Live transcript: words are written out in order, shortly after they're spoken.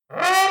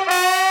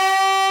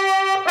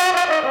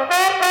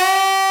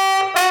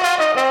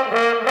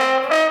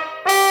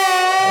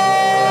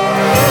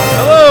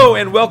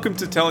welcome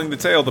to Telling the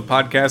Tale, the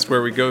podcast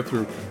where we go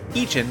through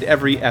each and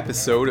every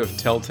episode of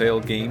Telltale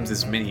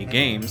Games' mini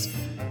games.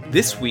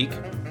 This week,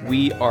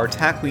 we are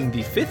tackling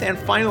the fifth and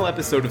final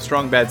episode of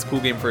Strong Bad's Cool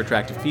Game for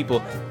Attractive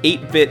People,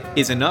 8-Bit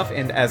is Enough,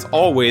 and as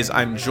always,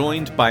 I'm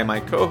joined by my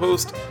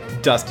co-host,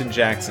 Dustin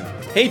Jackson.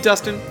 Hey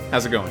Dustin,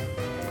 how's it going?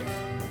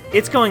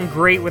 It's going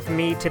great with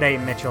me today,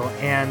 Mitchell,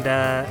 and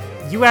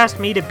you asked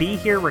me to be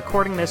here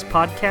recording this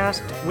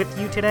podcast with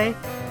you today.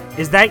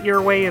 Is that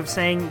your way of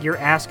saying you're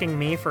asking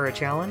me for a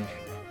challenge?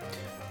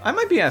 I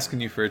might be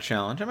asking you for a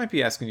challenge. I might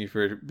be asking you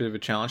for a bit of a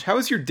challenge. How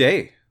was your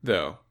day,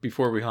 though,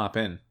 before we hop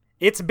in?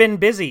 It's been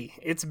busy.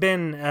 It's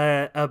been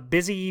a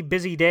busy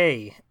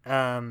day. Me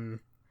and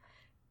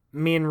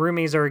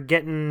roomies are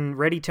getting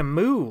ready to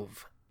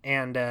move,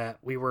 and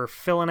we were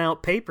filling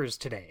out papers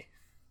today.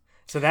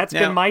 So that's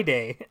been my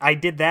day. I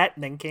did that,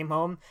 and then came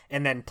home,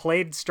 and then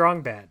played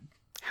Strong Bad.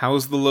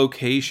 How's the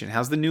location?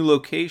 How's the new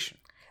location?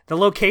 The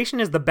location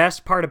is the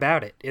best part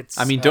about it.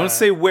 Don't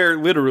say where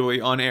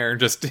literally on air.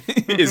 Just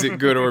is it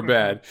good or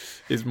bad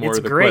is more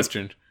of the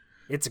question.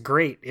 It's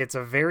great. It's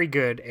a very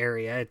good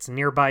area. It's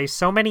nearby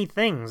so many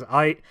things.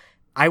 I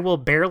will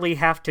barely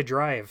have to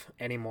drive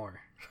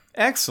anymore.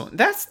 Excellent.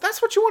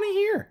 That's what you want to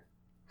hear.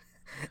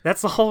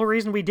 That's the whole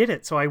reason we did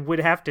it, so I would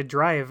have to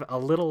drive a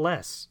little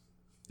less.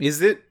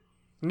 Is it?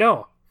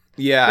 No.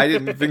 Yeah, I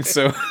didn't think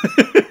so.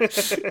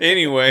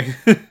 Anyway,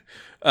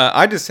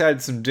 I just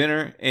had some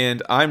dinner,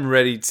 and I'm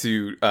ready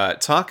to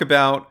talk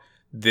about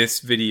this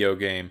video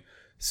game.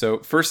 So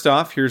first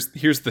off, here's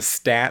the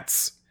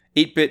stats.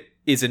 8-Bit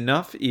is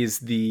Enough is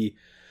the,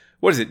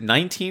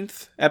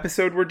 19th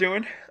episode we're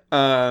doing?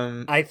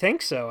 I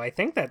think so. I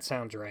think that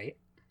sounds right.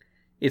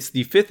 It's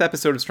the fifth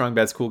episode of Strong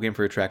Bad's Cool Game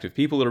for Attractive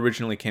People. It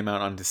originally came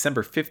out on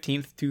December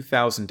 15th,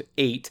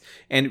 2008,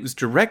 and it was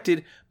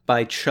directed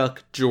by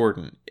Chuck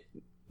Jordan.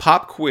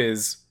 Pop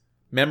quiz,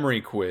 memory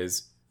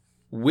quiz.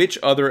 Which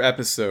other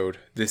episode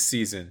this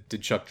season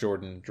did Chuck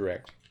Jordan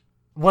direct?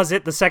 Was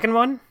it the second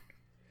one?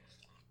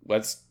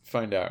 Let's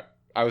find out.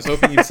 I was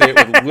hoping you'd say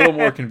it with a little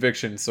more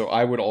conviction, so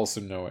I would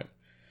also know it.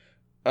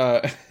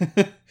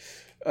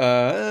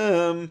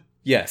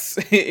 Yes,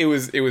 it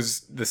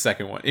was the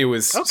second one. It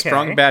was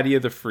Strong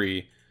Badia the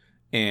Free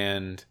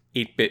and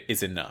 8-Bit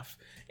is Enough.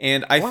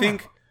 And I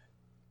think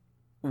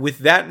with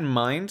that in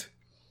mind,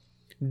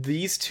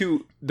 those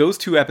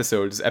two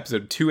episodes,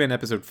 episode 2 and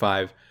episode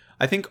 5,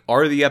 I think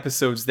are the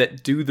episodes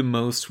that do the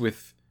most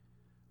with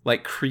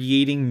like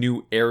creating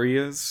new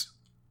areas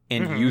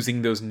and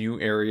using those new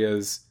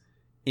areas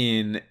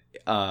in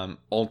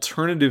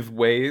alternative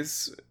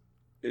ways.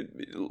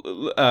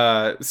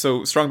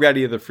 So Strong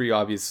Badia the Free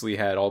obviously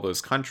had all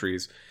those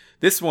countries.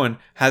 This one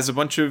has a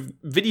bunch of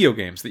video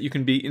games that you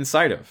can be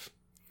inside of.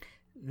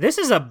 This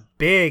is a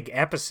big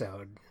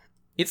episode.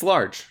 It's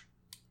large.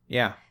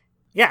 Yeah.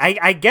 Yeah,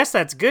 I guess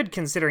that's good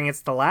considering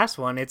it's the last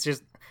one. It's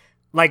just,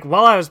 like,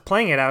 while I was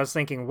playing it, I was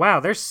thinking, wow,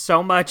 there's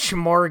so much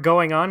more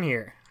going on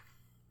here.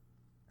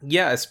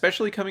 Yeah,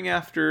 especially coming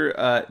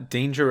after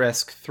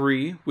Danger-esque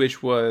 3,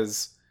 which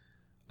was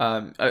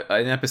an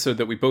episode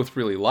that we both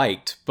really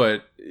liked,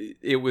 but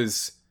it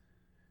was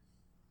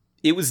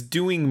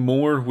doing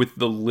more with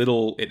the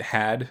little it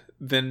had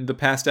than the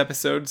past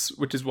episodes,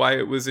 which is why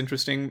it was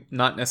interesting.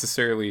 Not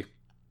necessarily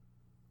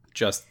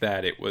just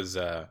that it was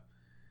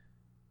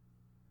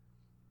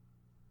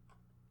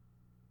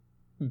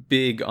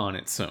big on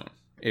its own,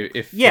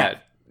 if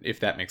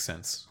that makes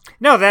sense.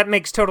 No, that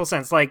makes total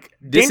sense. Like,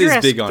 this is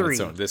big on its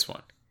own, this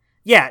one.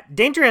 Yeah,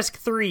 Danger-esque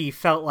 3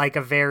 felt like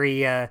a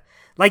very,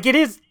 like, it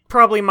is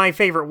probably my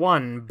favorite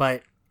one,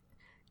 but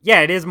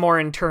yeah, it is more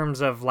in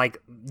terms of,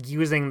 like,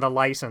 using the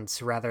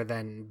license rather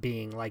than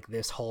being, like,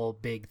 this whole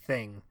big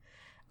thing.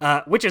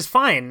 Which is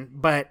fine,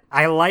 but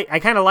I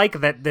kind of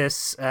like that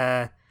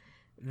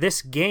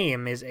this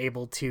game is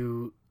able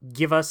to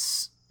give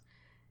us,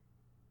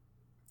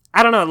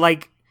 I don't know,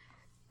 like,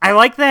 I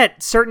like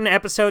that certain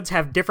episodes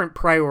have different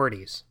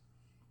priorities.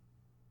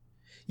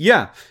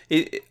 Yeah.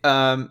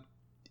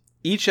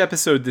 Each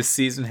episode this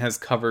season has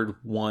covered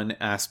one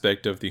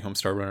aspect of the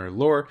Homestar Runner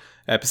lore.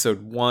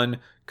 Episode 1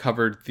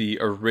 covered the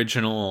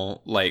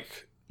original,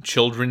 like,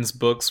 children's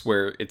books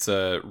where it's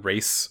a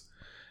race.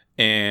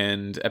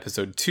 And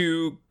episode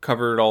 2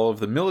 covered all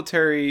of the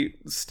military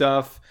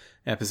stuff.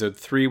 Episode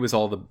 3 was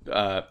all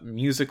the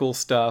musical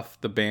stuff,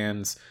 the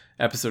bands.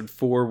 Episode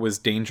 4 was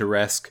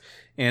Danger-esque.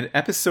 And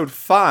episode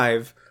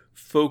 5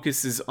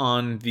 focuses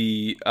on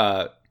the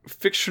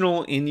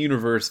fictional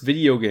in-universe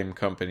video game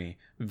company,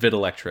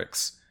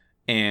 Videlectrix,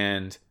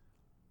 and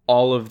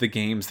all of the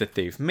games that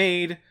they've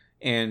made,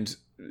 and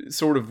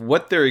sort of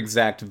what their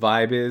exact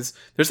vibe is.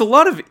 There's a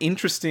lot of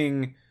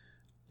interesting,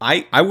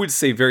 I would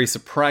say very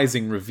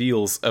surprising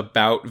reveals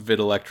about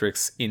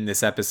Videlectrix in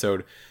this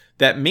episode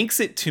that makes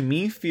it, to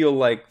me, feel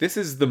like this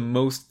is the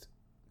most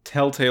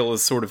Telltale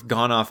has sort of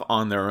gone off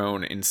on their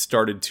own and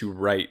started to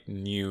write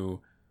new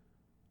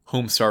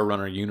Homestar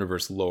Runner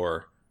universe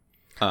lore.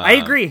 I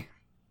agree.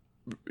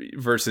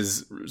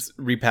 Versus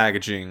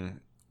repackaging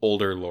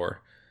older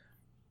lore.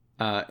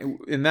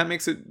 And that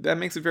makes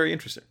it very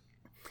interesting.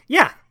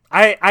 Yeah,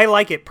 I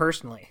like it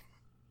personally.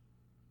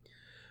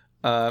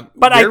 But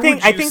I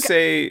would think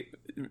say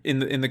in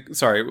the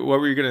sorry, what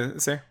were you gonna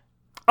say?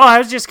 Oh, I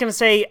was just gonna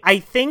say I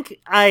think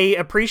I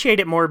appreciate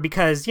it more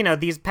because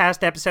these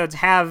past episodes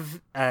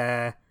have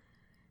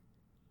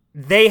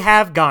they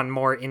have gone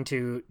more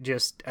into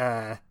just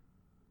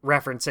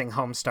referencing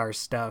Homestar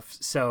stuff.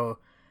 So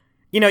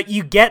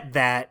you get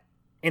that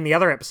in the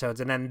other episodes,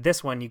 and then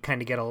this one you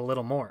kind of get a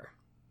little more.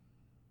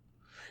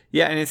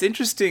 Yeah, and it's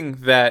interesting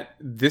that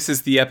this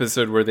is the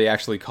episode where they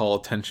actually call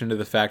attention to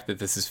the fact that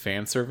this is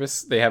fan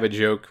service. They have a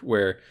joke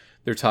where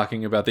they're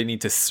talking about they need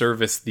to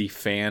service the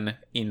fan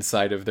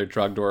inside of their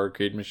Trogdor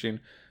arcade machine.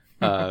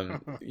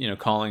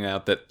 Calling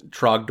out that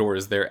Trogdor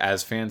is there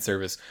as fan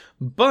service.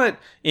 But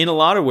in a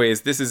lot of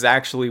ways, this is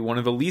actually one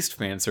of the least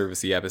fan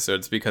servicey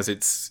episodes because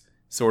it's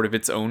sort of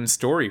its own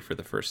story for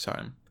the first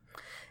time.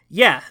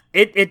 Yeah,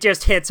 it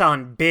just hits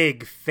on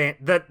big fan.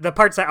 The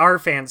parts that are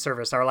fan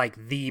service are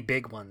like the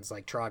big ones,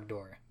 like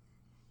Trogdor.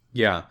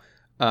 Yeah.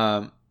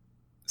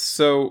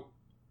 So,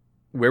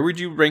 where would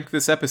you rank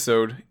this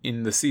episode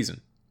in the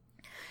season?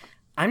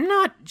 I'm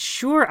not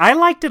sure. I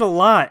liked it a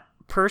lot,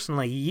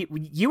 personally.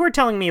 You were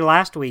telling me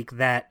last week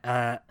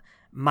that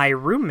my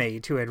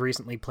roommate who had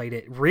recently played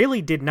it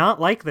really did not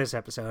like this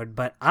episode,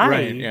 but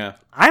I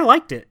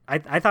liked it.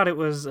 I thought it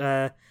was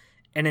an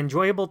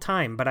enjoyable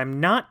time, but I'm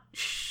not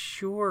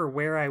sure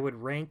where I would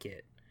rank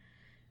it.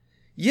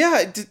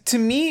 Yeah, to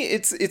me,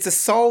 it's a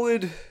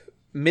solid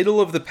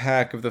middle of the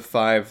pack of the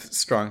 5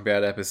 Strong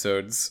Bad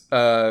episodes.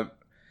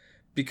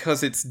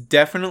 Because it's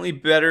definitely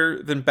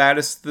better than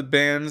Baddest the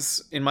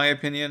Bands, in my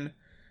opinion,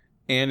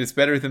 and it's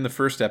better than the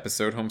first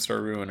episode,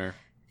 Homestar Ruiner.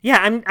 Yeah,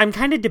 I'm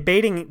kind of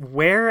debating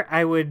where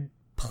I would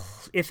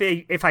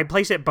if I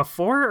place it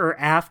before or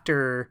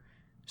after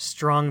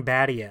Strong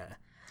Badia.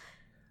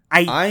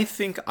 I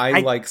think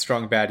I like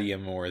Strong Badia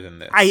more than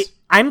this.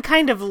 I'm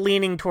kind of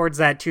leaning towards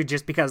that too,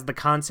 just because the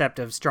concept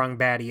of Strong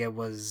Badia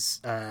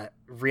was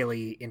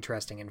really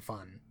interesting and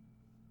fun.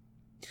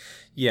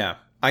 Yeah,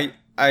 I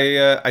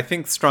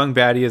think Strong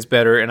Baddie is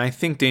better, and I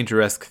think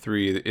Dangeresque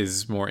 3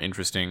 is more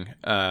interesting.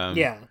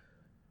 Yeah.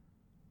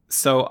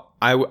 So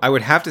I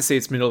would have to say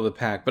it's middle of the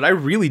pack, but I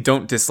really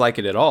don't dislike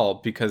it at all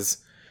because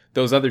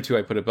those other 2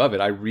 I put above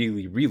it, I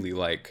really, really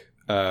like.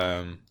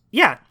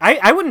 Yeah,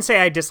 I wouldn't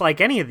say I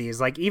dislike any of these.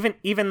 Like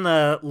even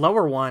the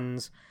lower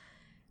ones,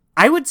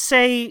 I would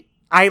say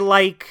I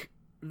like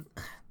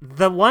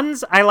the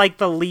ones I like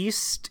the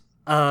least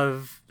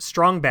of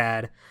Strong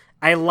Bad.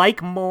 I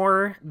like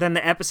more than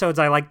the episodes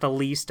I like the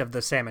least of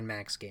the Sam and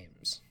Max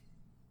games.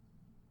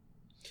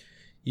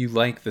 You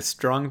like the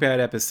Strong Bad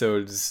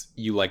episodes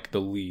you like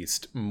the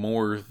least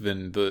more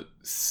than the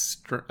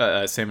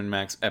Sam and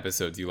Max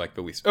episodes you like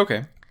the least.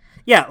 Okay.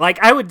 Yeah, like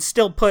I would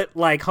still put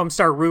like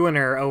Homestar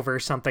Ruiner over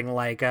something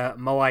like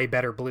Moai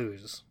Better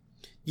Blues.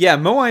 Yeah,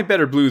 Moai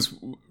Better Blues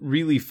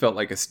really felt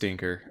like a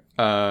stinker.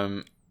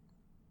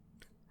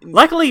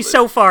 Luckily,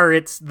 so far,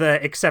 it's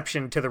the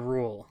exception to the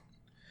rule.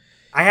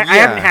 I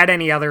haven't had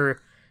any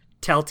other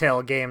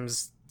Telltale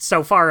games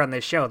so far on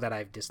this show that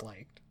I've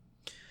disliked.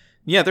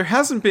 Yeah, there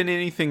hasn't been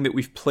anything that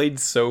we've played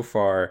so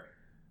far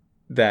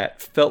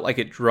that felt like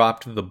it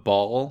dropped the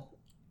ball.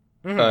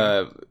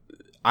 Mm-hmm.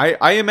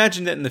 I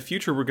imagine that in the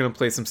future we're going to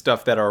play some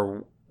stuff that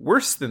are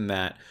worse than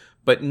that,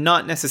 but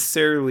not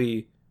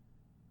necessarily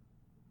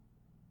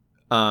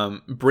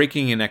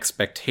breaking an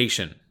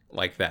expectation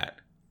like that.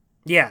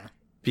 Yeah.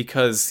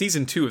 Because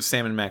Season 2 of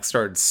Sam & Max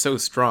started so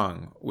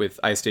strong with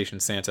Ice Station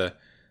Santa,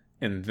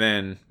 and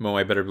then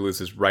Moai Better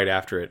Blues is right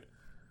after it.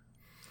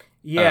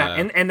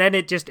 Yeah, and then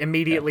it just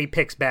immediately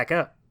picks back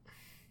up.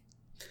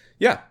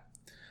 Yeah.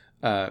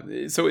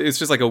 So it's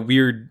just like a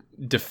weird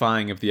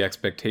defying of the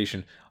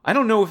expectation. I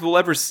don't know if we'll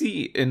ever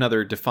see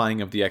another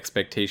defying of the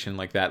expectation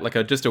like that,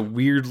 like just a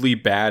weirdly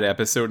bad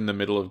episode in the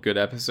middle of good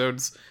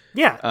episodes.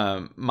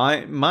 Yeah.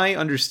 My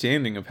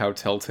understanding of how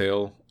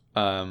Telltale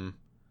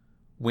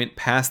went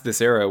past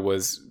this era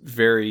was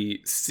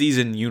very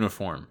season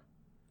uniform.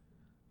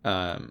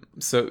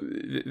 So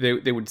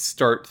they would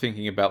start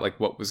thinking about like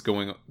what was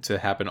going to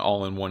happen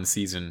all in one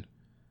season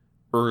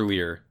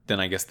earlier than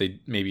I guess they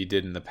maybe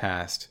did in the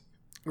past.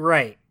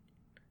 Right.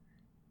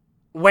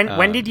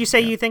 When did you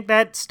say you think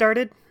that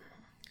started?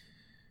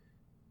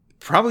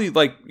 Probably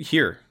like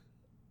here.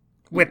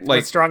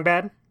 With Strong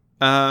Bad?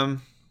 I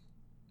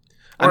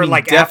mean,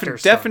 like after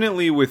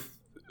definitely with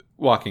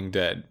Walking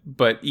Dead,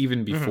 but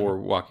even before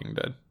Walking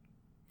Dead.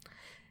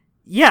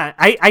 Yeah,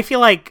 I feel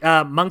like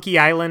Monkey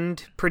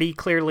Island pretty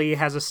clearly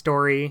has a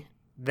story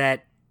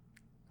that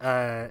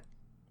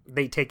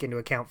they take into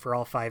account for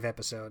all 5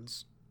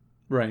 episodes.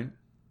 Right,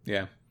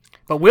 yeah.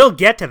 But we'll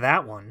get to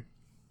that one.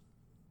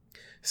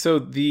 So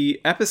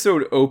the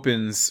episode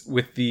opens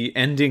with the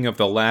ending of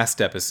the last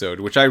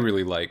episode, which I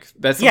really like.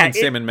 That's something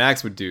Sam and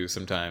Max would do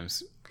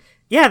sometimes.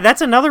 Yeah,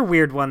 that's another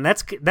weird one.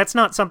 That's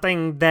not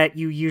something that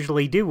you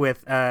usually do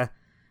with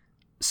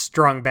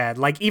Strong Bad.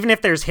 Like, even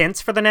if there's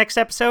hints for the next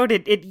episode,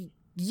 it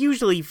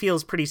usually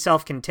feels pretty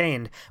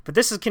self-contained. But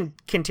this is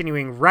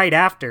continuing right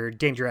after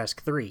Dangeresque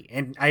 3,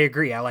 and I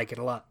agree, I like it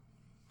a lot.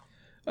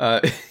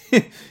 Uh,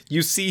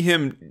 you see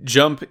him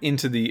jump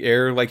into the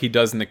air like he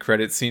does in the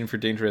credits scene for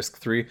Dangerous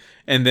 3,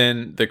 and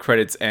then the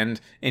credits end,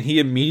 and he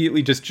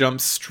immediately just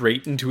jumps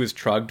straight into his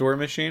Trogdor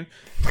machine.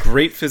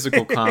 Great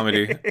physical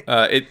comedy.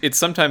 It's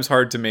sometimes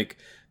hard to make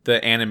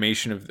the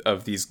animation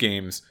of these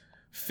games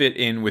fit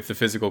in with the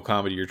physical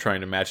comedy you're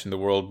trying to match in the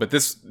world, but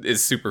this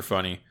is super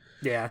funny.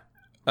 Yeah.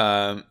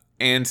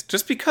 And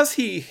just because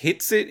he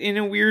hits it in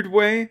a weird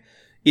way,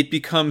 it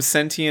becomes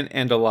sentient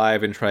and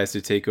alive and tries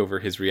to take over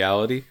his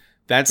reality.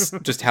 That's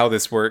just how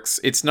this works.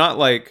 It's not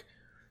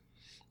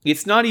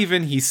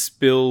even he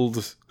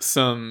spilled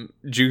some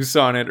juice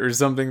on it or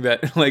something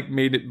that like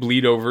made it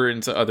bleed over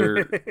into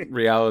other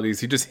realities.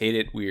 He just hit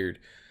it weird.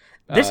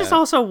 This is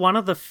also one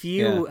of the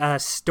few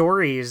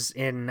stories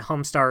in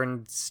Homestar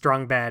and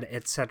Strong Bad,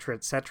 etc.,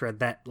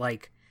 that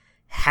like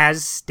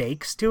has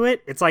stakes to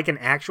it. It's like an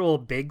actual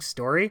big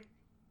story.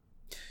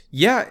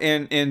 Yeah,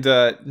 and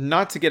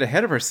not to get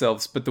ahead of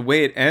ourselves, but the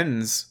way it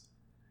ends,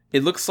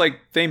 it looks like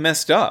they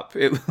messed up.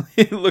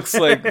 It looks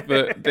like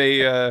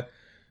the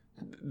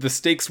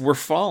stakes were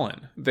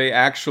fallen. They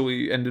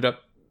actually ended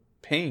up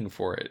paying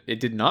for it. It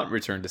did not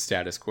return to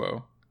status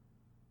quo.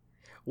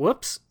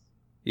 Whoops.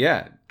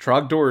 Yeah,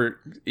 Trogdor.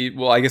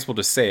 Well, I guess we'll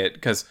just say it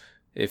because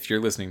if you're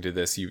listening to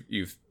this,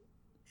 you've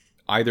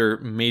either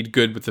made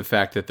good with the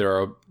fact that there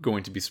are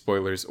going to be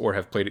spoilers or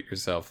have played it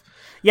yourself.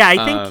 Yeah,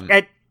 I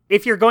think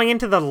if you're going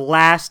into the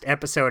last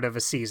episode of a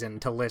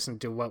season to listen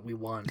to what we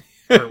want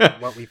or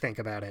what we think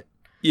about it,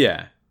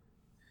 yeah,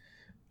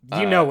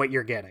 you know what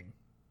you're getting.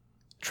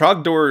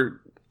 Trogdor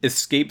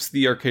escapes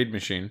the arcade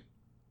machine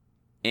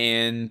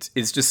and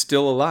is just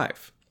still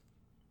alive.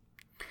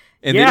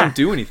 And they don't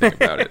do anything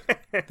about it.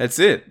 That's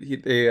it.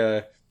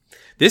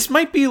 This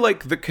might be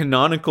like the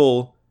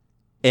canonical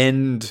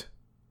end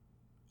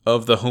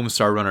of the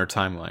Homestar Runner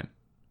timeline.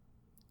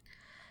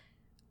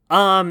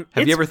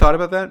 Have you ever thought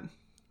about that?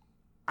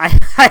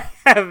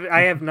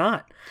 I have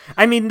not.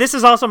 I mean, this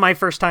is also my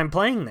first time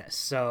playing this,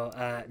 so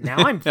now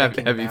I'm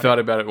thinking. Have you thought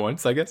about it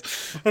once? I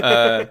guess.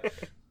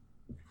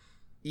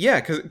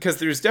 Yeah, because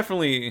there's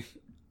definitely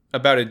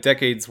about a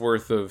decade's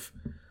worth of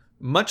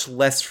much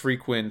less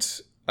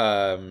frequent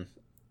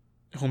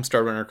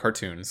Homestar Runner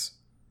cartoons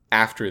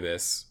after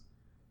this,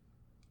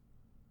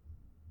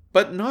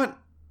 but not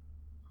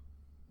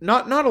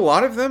a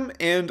lot of them.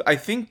 And I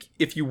think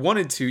if you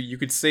wanted to, you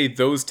could say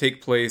those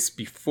take place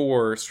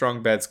before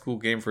Strong Bad's Cool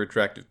Game for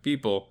Attractive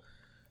People,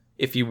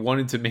 if you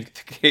wanted to make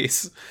the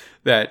case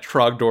that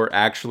Trogdor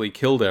actually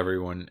killed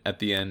everyone at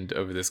the end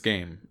of this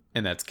game,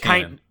 and that's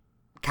canon.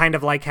 Kind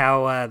of like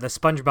how the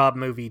SpongeBob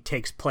movie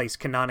takes place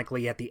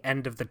canonically at the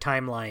end of the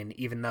timeline,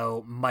 even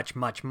though much,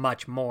 much,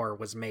 much more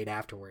was made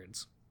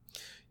afterwards.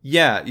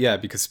 Yeah,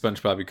 because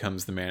SpongeBob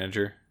becomes the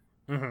manager.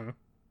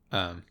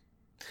 Mm-hmm.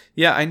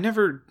 Yeah, I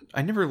never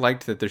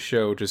liked that the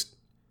show just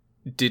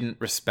didn't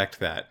respect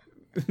that.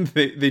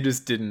 they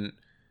just didn't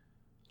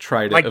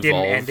try to evolve.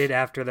 Didn't end it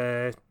after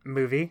the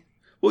movie.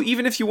 Well,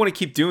 even if you want to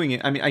keep doing it,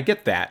 I mean, I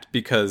get that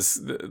because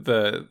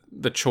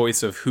the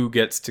choice of who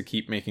gets to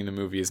keep making the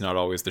movie is not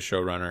always the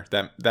showrunner.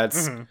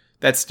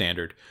 That's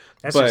standard.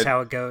 That's just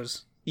how it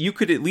goes. You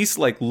could at least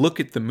like look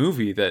at the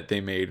movie that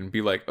they made and be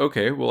like,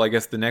 okay, well, I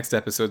guess the next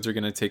episodes are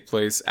going to take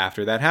place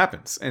after that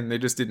happens, and they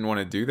just didn't want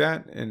to do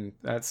that, and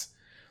that's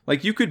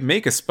like you could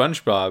make a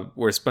SpongeBob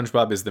where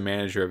SpongeBob is the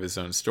manager of his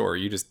own store.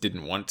 You just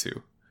didn't want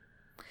to.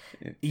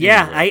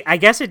 Yeah, anyway. I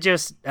guess it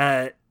just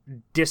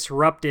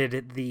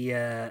disrupted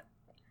the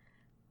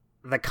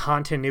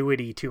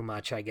continuity too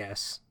much, I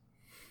guess.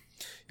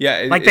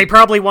 Yeah. They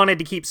probably wanted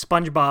to keep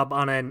SpongeBob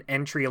on an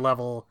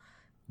entry-level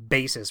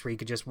basis where you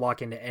could just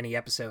walk into any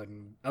episode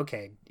and,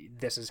 okay,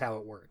 this is how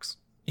it works.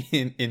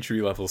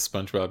 Entry-level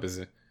SpongeBob is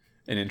an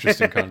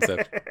interesting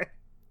concept.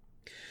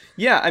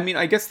 Yeah, I mean,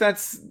 I guess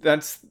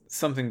that's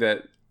something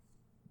that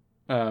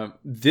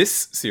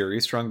this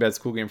series, Strong Bad's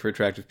Cool Game for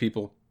Attractive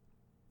People,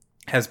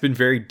 has been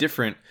very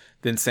different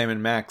than Sam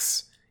and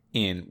Max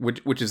in,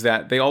 which is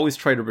that they always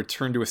try to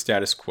return to a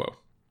status quo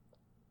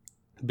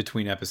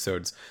between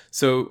episodes.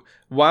 So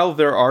while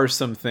there are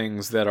some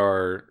things that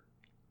are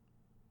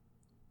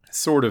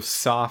sort of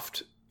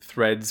soft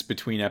threads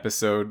between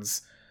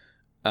episodes,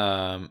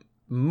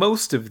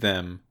 most of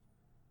them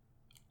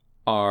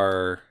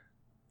are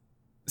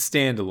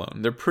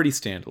standalone. They're pretty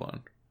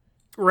standalone.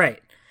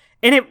 Right.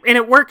 And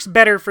it works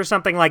better for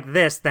something like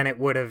this than it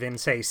would have in,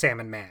 say, Sam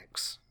and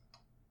Max.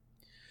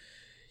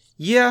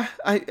 Yeah,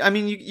 I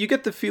mean, you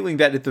get the feeling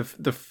that at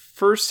the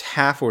first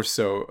half or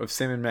so of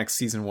Sam and Max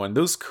season 1,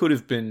 those could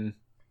have been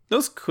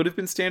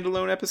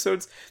standalone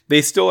episodes.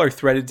 They still are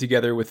threaded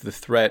together with the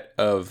threat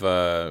of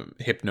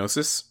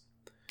hypnosis.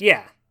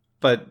 Yeah,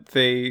 but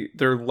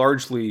they're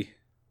largely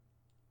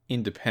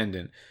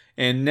independent.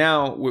 And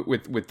now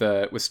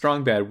with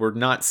Strong Bad, we're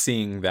not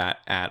seeing that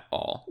at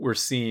all. We're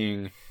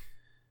seeing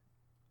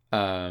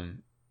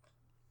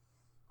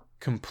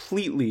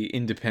completely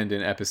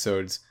independent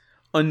episodes.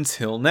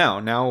 Until now.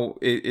 Now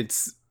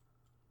it's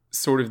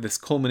sort of this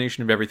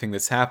culmination of everything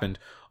that's happened,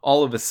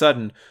 all of a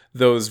sudden,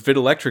 those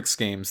Videlectrix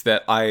games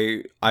that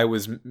I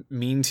was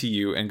mean to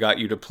you and got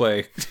you to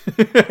play,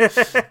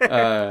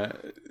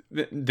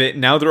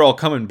 now they're all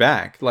coming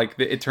back. Like,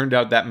 it turned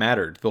out that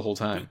mattered the whole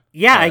time.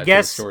 Yeah, I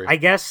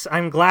guess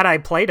I'm glad I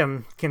played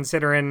them,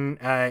 considering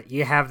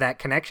you have that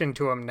connection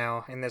to them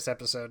now in this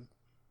episode.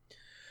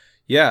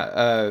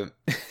 Yeah,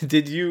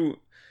 did you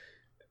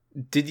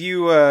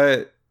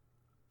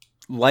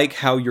like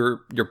how your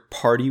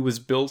party was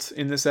built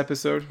in this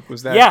episode?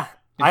 Was that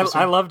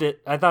I loved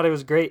it. I thought it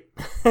was great.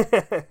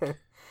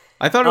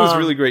 I thought it was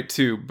really great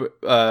too,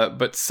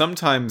 but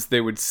sometimes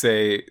they would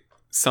say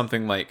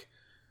something like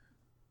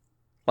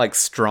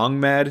Strong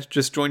Mad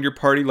just joined your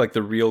party, like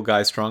the real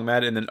guy Strong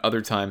Mad, and then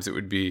other times it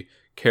would be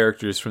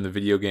characters from the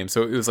video game.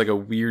 So it was like a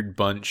weird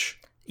bunch.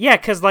 Yeah,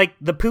 because like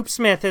the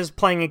Poopsmith is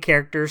playing a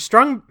character.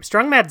 Strong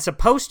Mad's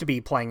supposed to be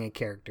playing a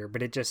character,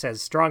 but it just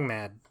says Strong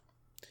Mad.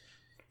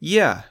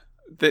 Yeah,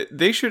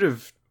 they should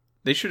have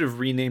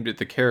renamed it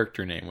the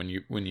character name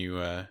when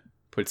you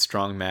put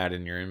Strong Mad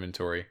in your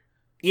inventory.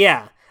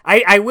 Yeah.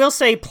 I will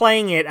say,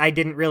 playing it, I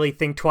didn't really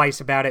think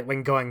twice about it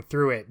when going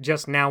through it.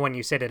 Just now when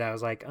you said it, I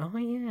was like, oh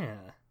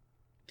yeah.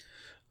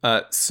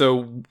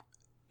 So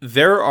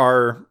there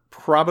are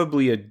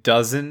probably a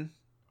dozen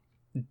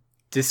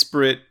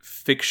disparate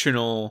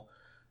fictional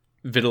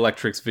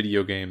Videlectrix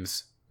video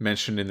games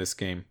mentioned in this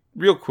game.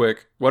 Real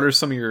quick, what are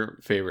some of your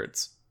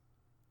favorites?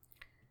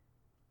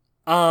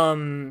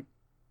 Like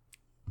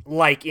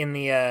in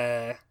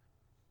the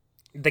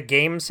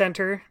game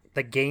center,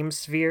 the game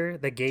sphere,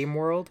 the game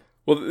world.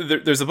 Well,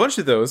 there's a bunch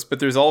of those, but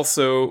there's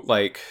also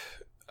like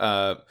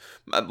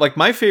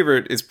my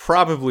favorite is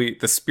probably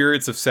The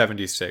Spirits of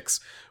 76,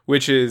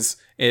 which is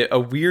a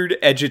weird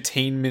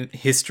edutainment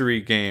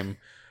history game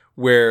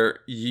where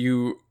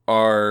you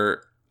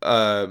are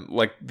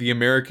like the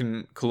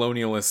American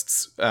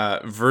colonialists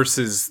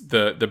versus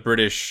the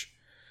British,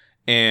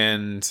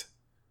 and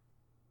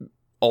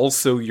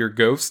also your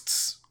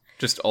ghosts.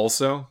 Just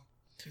also.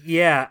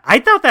 Yeah, I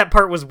thought that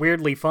part was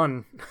weirdly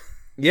fun.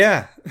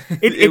 Yeah,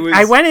 it was...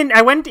 I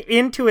went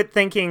into it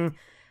thinking,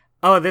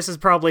 oh, this is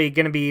probably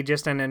going to be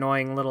just an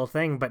annoying little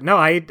thing, but no,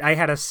 I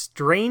had a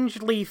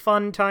strangely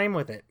fun time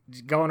with it.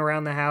 Going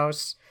around the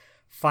house,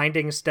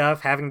 finding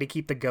stuff, having to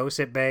keep the ghosts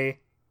at bay.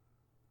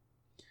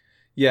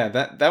 Yeah,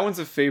 that one's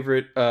a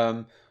favorite.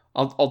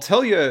 I'll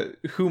tell you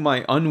who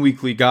my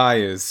unweekly guy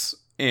is,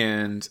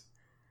 and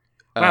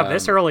wow,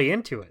 this early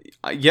into it.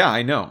 Yeah,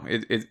 I know.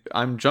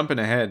 I'm jumping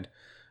ahead.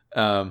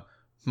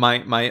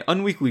 My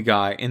unweekly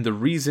guy, and the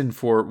reason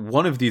for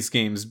one of these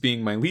games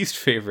being my least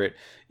favorite,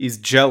 is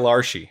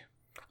Jelarshi.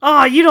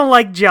 Oh, you don't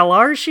like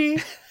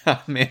Jelarshi?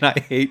 Man, I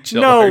hate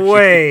Jelarshi. No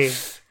way.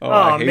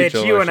 Oh, Mitch,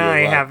 Jelarshi you and I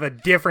have a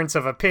difference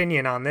of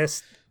opinion on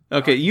this.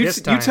 Okay, you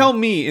tell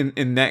me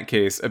in that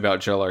case about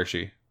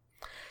Jelarshi.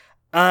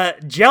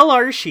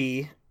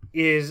 Jelarshi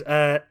is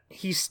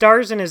he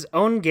stars in his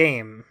own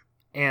game,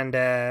 and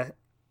the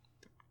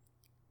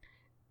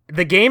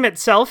game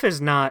itself is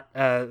not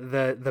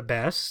the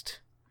best.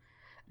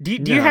 Do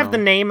you have the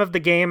name of the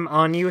game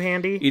on you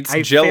handy? It's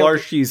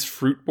Jelarshi's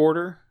Fruit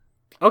Border.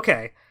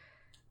 Okay.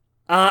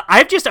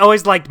 I've just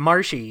always liked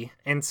Marshy,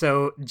 and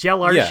so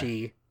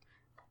Jelarshi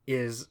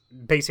is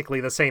basically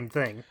the same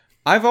thing.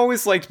 I've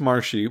always liked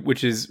Marshy,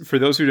 which is, for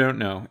those who don't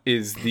know,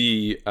 is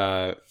the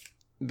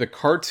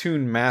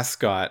cartoon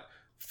mascot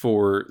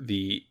for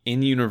the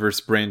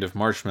in-universe brand of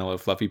marshmallow,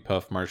 Fluffy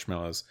Puff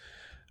marshmallows.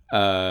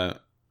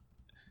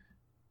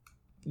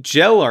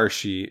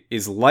 Jelarshi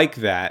is like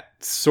that,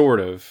 sort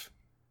of,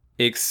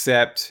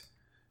 except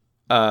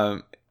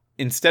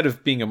instead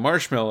of being a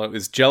marshmallow,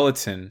 is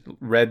gelatin,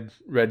 red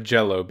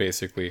jello,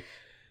 basically.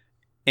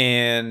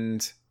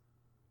 And,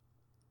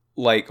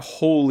 like,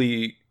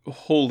 holy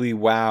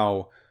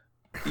wow.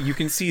 You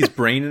can see his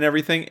brain and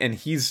everything, and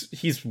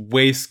he's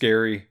way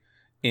scary.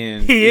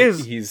 And he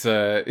is. He's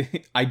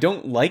I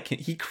don't like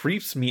it. He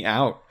creeps me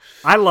out.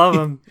 I love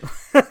him.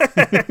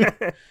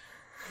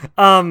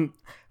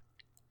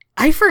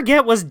 I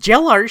forget, was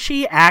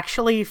Jelarshi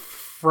actually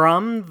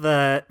from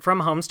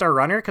Homestar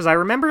Runner? Because I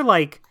remember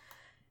like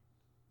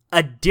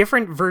a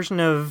different version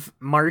of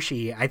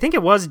Marshy. I think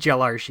it was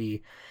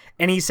Jelarshi,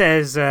 and he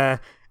says, "I'm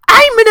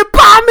an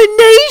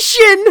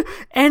abomination,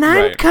 and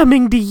I'm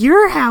coming to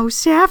your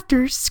house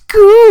after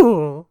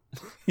school."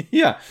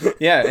 yeah,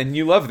 and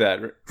you love that.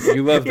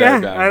 You love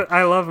that about him.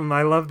 I love him.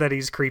 I love that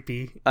he's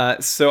creepy.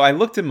 So I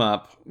looked him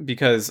up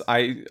because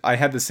I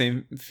had the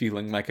same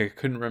feeling, like I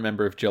couldn't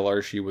remember if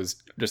Jelarshi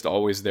was just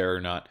always there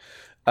or not.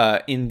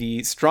 In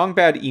the Strong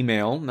Bad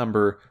email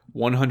number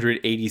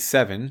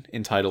 187,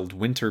 entitled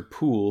Winter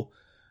Pool,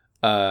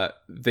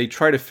 they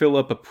try to fill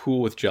up a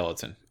pool with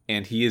gelatin,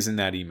 and he is in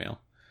that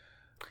email.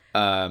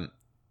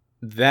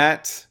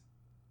 That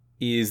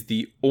is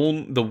the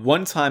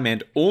one time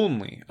and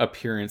only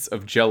appearance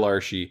of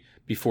Jelarshi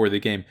before the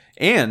game.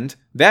 And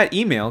that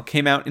email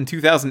came out in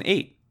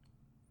 2008.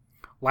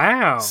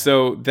 Wow.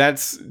 So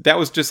that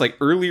was just like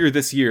earlier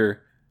this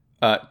year,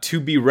 to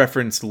be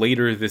referenced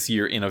later this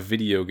year in a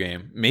video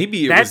game.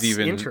 Maybe it was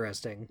even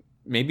interesting.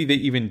 maybe they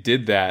even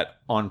did that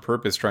on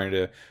purpose, trying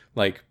to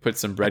like put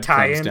some breadcrumbs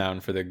tie-in. down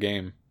for the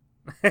game.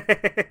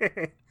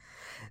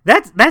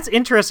 That's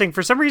interesting.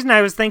 For some reason,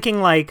 I was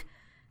thinking like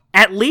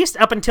at least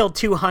up until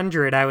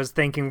 200, I was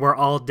thinking we're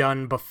all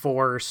done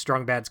before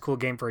Strong Bad's Cool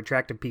Game for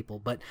Attractive People.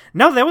 But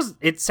no,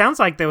 it sounds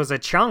like there was a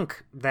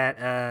chunk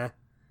that,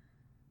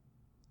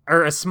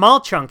 or a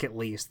small chunk at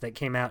least, that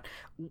came out.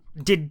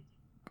 Did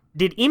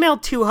Email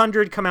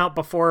 200 come out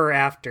before or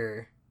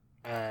after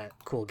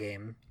Cool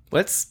Game?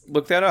 Let's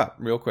look that up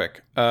real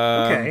quick.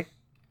 Okay.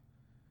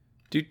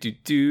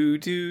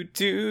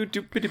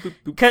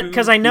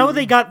 Because I know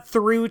they got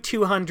through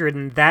 200,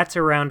 and that's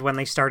around when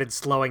they started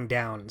slowing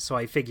down. So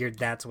I figured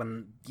that's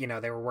when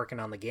they were working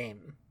on the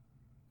game.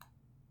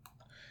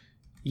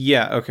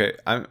 Yeah. Okay.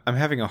 I'm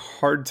having a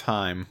hard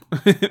time.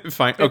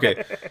 Fine.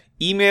 Okay.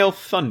 Email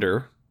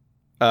Thunder.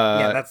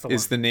 That's the one.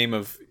 Is the name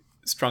of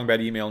Strong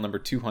Bad Email number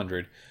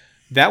 200.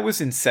 That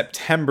was in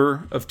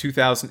September of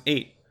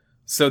 2008.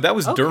 So that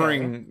was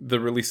during the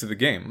release of the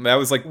game. That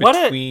was like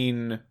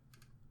between.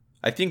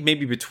 I think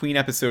maybe between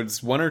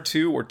episodes 1 or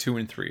 2 or 2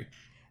 and 3.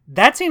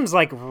 That seems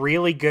like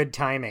really good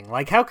timing.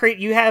 Like how great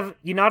you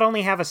not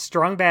only have a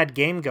Strong Bad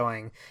game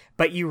going,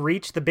 but you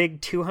reach the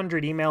big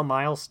 200 email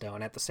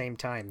milestone at the same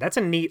time. That's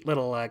a neat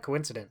little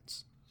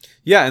coincidence.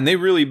 Yeah, and they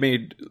really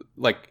made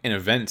like an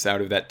event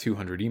out of that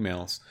 200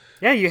 emails.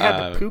 Yeah, you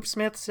had the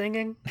Poopsmith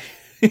singing.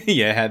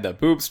 Yeah, had the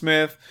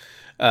Poopsmith.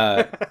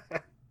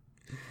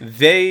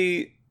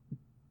 They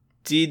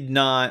did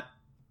not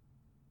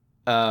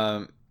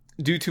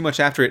do too much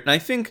after it. And I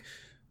think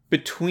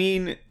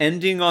between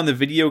ending on the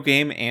video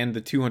game and the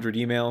 200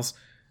 emails,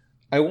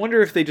 I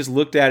wonder if they just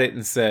looked at it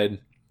and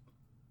said,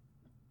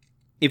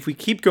 if we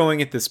keep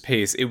going at this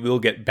pace, it will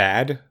get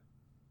bad.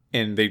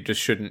 And it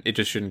just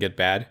shouldn't get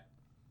bad.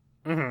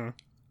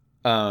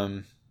 Mm-hmm.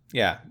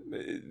 Yeah.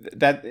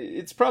 That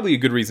it's probably a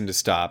good reason to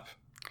stop.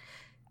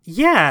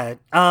 Yeah.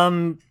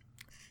 Now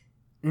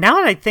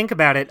that I think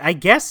about it, I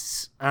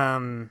guess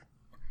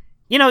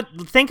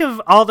think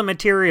of all the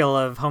material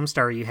of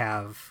Homestar you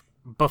have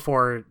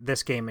before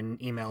this game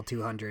in Email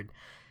 200.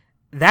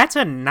 That's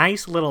a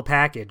nice little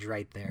package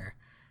right there.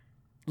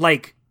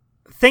 Like,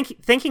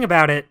 thinking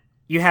about it,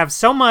 you have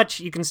so much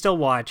you can still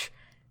watch,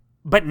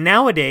 but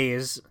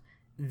nowadays,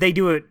 they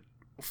do it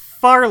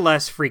far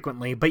less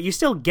frequently, but you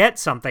still get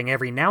something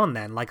every now and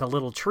then, like a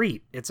little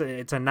treat. It's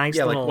a nice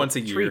little like once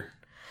a treat. year.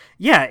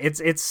 Yeah,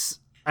 it's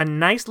a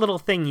nice little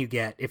thing you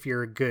get if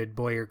you're a good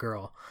boy or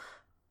girl.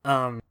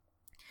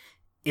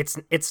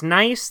 It's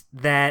nice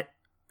that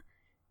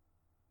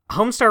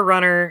Homestar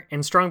Runner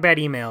and Strong Bad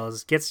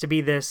Emails gets to be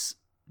this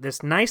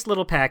nice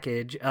little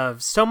package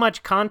of so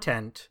much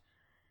content.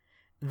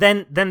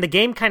 Then the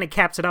game kind of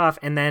caps it off,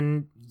 and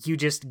then you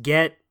just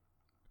get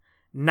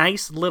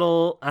nice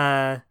little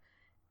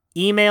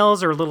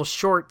emails or little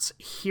shorts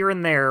here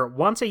and there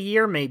once a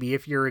year, maybe,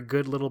 if you're a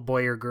good little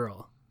boy or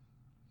girl.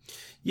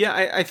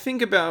 Yeah, I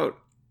think about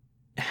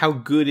how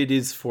good it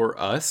is for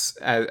us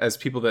as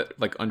people that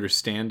like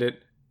understand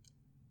it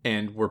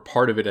and were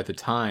part of it at the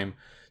time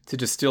to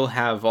just still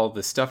have all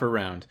this stuff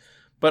around.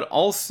 But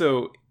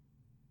also,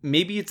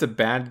 maybe it's a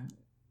bad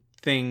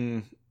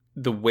thing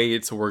the way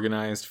it's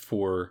organized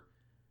for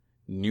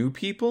new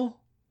people.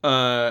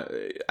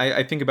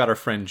 I think about our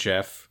friend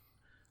Jeff,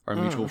 our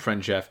mutual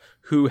friend Jeff,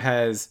 who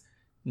has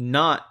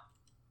not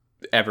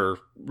ever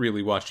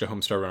really watched a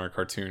Homestar Runner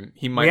cartoon.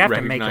 He might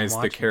recognize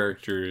the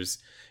characters.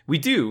 We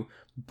do,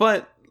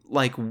 but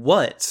like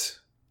what?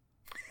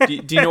 Do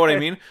you know what I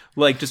mean?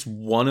 Like just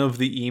one of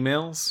the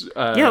emails?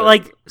 Yeah,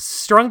 like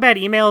Strong Bad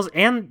Emails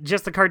and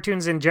just the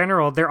cartoons in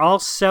general, they're all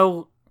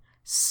so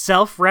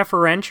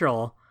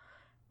self-referential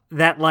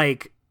that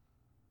like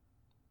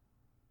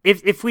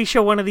if we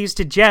show one of these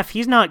to Jeff,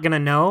 he's not gonna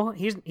know.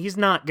 He's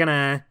not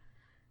gonna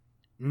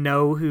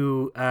know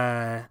who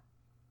the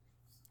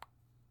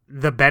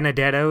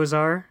Benedettos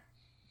are.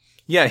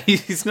 Yeah,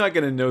 he's not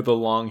gonna know the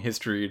long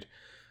historied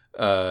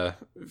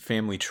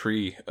family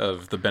tree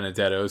of the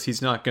Benedettos.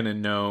 He's not gonna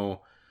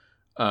know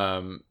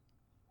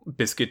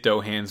Biscuit Dough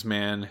Hands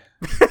Man.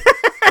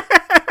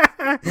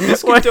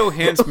 Biscuit Dough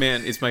Hands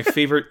Man is my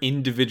favorite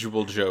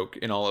individual joke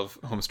in all of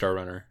Homestar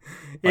Runner.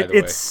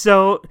 It's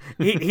so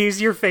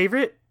he's your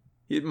favorite?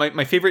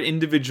 My favorite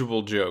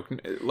individual joke.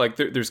 Like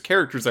there's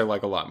characters I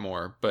like a lot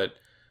more, but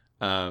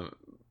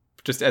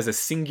just as a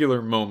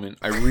singular moment,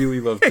 I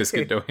really love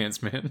Biscuit Dough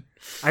Hands Man.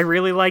 I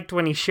really liked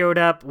when he showed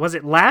up. Was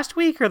it last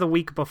week or the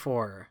week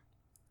before?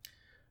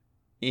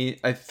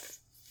 I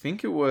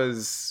think it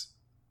was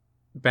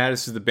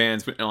Baddest of the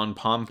Bands, but on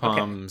Pom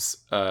Pom's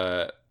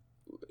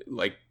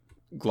like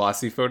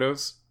glossy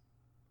photos.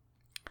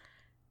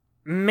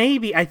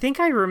 Maybe. I think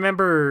I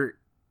remember.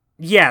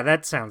 Yeah,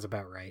 that sounds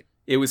about right.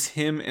 It was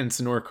him and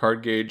Sonora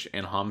Cardgage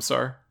and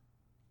Hamsar,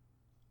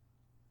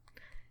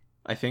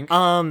 I think.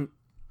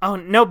 Oh,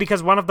 no,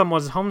 because one of them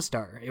was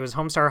Homestar. It was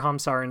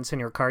Homestar, and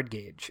Senor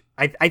Cardgage.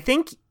 I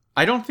think...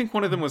 I don't think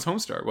one of them was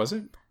Homestar, was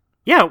it?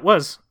 Yeah, it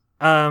was.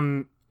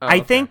 Okay. I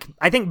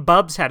think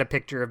Bubs had a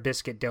picture of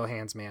Biscuit Dough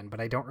Hands Man, but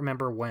I don't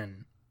remember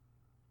when.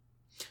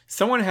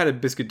 Someone had a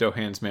Biscuit Dough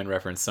Hands Man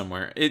reference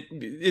somewhere.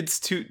 It's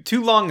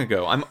too long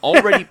ago. I'm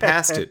already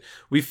past it.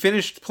 We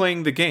finished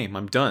playing the game.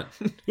 I'm done.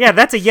 Yeah,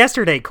 that's a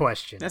yesterday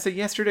question. That's a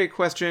yesterday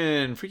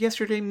question for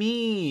yesterday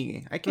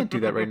me. I can't do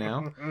that right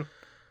now.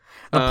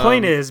 The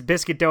point is,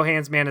 Biscuit Dough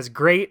Hands Man is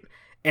great,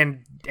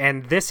 and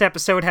this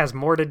episode has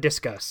more to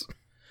discuss.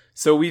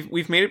 So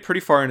we've made it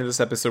pretty far into this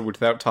episode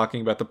without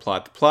talking about the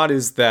plot. The plot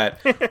is that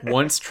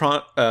once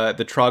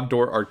the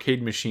Trogdor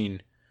arcade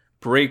machine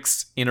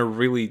breaks in a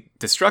really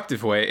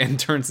destructive way and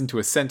turns into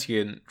a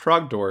sentient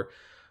Trogdor,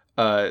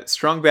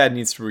 Strongbad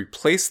needs to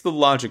replace the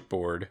logic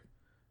board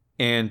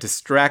and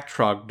distract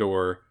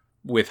Trogdor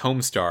with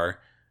Homestar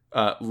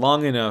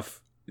long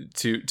enough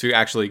to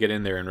actually get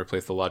in there and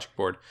replace the logic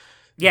board.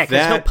 Yeah,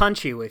 because he'll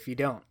punch you if you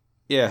don't.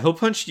 Yeah, he'll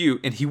punch you,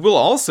 and he will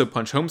also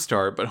punch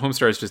Homestar, but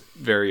Homestar is just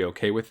very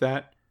okay with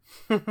that.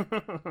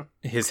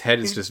 His head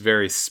is just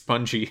very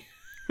spongy.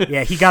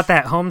 Yeah, he got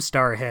that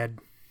Homestar head.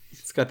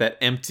 It's got that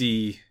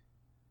empty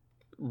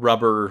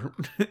rubber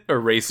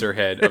eraser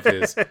head of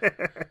his.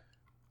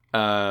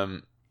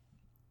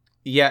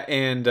 Yeah,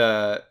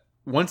 and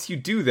once you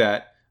do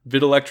that,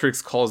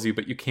 Videlectrix calls you,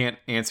 but you can't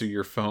answer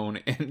your phone,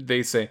 and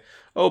they say,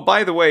 oh,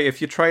 by the way,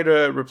 if you try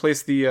to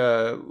replace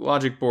the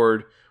logic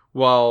board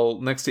while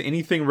next to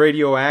anything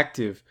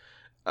radioactive,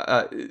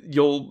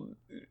 you'll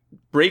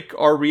break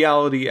our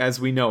reality as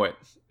we know it.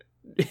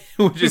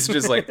 Which is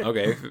just like,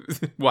 okay,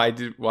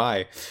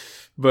 why?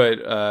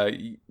 But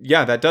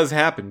yeah, that does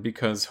happen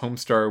because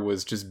Homestar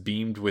was just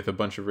beamed with a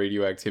bunch of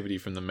radioactivity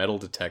from the metal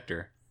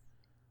detector.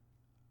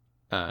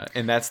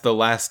 And that's the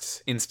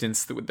last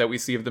instance that we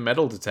see of the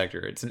metal detector.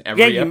 It's in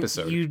every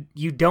episode.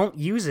 You don't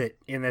use it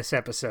in this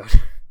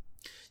episode.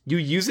 You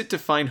use it to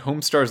find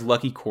Homestar's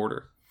lucky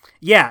quarter.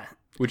 Yeah.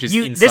 Which is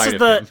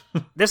inside of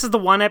him. This is the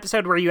one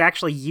episode where you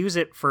actually use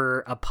it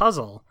for a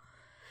puzzle.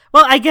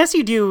 Well, I guess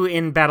you do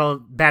in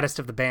Baddest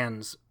of the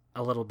Bands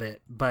a little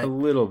bit, but... A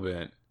little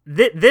bit.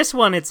 This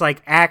one, it's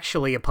like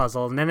actually a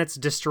puzzle, and then it's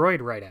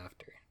destroyed right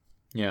after.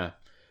 Yeah.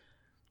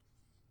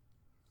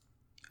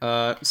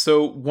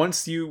 So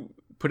once you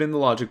put in the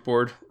logic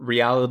board,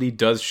 reality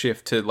does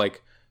shift to,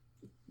 like,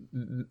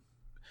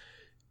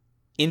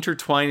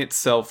 intertwine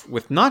itself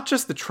with not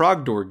just the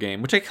Trogdor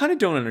game, which I kind of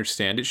don't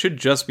understand. It should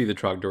just be the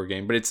Trogdor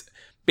game, but it's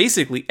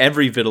basically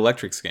every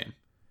Videlectrix game.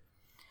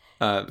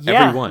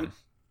 Every one.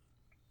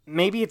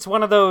 Maybe it's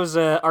one of those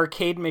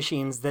arcade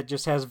machines that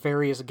just has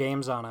various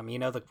games on them. You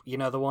know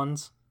the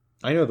ones?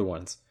 I know the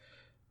ones.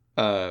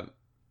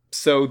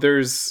 So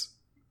there's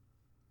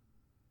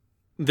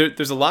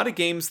a lot of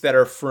games that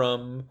are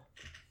from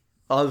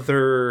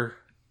other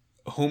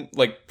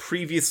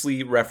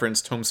previously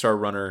referenced Homestar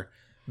Runner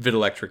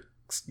Videlectrix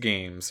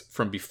games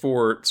from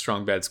before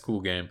Strong Bad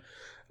School Game.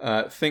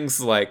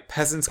 Things like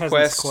Peasant's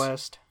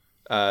Quest.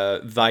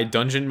 Thy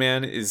Dungeon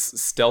Man is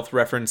stealth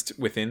referenced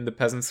within the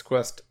Peasant's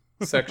Quest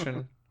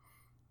section.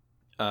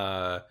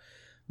 There's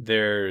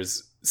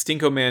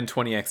Stinko Man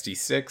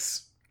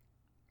 20XD6,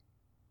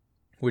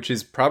 which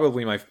is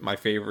probably my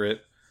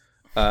favorite.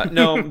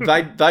 No,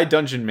 Thy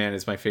Dungeon Man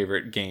is my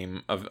favorite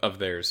game of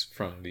theirs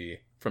from the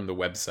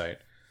website.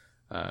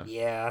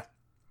 Yeah,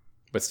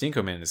 but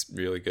Stinko Man is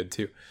really good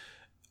too.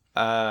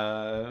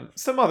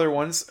 Some other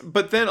ones,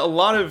 but then a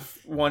lot of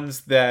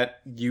ones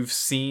that you've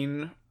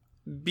seen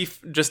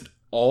just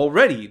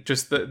already.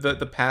 Just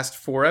the past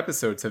 4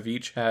 episodes have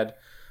each had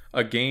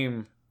a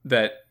game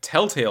that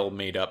Telltale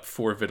made up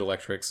for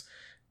Videlectrix,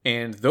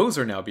 and those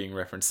are now being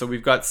referenced. So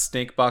we've got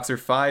Snake Boxer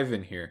 5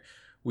 in here.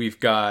 We've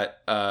got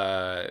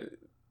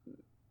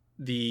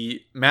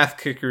the Math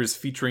Kickers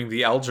featuring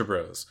the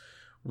Algebros.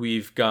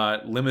 We've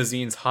got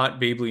Limousine's Hot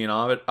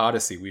Babylon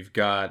Odyssey. We've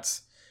got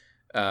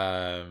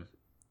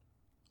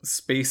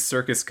Space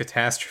Circus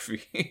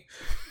Catastrophe,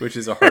 which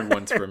is a hard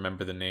one to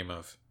remember the name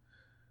of.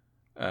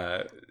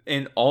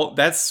 And all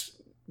that's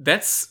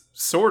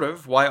sort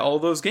of why all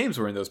those games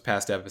were in those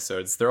past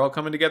episodes. They're all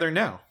coming together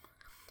now.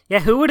 Yeah,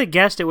 who would have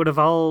guessed it would have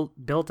all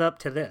built up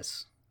to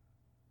this?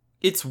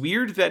 It's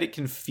weird that it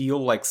can feel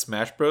like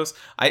Smash Bros.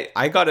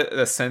 I got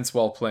a sense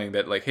while playing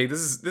that, like, hey,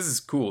 this is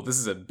cool. This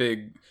is a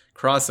big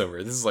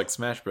crossover. This is like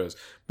Smash Bros.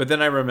 But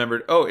then I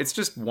remembered, oh, it's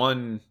just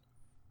one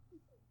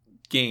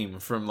game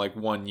from like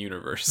one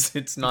universe.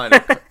 It's not a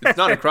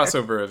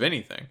crossover of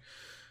anything.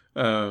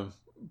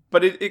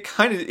 But it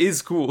kind of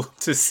is cool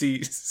to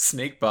see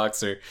Snake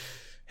Boxer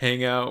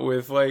hang out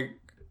with like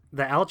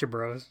the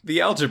Algebros. The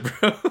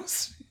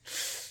Algebros.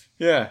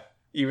 Yeah,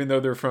 even though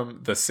they're from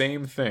the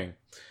same thing.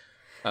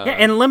 Yeah,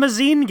 and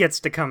Limousine gets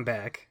to come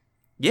back.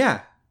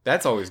 Yeah,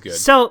 that's always good.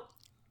 So,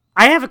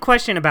 I have a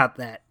question about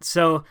that.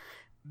 So,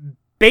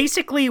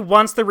 basically,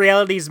 once the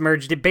realities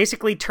merged, it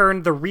basically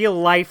turned the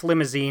real-life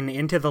Limousine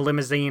into the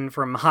Limousine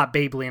from Hot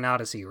Babylon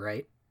Odyssey,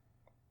 right?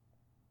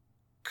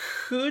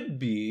 Could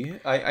be.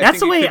 That's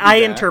the way I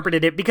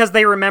interpreted it, because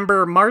they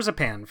remember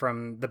Marzipan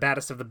from the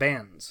Baddest of the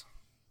Bands.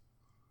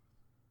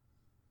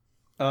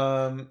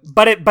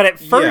 But at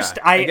first,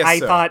 yeah, I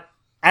so. thought...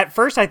 At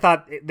first, I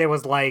thought there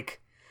was like...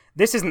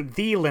 This isn't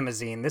the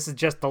Limousine, this is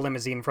just the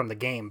Limousine from the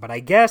game. But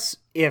I guess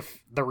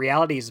if the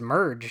realities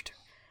merged,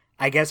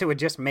 I guess it would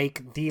just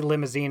make the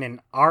limousine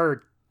in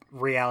our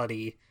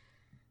reality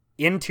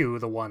into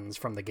the ones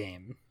from the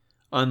game.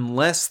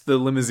 Unless the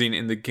limousine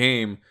in the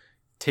game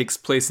takes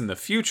place in the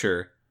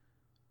future,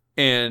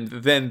 and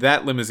then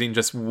that limousine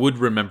just would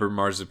remember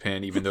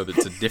Marzipan, even though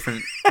it's a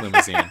different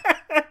limousine,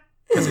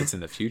 because it's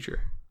in the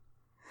future.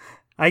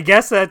 I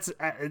guess that's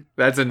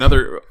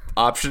another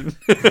option.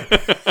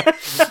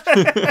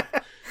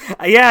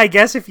 Yeah, I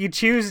guess if you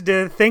choose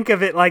to think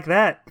of it like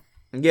that.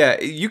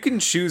 Yeah, you can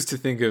choose to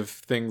think of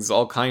things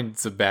all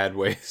kinds of bad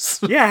ways.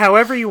 Yeah,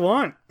 however you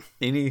want.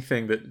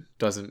 Anything that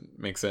doesn't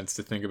make sense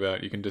to think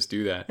about, you can just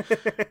do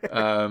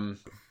that.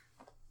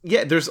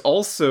 Yeah, there's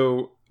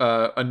also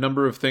a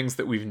number of things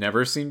that we've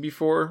never seen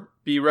before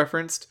be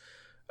referenced.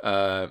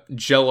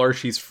 Jell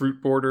Archie's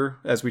Fruit Border,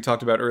 as we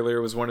talked about earlier,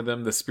 was one of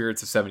them. The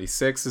Spirits of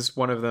 76 is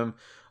one of them.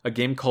 A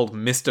game called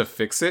Mista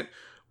Fix-It,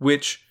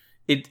 which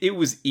it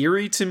was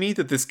eerie to me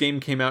that this game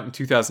came out in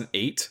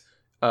 2008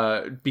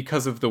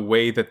 because of the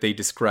way that they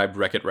described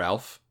Wreck-It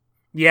Ralph.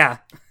 Yeah,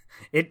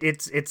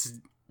 it's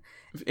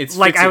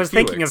like Fix-It I was Felix.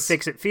 thinking of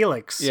Fix-It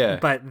Felix, Yeah.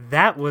 but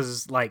that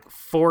was like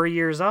 4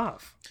 years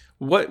off.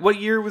 What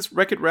year was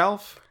Wreck-It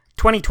Ralph?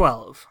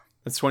 2012.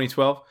 That's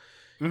 2012.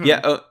 Mhm.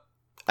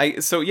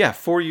 Yeah.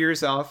 4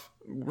 years off.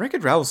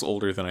 Wreck-It Ralph's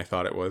older than I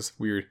thought it was.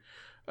 Weird.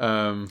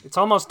 It's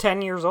almost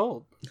 10 years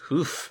old.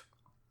 Oof.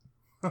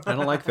 I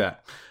don't like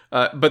that.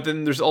 But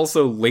then there's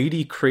also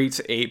Lady Crate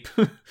Ape,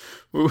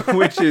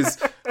 which is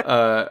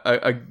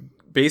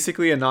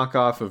basically a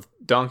knockoff of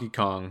Donkey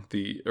Kong,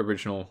 the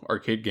original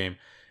arcade game,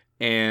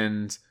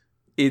 and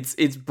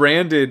it's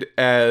branded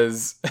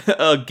as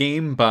a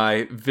game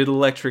by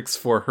Videlectrix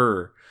for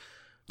Her,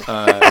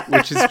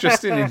 which is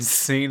just an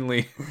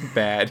insanely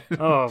bad.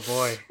 Oh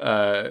boy.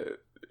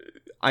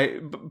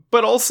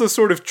 But also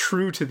sort of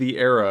true to the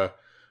era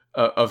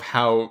of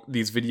how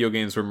these video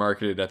games were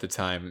marketed at the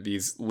time.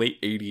 These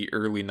late 80s,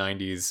 early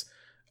 90s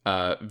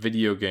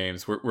video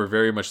games were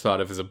very much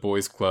thought of as a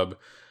boys' club.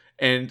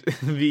 And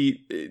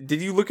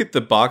did you look at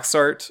the box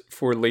art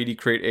for Lady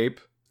Crate Ape?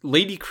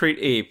 Lady Crate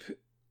Ape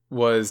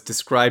was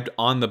described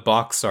on the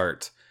box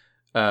art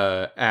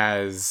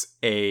as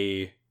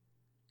a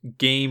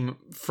game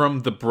from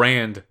the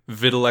brand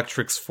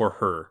Videlectrix for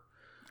Her.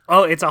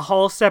 Oh, it's a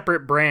whole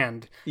separate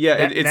brand. Yeah,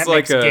 it's that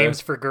like makes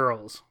games for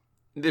girls.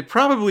 It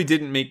probably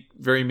didn't make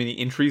very many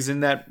entries in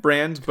that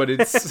brand, but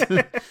it's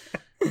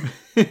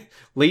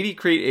Lady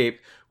Crate Ape,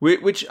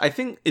 which I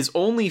think is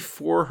only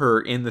for her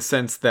in the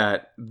sense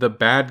that the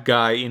bad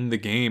guy in the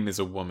game is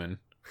a woman.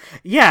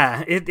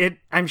 Yeah, it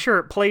I'm sure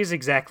it plays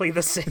exactly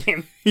the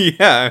same.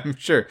 Yeah, I'm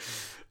sure.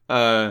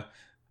 And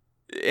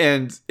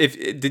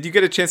did you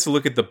get a chance to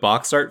look at the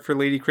box art for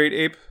Lady Crate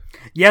Ape?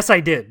 Yes, I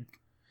did.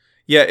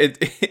 Yeah,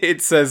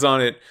 it says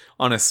on it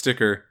on a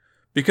sticker,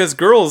 because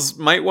girls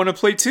might want to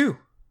play too.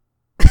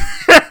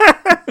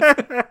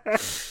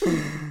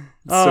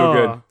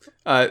 So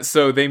good.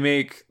 So they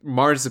make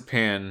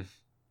Marzipan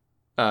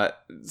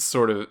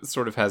sort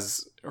of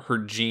has her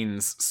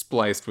genes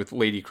spliced with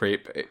Lady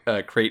Crate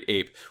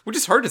Ape, which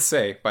is hard to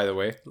say, by the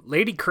way.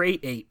 Lady Crate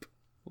Ape.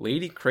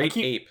 Lady Crate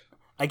Ape.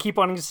 I keep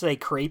wanting to say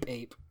Crepe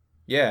Ape.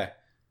 Yeah.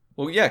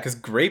 Well, yeah, because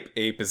Grape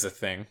Ape is a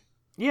thing.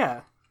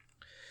 Yeah.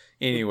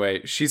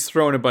 Anyway, she's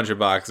throwing a bunch of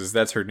boxes.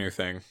 That's her new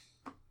thing.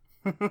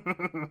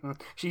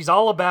 She's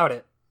all about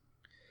it.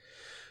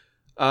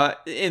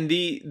 And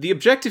the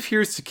objective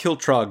here is to kill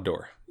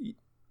Trogdor.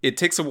 It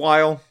takes a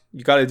while.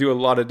 You got to do a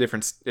lot of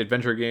different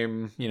adventure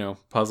game,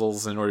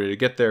 puzzles in order to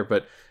get there,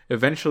 but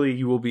eventually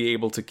you will be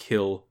able to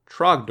kill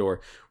Trogdor,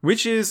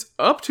 which is,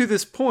 up to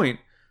this point,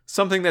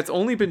 something that's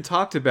only been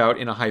talked about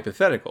in a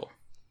hypothetical.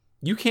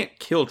 You can't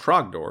kill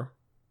Trogdor.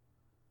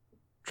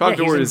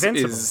 Trogdor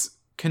is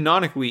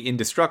canonically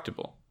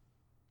indestructible.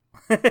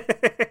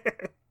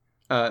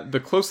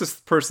 The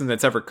closest person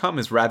that's ever come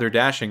is Rather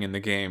Dashing in the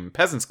game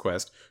Peasant's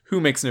Quest,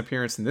 who makes an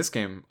appearance in this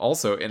game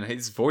also, and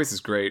his voice is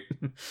great.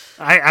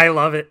 I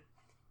love it.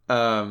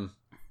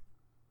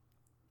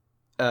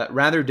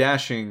 Rather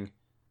Dashing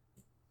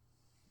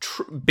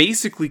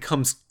basically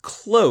comes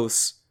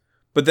close,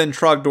 but then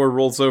Trogdor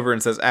rolls over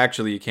and says,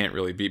 actually, you can't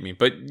really beat me,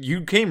 but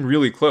you came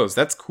really close.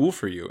 That's cool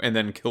for you. And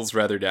then kills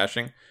Rather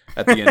Dashing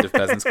at the end of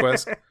Peasant's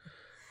Quest.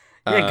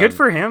 Yeah, good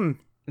for him.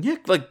 Yeah,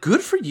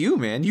 good for you,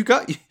 man. You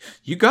got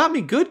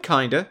me good,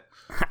 kinda.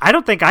 I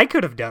don't think I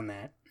could have done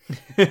that.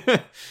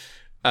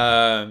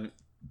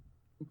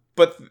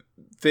 But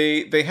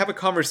they have a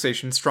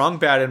conversation. Strong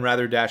Bad and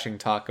Rather Dashing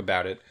talk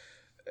about it,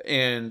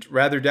 and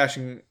Rather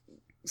Dashing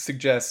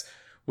suggests,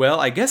 well,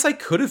 I guess I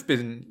could have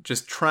been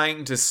just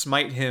trying to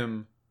smite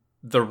him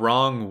the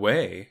wrong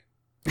way.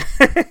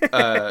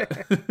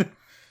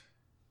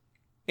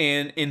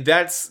 And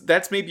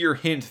that's maybe your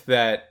hint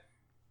that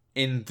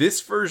in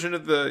this version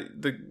of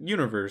the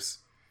universe,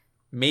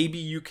 maybe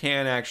you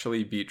can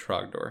actually beat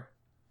Trogdor.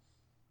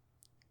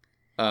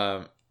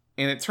 And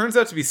it turns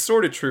out to be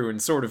sort of true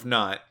and sort of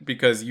not,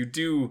 because you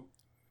do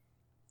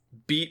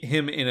beat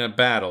him in a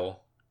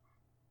battle,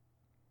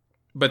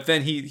 but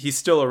then he's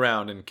still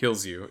around and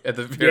kills you at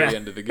the very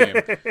end of the game.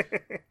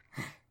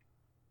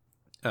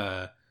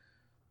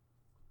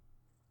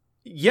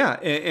 Yeah,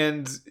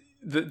 and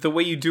the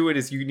way you do it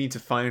is you need to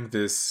find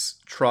this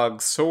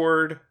Trog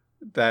sword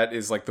that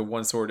is like the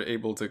one sword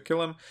able to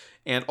kill him,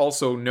 and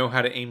also know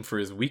how to aim for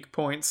his weak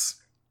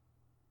points.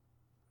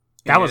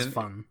 That was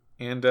fun.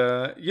 And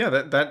yeah,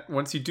 that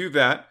once you do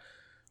that,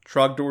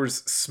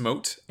 Trogdor's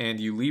smote, and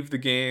you leave the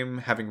game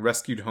having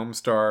rescued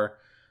Homestar,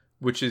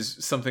 which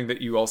is something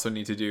that you also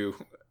need to do.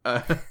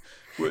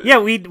 Yeah,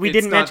 we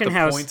didn't mention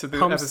how it's not the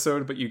point of the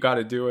episode, but you got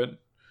to do it.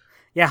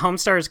 Yeah,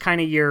 Homestar is kind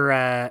of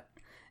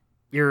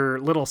your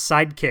little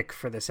sidekick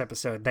for this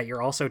episode that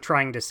you're also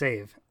trying to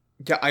save.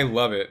 Yeah, I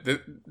love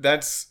it.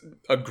 That's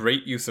a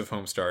great use of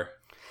Homestar.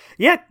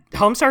 Yeah,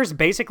 Homestar is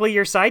basically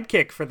your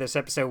sidekick for this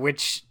episode,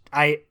 which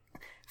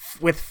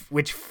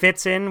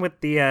fits in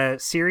with the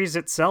series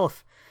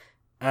itself.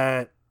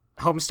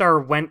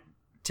 Homestar went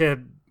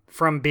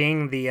from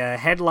being the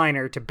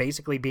headliner to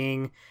basically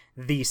being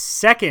the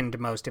second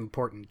most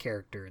important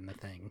character in the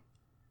thing.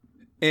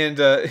 And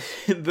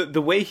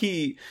the way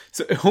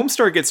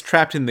Homestar gets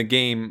trapped in the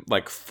game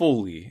like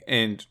fully,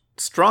 and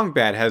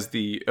Strongbad has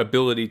the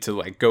ability to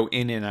like go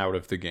in and out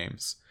of the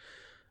games.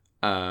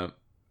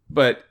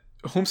 But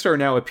Homestar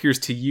now appears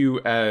to you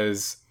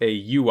as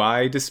a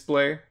UI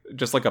display,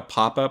 just like a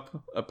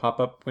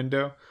pop-up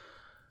window.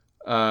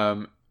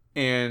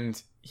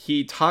 And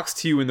he talks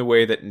to you in the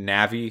way that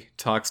Navi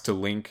talks to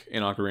Link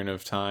in Ocarina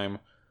of Time,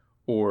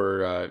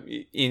 or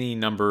any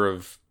number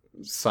of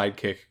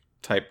sidekick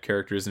type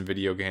characters in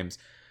video games,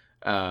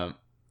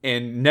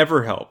 and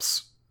never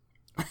helps.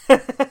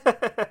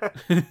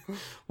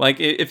 Like,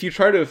 if you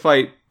try to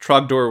fight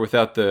Trogdor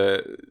without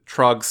the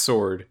Trog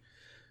sword,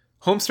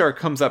 Homestar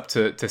comes up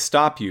to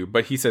stop you,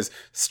 but he says,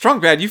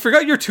 "Strongbad, you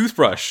forgot your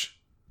toothbrush."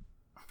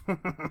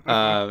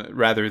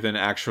 Rather than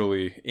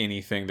actually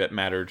anything that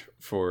mattered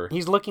for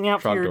He's looking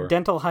out Trogdor. for your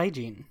dental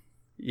hygiene.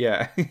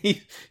 Yeah,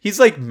 he's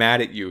like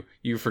mad at you.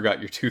 You forgot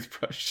your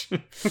toothbrush.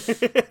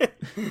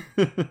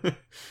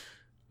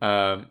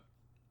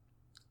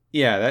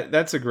 Yeah,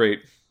 that's a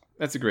great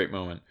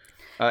moment.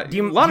 Do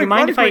you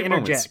mind if I interject?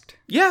 Moments.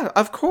 Yeah,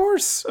 of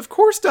course,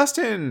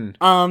 Dustin.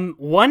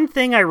 One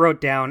thing I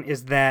wrote down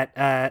is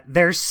that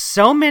there's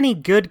so many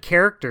good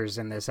characters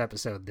in this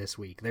episode this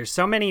week. There's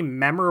so many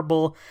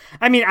memorable.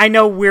 I mean, I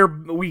know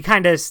we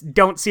kind of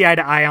don't see eye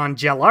to eye on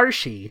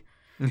Jelarshi.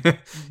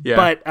 Yeah.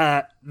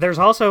 But there's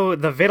also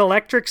the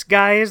Vidalectrix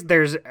guys.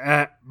 There's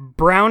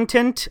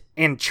Browntint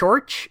and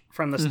Chorch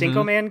from the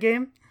Stinko Man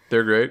game.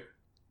 They're great.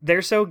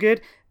 They're so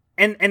good.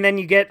 And then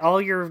you get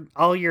all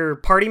your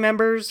party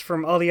members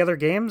from all the other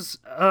games.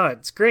 Oh,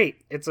 it's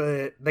great.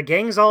 The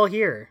gang's all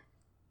here.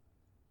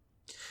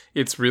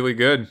 It's really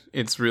good.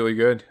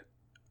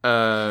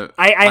 I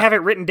have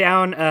it written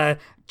down.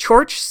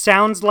 Chorch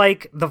sounds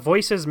like the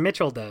voices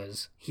Mitchell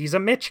does. He's a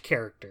Mitch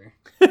character.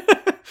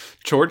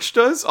 Chorch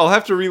does? I'll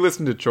have to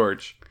re-listen to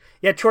Chorch.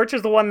 Yeah, Chorch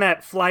is the one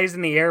that flies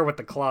in the air with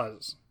the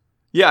claws.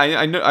 Yeah,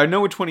 I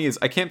know which one he is.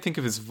 I can't think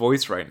of his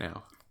voice right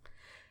now.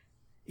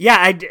 Yeah,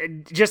 I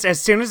just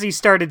as soon as he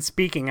started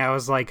speaking, I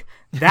was like,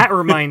 that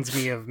reminds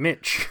me of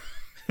Mitch.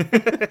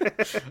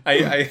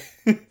 I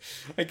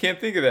can't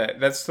think of that.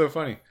 That's so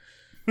funny.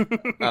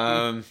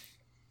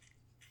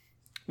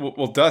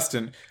 Well,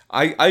 Dustin,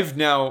 I've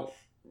now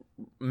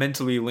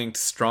mentally linked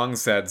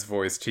Strongsad's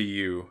voice to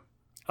you.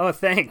 Oh,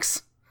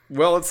 thanks.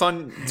 Well, it's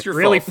your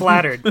really fault.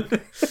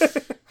 Flattered.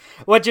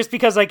 What, just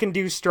because I can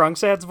do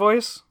Strongsad's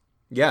voice?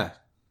 Yeah.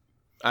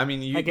 I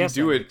mean, you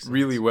do it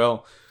really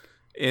well.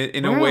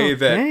 In a Wow, way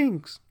that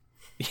thanks.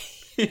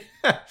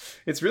 Yeah,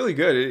 it's really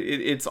good.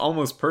 It's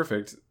almost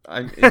perfect.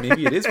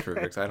 Maybe it is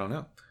perfect. I don't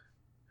know.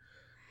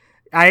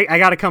 I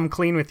gotta come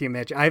clean with you,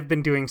 Mitch. I've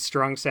been doing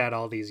Strongsad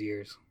all these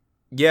years.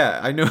 Yeah,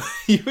 I know.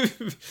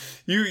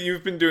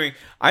 You've been doing.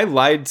 I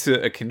lied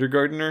to a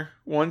kindergartner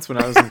once when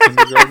I was in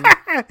kindergarten,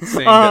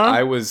 saying that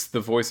I was the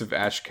voice of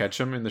Ash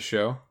Ketchum in the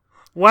show.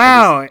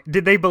 Wow,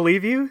 did they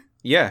believe you?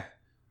 Yeah.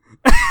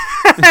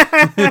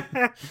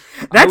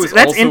 That's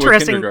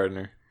interesting. A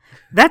kindergartner.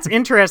 That's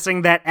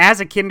interesting that as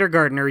a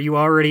kindergartner, you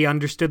already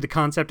understood the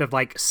concept of,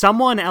 like,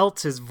 someone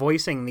else is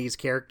voicing these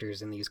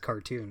characters in these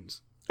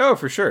cartoons. Oh,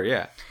 for sure,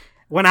 yeah.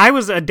 When I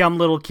was a dumb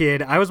little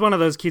kid, I was one of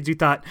those kids who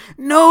thought,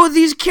 no,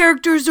 these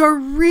characters are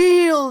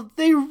real.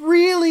 They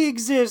really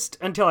exist.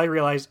 Until I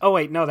realized, oh,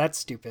 wait, no, that's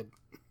stupid.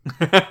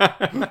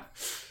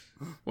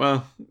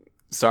 Well,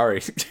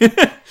 sorry.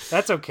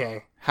 That's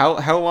okay.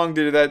 How long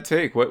did that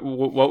take?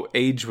 What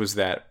age was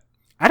that?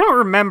 I don't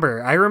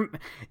remember.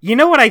 You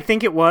know what I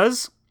think it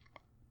was?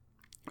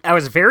 I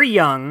was very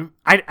young.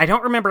 I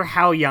don't remember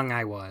how young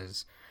I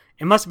was.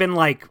 It must have been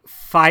like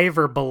 5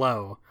 or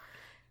below.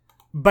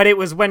 But it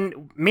was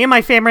when me and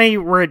my family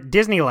were at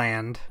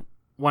Disneyland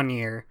one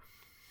year.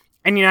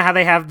 And you know how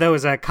they have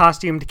those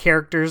costumed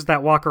characters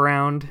that walk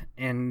around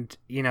and,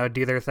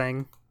 do their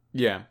thing?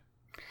 Yeah.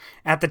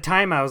 At the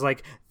time, I was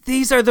like,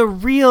 these are the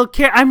real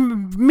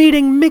I'm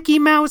meeting Mickey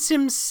Mouse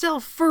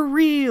himself for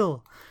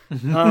real.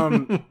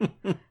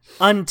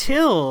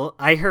 Until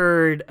I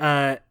heard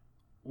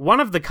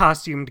one of the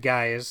costumed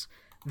guys,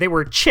 they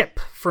were Chip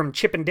from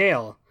Chip and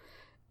Dale.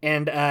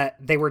 and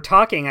they were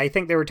talking. I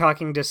think they were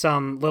talking to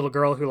some little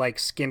girl who like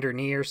skinned her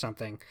knee or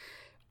something.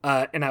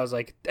 And I was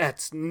like,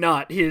 that's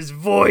not his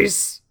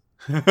voice.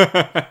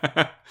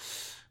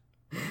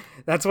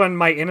 That's when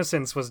my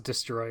innocence was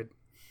destroyed.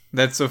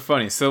 That's so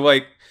funny. So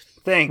like,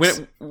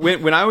 thanks.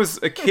 When I was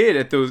a kid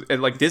at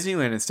like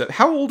Disneyland and stuff,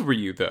 how old were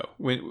you though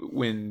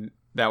when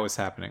that was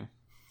happening?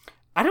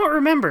 I don't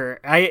remember.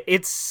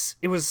 It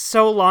was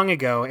so long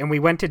ago, and we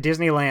went to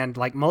Disneyland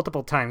like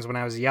multiple times when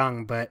I was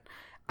young, but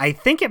I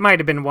think it might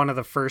have been one of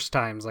the first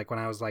times, like when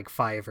I was like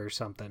 5 or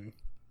something.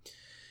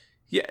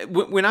 Yeah,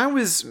 when I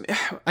was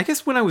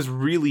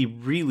really,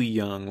 really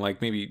young, like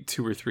maybe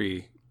 2 or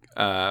 3,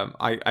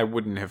 I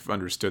wouldn't have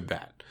understood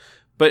that.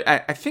 But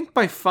I think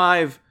by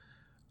 5,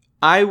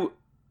 I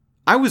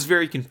was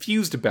very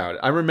confused about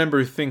it. I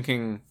remember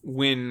thinking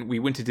when we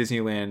went to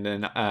Disneyland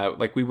and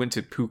like we went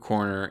to Pooh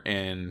Corner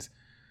and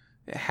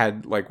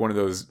had like one of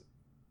those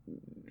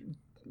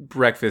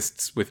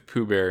breakfasts with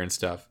Pooh Bear and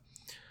stuff.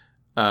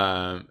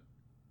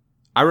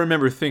 I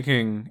remember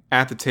thinking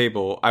at the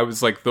table, I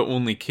was like the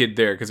only kid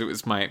there because it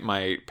was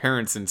my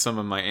parents and some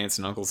of my aunts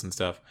and uncles and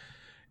stuff.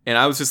 And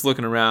I was just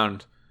looking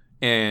around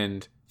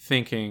and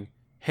thinking,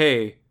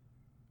 hey,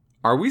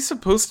 are we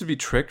supposed to be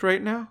tricked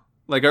right now?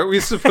 Like, are we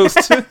supposed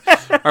to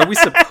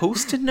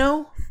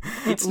know?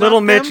 It's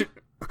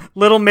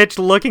Little Mitch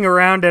looking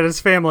around at his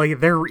family.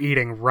 They're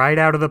eating right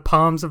out of the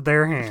palms of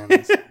their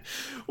hands.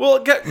 Well,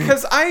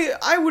 because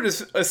I would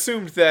have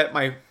assumed that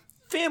my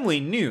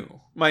family knew.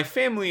 My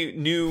family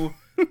knew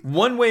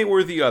one way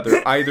or the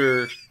other.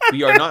 Either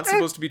we are not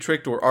supposed to be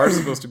tricked or are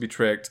supposed to be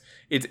tricked.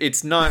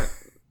 It's not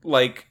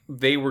like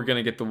they were going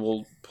to get the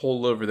wool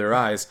pulled over their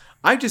eyes.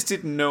 I just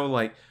didn't know,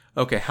 like,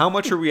 okay, how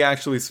much are we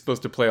actually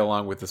supposed to play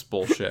along with this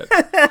bullshit?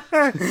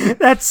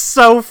 That's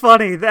so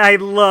funny. I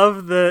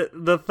love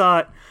the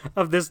thought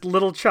of this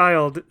little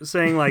child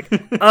saying, like,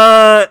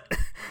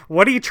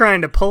 what are you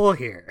trying to pull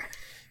here?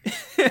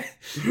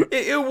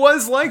 It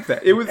was like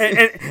that. It was,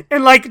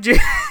 and like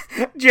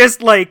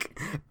just like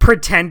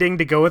pretending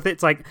to go with it.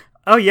 It's like,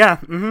 oh yeah,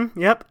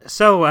 yep.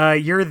 So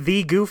you're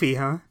the Goofy,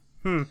 huh?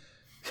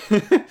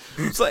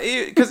 So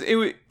because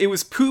it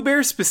was Pooh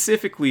Bear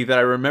specifically that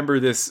I remember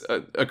this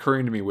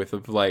occurring to me with,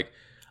 of like,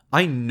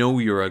 I know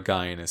you're a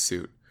guy in a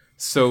suit,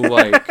 so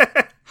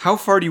like, how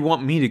far do you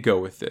want me to go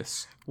with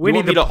this? You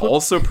want me to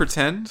also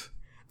pretend?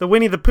 The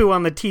Winnie the Pooh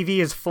on the TV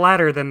is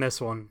flatter than this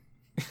one.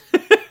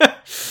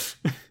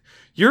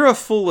 You're a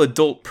full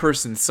adult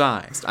person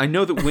sized. I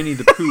know that Winnie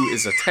the Pooh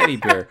is a teddy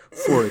bear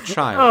for a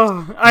child.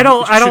 Oh, I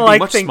don't like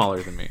much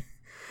smaller than me.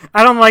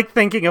 I don't like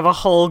thinking of a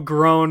whole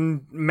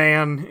grown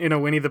man in a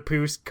Winnie the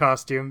Pooh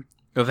costume.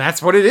 Well,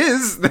 that's what it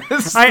is.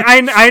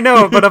 I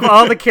know, but of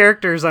all the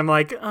characters, I'm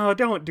like, oh,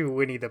 don't do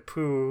Winnie the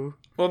Pooh.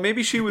 Well,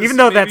 maybe she was, even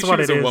though that's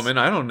what it is, a woman.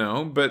 I don't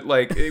know, but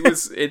like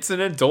it's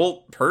an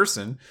adult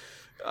person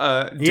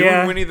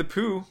doing Winnie the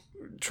Pooh,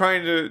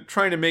 trying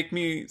to make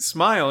me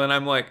smile, and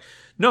I'm like,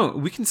 no,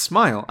 we can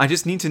smile. I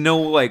just need to know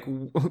like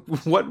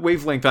what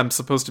wavelength I'm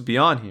supposed to be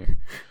on here.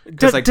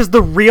 Does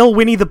the real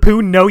Winnie the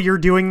Pooh know you're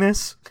doing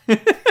this?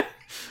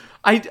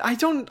 I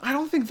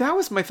don't think that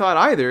was my thought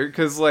either,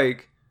 because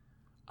like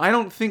I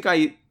don't think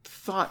I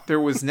thought there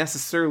was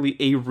necessarily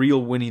a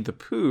real Winnie the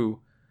Pooh.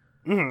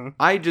 Mm-hmm.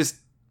 I just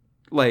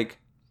like,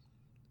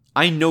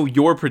 I know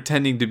you're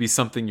pretending to be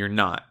something you're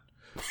not.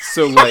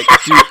 So like,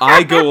 do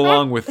I go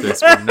along with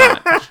this or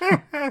not?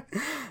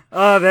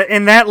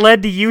 And that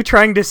led to you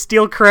trying to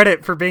steal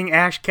credit for being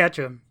Ash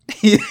Ketchum.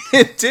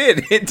 It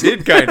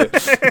did kind of.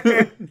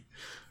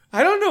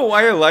 I don't know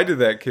why I lied to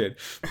that kid,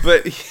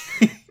 but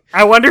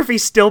I wonder if he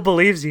still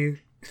believes you.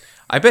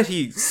 I bet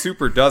he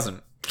super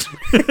doesn't.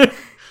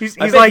 He's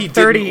I bet like he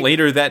 30 didn't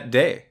later that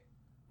day.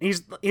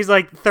 He's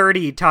like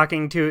 30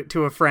 talking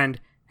to a friend.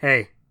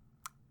 Hey,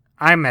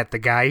 I met the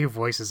guy who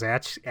voices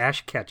Ash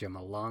Ketchum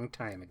a long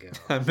time ago.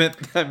 I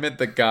met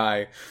the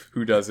guy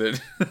who does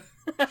it.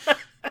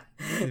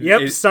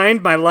 Yep,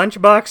 signed my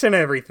lunchbox and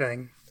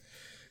everything.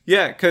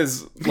 Yeah,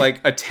 because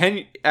like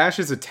Ash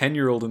is a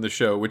 10-year-old in the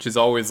show, which is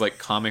always like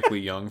comically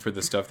young for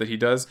the stuff that he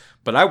does.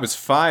 But I was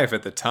 5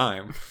 at the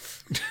time,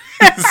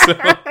 so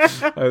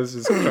I was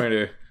just trying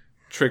to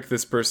trick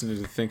this person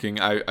into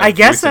thinking I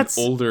guess that's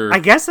older. I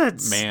guess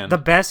that's man. The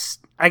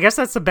best. I guess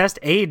that's the best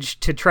age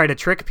to try to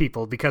trick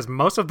people, because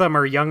most of them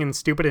are young and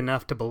stupid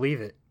enough to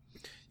believe it.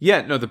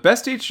 Yeah, no, the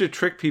best age to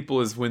trick people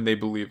is when they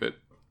believe it,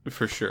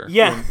 for sure.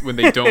 Yeah, when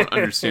they don't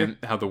understand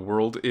how the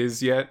world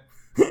is yet.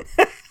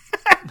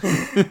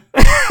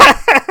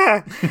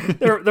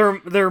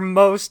 they're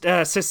most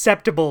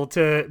susceptible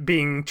to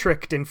being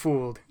tricked and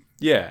fooled.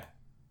 Yeah,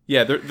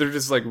 they're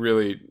just like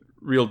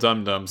real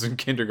dum-dums in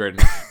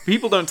kindergarten.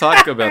 People don't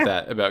talk about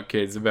that about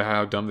kids, about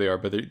how dumb they are,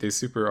 but they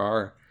super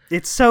are.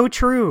 It's so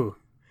true,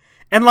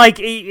 and like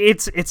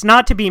it's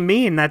not to be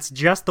mean. That's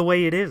just the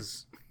way it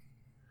is.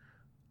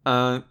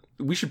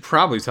 We should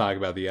probably talk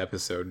about the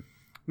episode.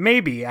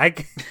 Maybe I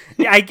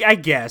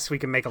guess we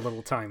can make a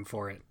little time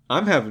for it.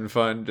 I'm having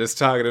fun just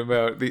talking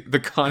about the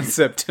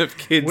concept of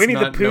kids Winnie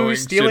not the Pooh knowing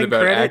stealing shit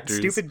about credit, actors.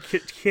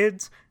 stupid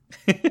kids.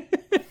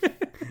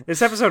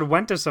 This episode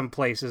went to some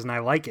places, and I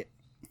like it.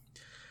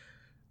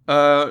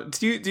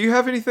 Do you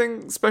have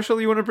anything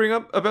special you want to bring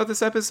up about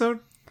this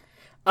episode?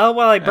 Oh,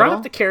 well, I brought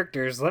up the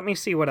characters. Let me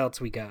see what else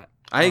we got.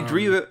 I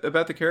agree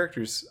about the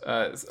characters.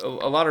 A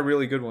lot of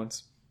really good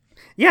ones.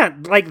 Yeah,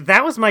 like,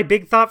 that was my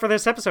big thought for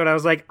this episode. I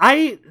was like,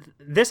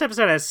 this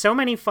episode has so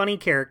many funny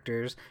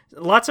characters,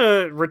 lots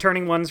of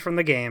returning ones from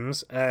the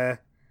games. I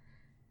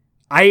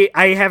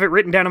have it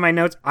written down in my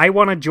notes. I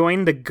want to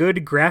join the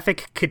good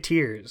graphic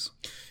Keteers.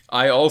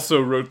 I also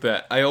wrote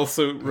that. I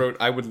also wrote,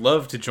 I would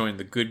love to join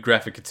the good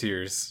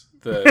graphicateers,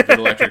 the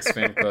Electrics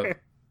fan club.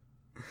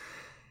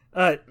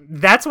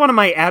 That's one of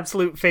my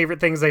absolute favorite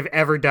things they've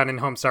ever done in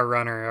Homestar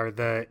Runner,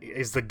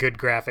 is the good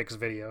graphics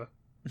video.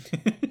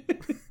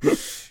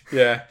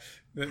 Yeah,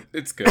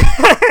 it's good.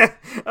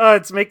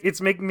 It's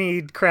making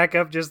me crack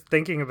up just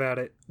thinking about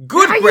it.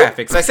 Good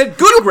graphics. I said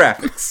good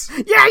graphics.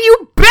 Yeah,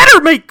 you better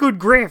make good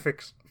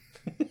graphics.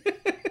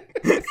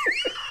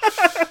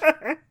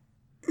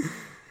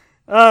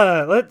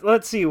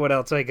 Let's see what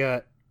else I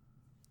got.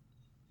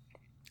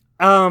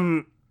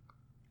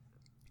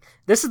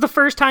 This is the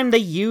first time they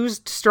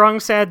used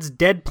Strong Sad's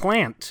dead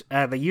plant.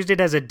 They used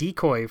it as a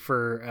decoy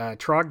for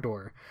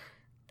Trogdor.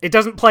 It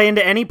doesn't play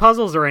into any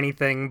puzzles or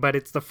anything, but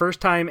it's the first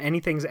time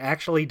anything's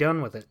actually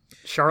done with it.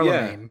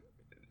 Charlemagne.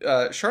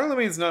 Yeah.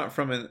 Charlemagne's not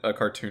from a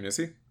cartoon, is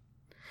he?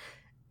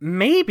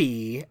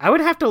 Maybe. I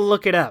would have to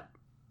look it up.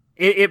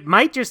 It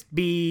might just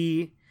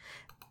be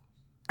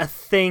a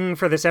thing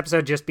for this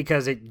episode just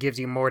because it gives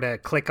you more to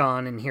click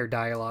on and hear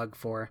dialogue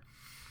for.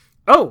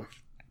 Oh!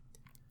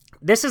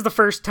 This is the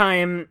first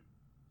time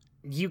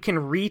you can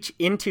reach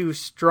into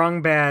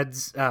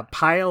Strongbad's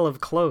pile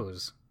of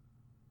clothes.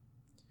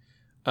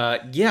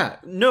 Yeah.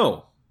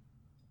 No.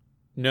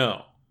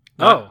 Not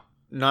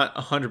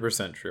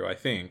 100% true, I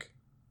think.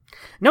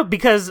 No,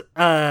 because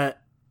a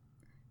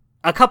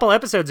couple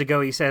episodes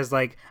ago he says,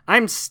 like,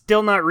 I'm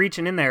still not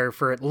reaching in there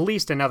for at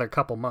least another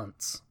couple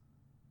months.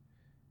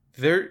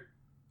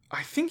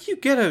 I think you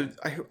get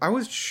I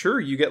was sure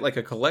you get like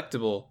a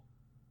collectible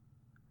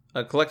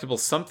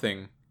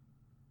something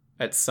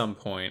at some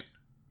point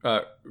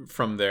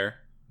from there.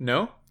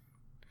 No?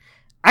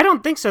 I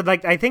don't think so.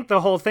 Like, I think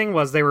the whole thing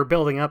was they were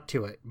building up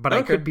to it, but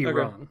I could be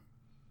wrong.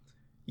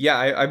 Yeah,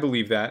 I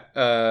believe that.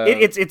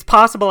 It's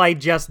possible I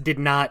just did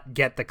not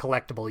get the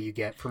collectible you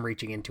get from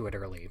reaching into it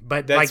early.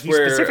 But like he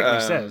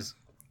specifically says.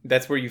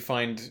 That's where you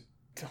find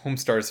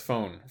Homestar's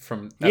phone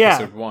from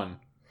episode 1.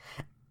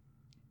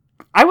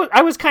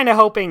 I was kind of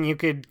hoping you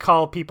could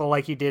call people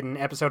like you did in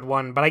episode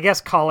 1, but I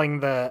guess calling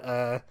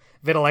the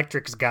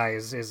Videlectrix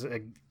guys is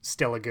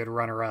still a good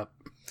runner-up.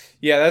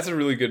 Yeah, that's a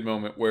really good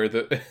moment where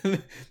the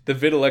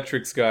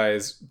Videlectrix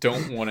guys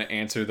don't want to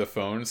answer the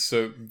phone,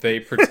 so they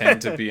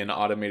pretend to be an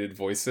automated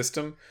voice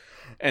system.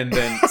 And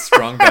then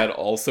Strongbad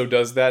also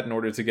does that in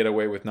order to get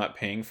away with not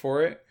paying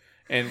for it.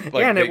 And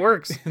like, it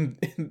works.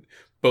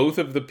 Both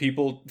of the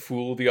people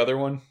fool the other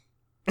one.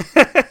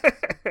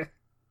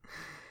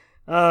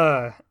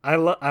 I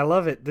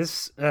love it.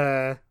 This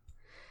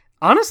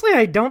honestly,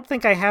 I don't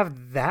think I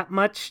have that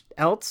much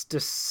else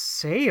to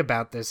say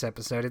about this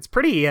episode. It's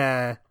pretty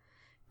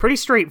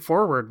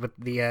straightforward with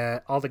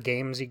the all the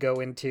games you go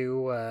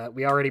into.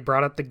 We already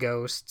brought up the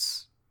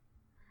ghosts.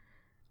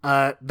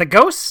 The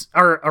ghosts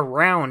are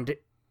around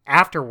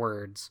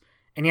afterwards,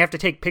 and you have to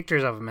take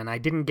pictures of them, and I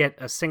didn't get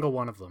a single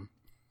one of them.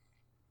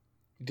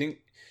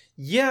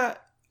 Yeah,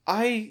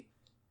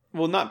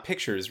 well, not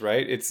pictures,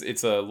 right?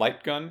 It's a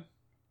light gun.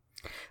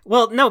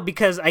 Well, no,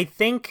 because I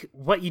think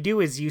what you do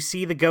is you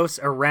see the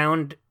ghosts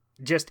around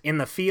just in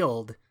the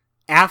field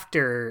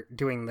after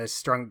doing the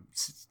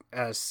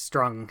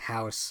strong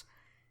house,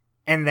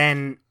 and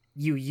then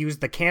you use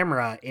the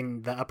camera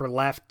in the upper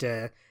left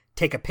to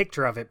take a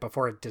picture of it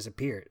before it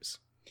disappears.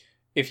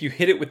 If you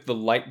hit it with the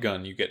light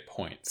gun, you get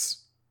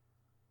points.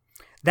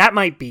 That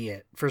might be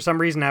it. For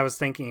some reason, I was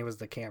thinking it was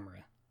the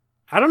camera.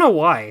 I don't know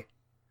why.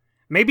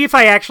 Maybe if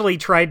I actually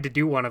tried to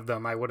do one of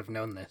them, I would have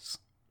known this.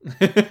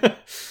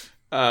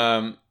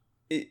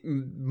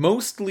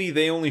 Mostly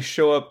they only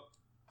show up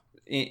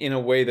in a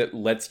way that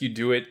lets you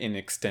do it in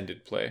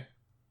extended play.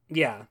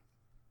 Yeah.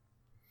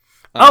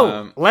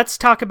 Let's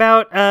talk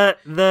about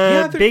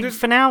the big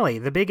finale,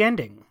 the big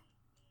ending.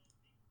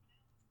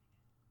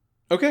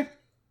 Okay.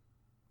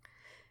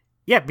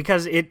 Yeah,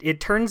 because it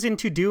turns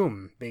into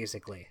Doom,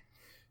 basically.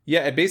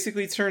 Yeah, it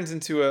basically turns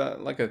into a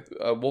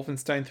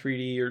Wolfenstein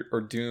 3D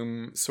or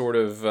Doom sort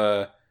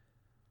of.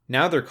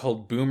 Now they're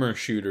called boomer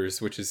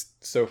shooters, which is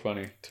so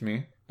funny to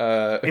me.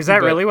 Is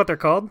that really what they're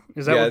called?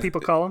 Is that what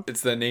people call them? It's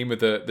the name of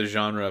the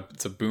genre.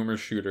 It's a boomer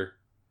shooter.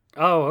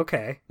 Oh,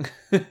 okay.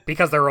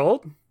 Because they're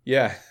old?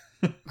 Yeah.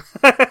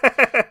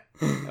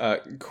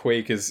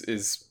 Quake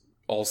is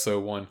also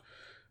one.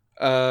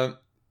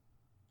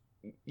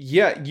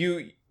 Yeah,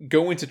 you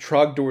go into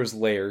Trogdor's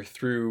lair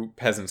through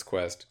Peasant's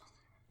Quest,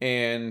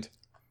 and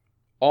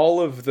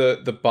all of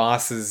the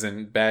bosses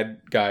and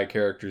bad guy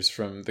characters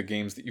from the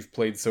games that you've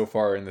played so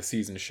far in the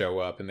season show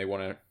up, and they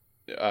want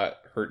to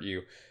hurt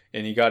you,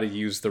 and you got to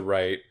use the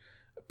right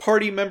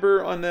party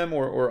member on them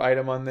or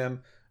item on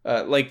them.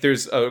 Like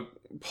there's a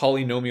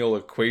polynomial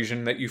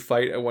equation that you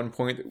fight at one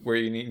point where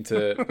you need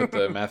to put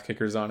the math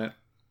kickers on it.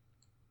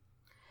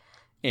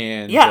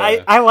 And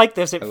yeah, I like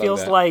this. It I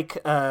feels like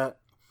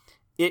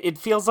it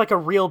feels like a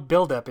real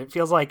buildup. It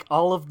feels like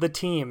all of the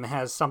team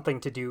has something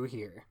to do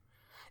here.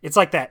 It's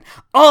like that.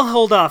 I'll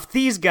hold off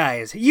these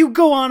guys. You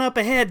go on up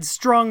ahead,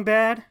 Strong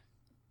Bad.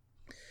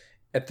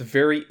 At the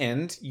very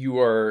end, you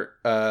are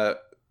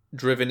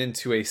driven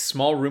into a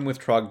small room with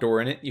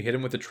Trogdor in it. You hit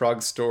him with a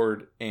Trog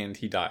sword, and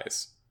he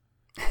dies.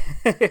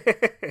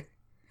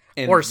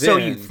 And or so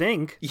you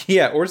think.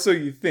 Yeah, or so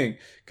you think.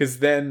 Because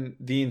then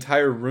the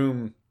entire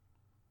room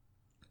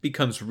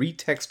becomes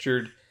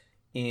retextured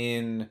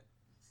in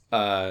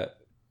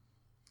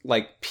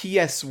like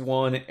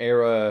PS1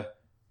 era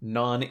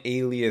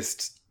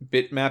non-aliased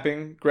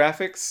bitmapping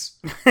graphics.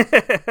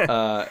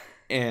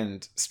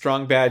 And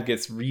Strong Bad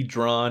gets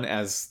redrawn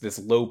as this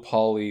low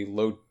poly,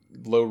 low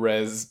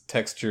res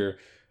texture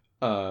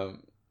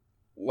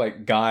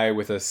like guy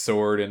with a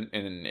sword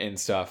and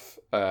stuff,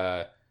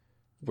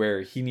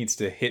 where he needs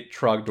to hit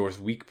Trogdor's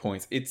weak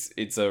points.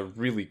 It's a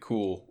really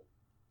cool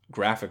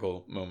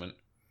graphical moment.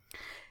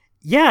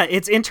 Yeah,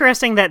 it's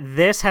interesting that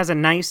this has a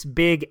nice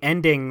big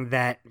ending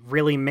that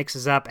really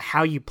mixes up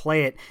how you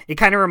play it. It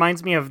kind of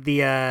reminds me of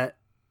the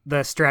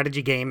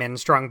strategy game in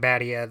Strong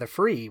Badia the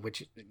Free,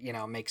 which, you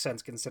know, makes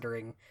sense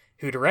considering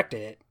who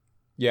directed it.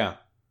 Yeah.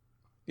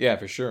 Yeah,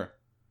 for sure.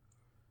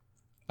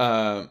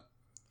 I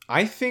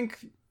think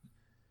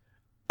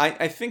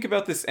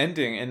about this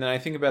ending, and then I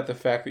think about the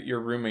fact that your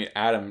roommate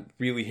Adam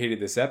really hated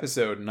this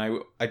episode, and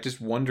I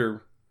just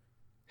wonder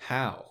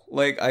how.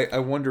 Like, I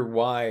wonder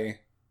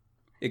why.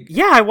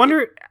 I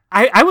wonder.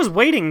 I was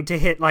waiting to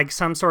hit like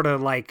some sort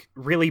of like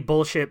really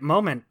bullshit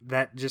moment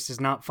that just is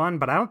not fun,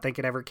 but I don't think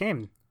it ever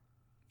came.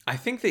 I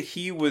think that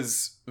he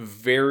was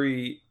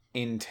very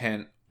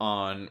intent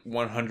on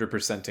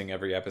 100%ing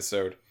every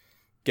episode,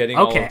 getting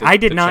all of the I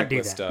did not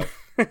do that. Stuff.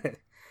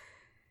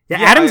 Yeah,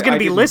 Adam's going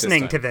to be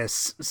listening to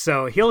this,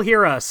 so he'll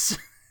hear us.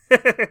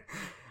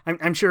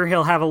 I'm sure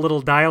he'll have a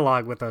little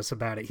dialogue with us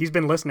about it. He's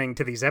been listening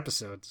to these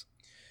episodes.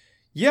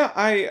 Yeah,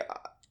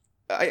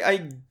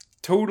 I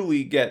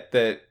totally get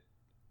that.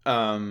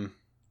 Well,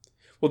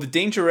 the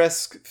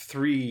Dangeresque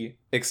 3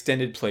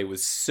 extended play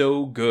was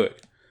so good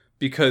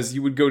because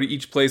you would go to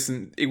each place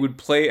and it would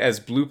play as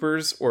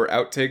bloopers or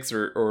outtakes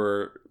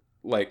or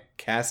like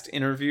cast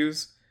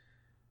interviews,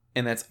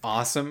 and that's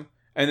awesome.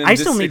 And then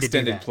this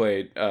extended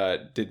play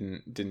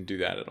didn't do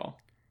that at all.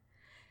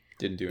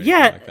 Didn't do anything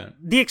like that.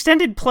 The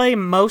extended play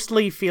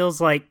mostly feels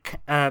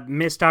like a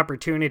missed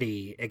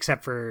opportunity,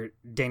 except for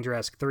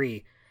Dangeresque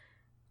 3.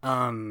 But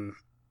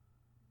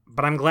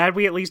I'm glad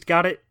we at least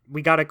got it.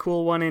 We got a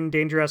cool one in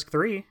Dangeresque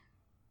 3.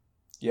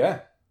 Yeah.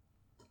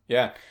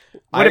 Yeah.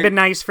 Would have been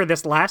nice for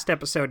this last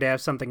episode to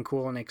have something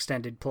cool in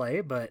extended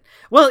play, but...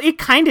 Well, it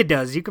kind of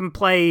does. You can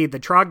play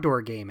the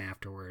Trogdor game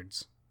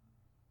afterwards.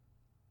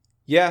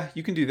 Yeah,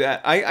 you can do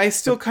that. I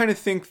still kind of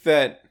think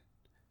that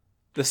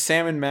the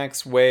Sam and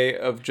Max way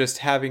of just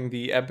having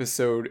the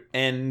episode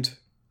end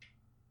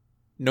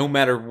no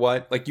matter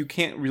what, like you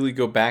can't really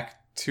go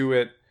back to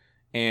it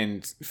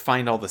and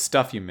find all the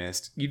stuff you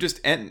missed. You just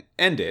end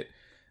it.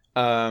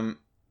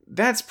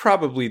 That's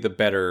probably the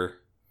better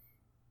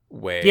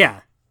way.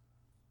 Yeah.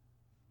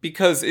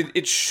 Because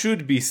it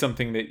should be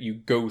something that you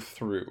go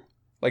through.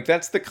 Like,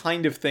 that's the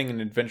kind of thing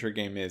an adventure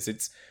game is.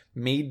 It's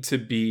made to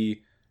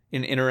be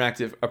an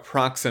interactive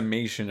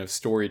approximation of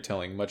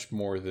storytelling much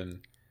more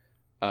than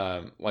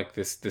like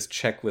this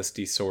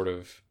checklisty sort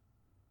of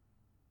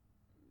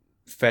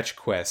fetch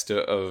quest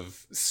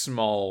of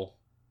small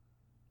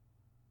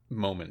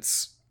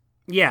moments.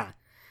 Yeah.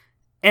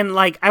 And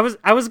like I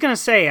was gonna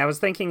say, I was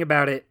thinking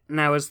about it,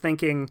 and I was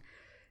thinking,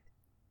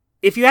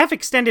 if you have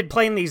extended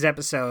play in these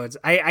episodes,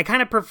 I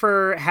kind of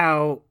prefer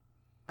how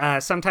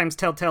sometimes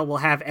Telltale will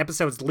have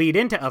episodes lead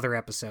into other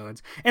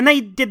episodes. And they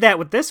did that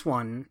with this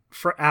one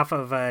off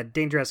of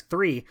Dangeresque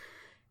 3.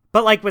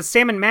 But like with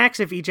Sam and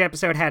Max, if each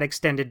episode had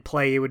extended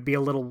play, it would be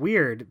a little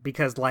weird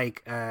because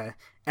like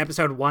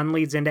episode 1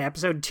 leads into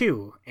episode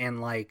 2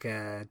 and like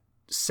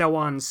so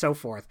on and so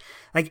forth.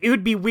 Like it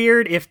would be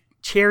weird if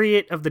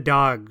Chariot of the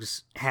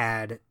Dogs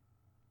had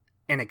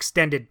an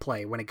extended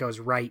play when it goes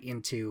right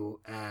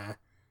into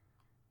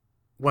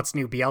What's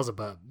New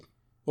Beelzebub.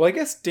 Well, I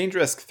guess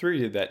Dangeresque 3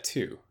 did that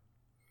too.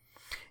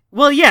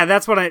 Well, yeah,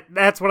 that's what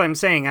I'm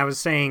saying. I was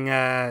saying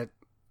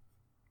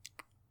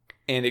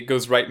and it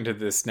goes right into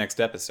this next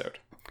episode.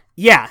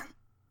 Yeah.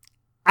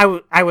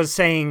 I was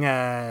saying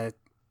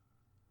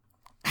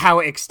how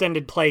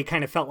extended play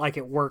kind of felt like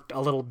it worked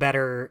a little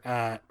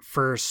better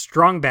for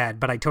Strong Bad,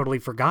 but I totally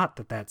forgot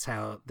that that's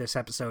how this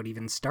episode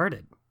even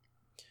started.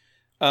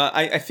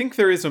 I think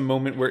there is a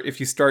moment where if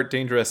you start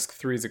Dangeresque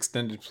 3's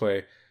extended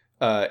play,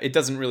 it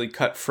doesn't really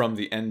cut from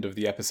the end of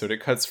the episode. It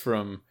cuts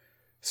from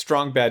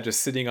Strong Bad just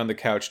sitting on the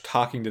couch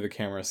talking to the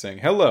camera saying,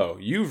 "Hello,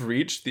 you've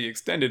reached the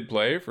extended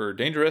play for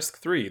Dangeresque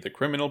 3, The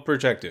Criminal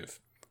Projective."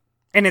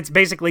 And it's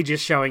basically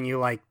just showing you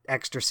like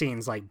extra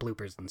scenes like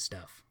bloopers and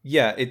stuff.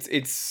 Yeah,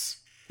 it's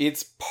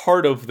it's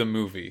part of the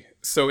movie.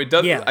 So it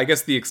does. Yeah. I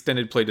guess the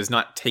extended play does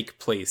not take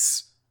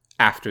place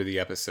after the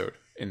episode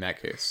in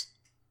that case.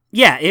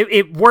 Yeah,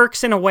 it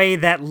works in a way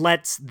that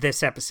lets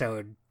this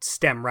episode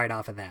stem right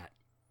off of that.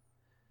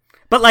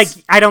 But, like,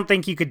 I don't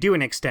think you could do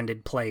an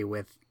extended play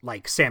with,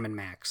 like, Sam and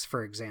Max,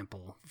 for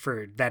example,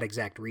 for that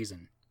exact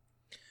reason.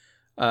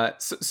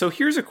 So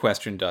here's a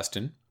question,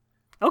 Dustin.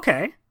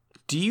 Okay.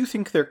 Do you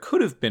think there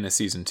could have been a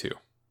season 2?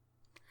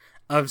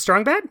 Of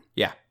Strong Bad?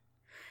 Yeah.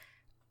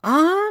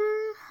 I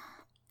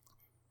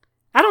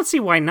don't see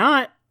why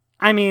not.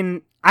 I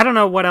mean, I don't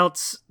know what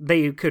else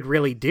they could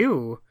really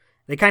do.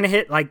 They kind of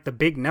hit, like, the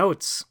big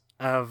notes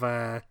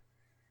of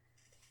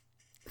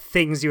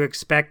things you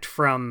expect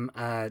from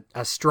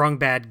a Strong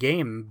Bad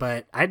game,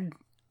 but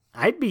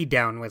I'd be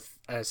down with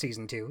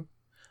season 2.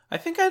 I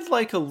think I'd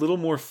like a little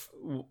more...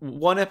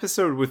 one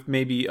episode with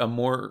maybe a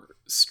more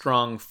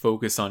strong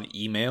focus on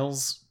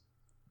emails,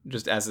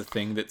 just as a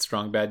thing that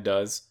Strong Bad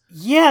does.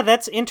 Yeah,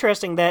 that's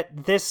interesting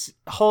that this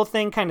whole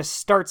thing kind of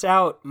starts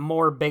out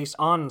more based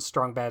on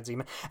Strong Bad's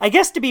email. I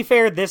guess, to be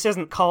fair, this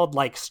isn't called,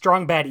 like,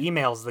 Strong Bad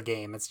Emails the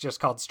game. It's just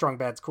called Strong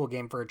Bad's Cool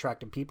Game for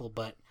Attractive People,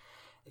 but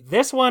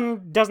this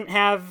one doesn't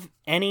have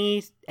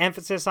any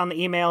emphasis on the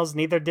emails.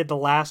 Neither did the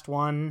last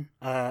one.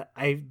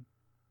 I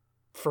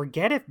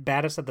forget if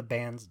Baddest of the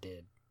Bands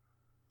did.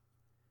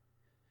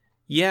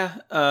 Yeah,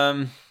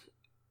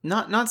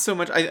 not so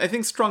much. I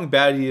think Strong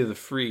Baddie of the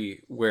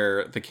Free,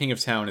 where the King of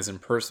Town is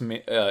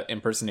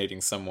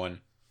impersonating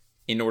someone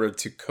in order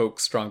to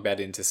coax Strong Bad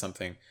into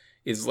something,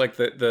 is like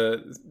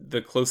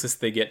the closest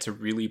they get to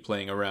really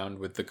playing around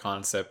with the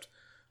concept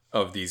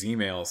of these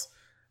emails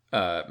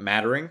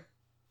mattering.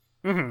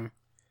 Mm-hmm.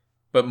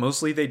 But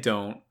mostly they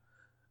don't.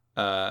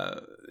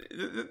 There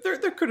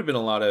could have been a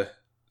lot of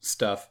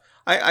stuff.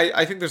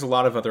 I think there's a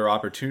lot of other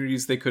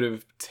opportunities they could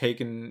have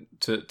taken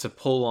to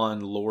pull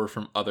on lore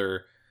from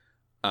other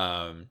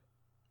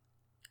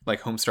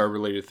like Homestar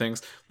related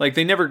things. Like,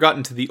 they never got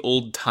into the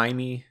old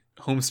timey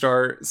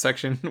Homestar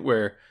section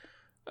where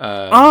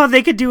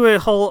they could do a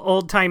whole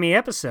old timey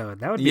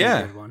episode. That would be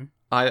a good one.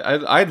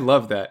 I'd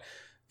love that.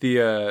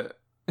 The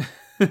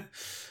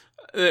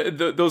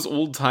those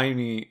old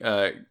timey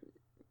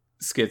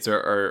skits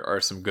are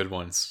some good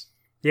ones.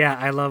 Yeah,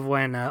 I love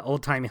when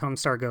old timey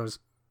Homestar goes,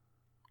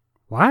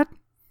 "What?"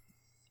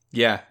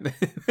 Yeah,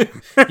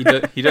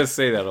 he does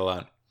say that a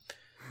lot.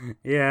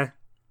 Yeah.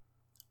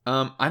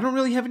 I don't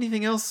really have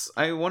anything else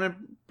I want to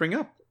bring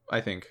up,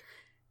 I think.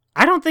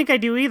 I don't think I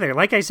do either.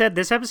 Like I said,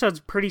 this episode's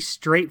pretty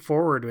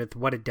straightforward with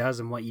what it does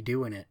and what you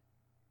do in it.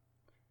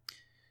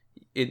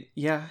 It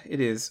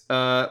is.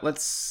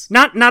 Let's...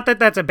 Not that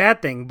that's a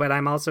bad thing, but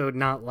I'm also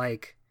not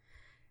like...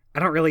 I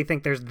don't really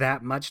think there's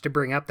that much to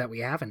bring up that we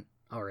haven't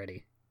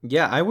already.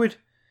 Yeah, I would...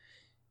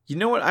 You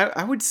know what?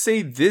 I would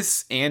say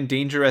this and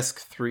Danger-esque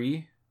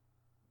 3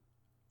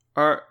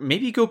 are...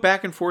 Maybe go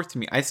back and forth to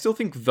me. I still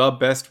think the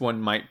best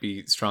one might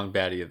be Strong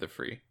Baddie of the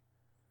Free.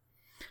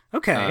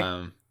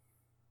 Okay.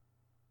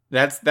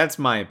 That's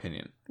my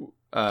opinion.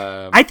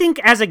 I think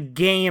as a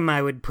game,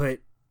 I would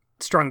put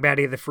Strong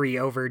Baddie of the Free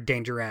over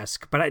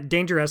Danger-esque, but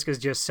Danger-esque is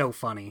just so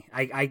funny.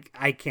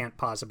 I can't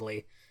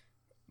possibly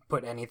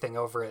put anything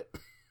over it.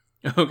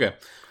 Okay.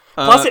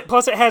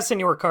 Plus it has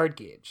Senor Card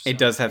Gauge. So it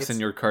does have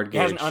Senor Card Gauge.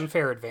 It has an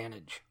unfair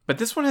advantage. But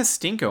this one has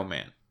Stinko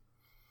Man.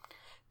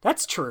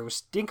 That's true.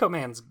 Stinko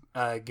Man's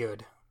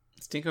good.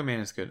 Stinko Man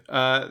is good.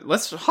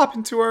 Let's hop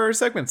into our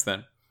segments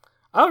then.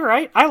 All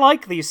right. I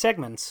like these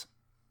segments.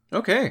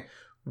 Okay.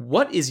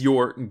 What is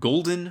your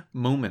golden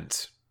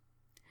moment?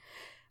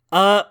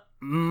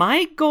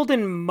 My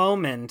golden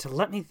moment,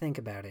 let me think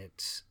about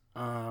it.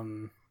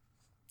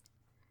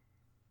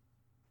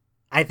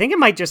 I think it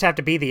might just have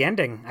to be the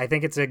ending. I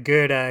think it's a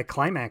good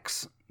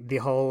climax. The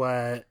whole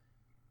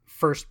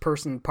first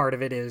person part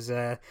of it is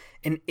an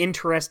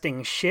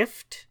interesting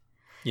shift.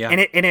 Yeah.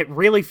 And it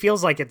really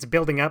feels like it's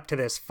building up to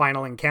this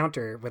final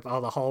encounter with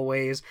all the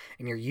hallways,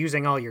 and you're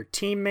using all your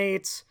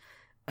teammates.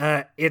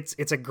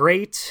 It's a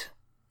great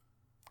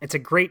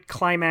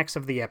climax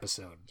of the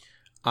episode.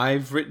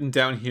 I've written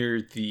down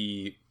here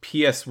the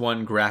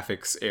PS1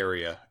 graphics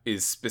area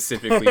is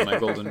specifically my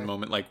golden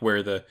moment, like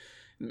where the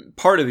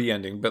part of the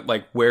ending, but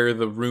like where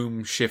the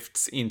room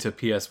shifts into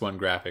PS1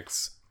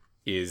 graphics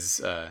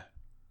is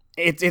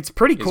it's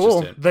pretty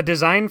cool. The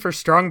design for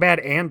Strong Bad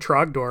and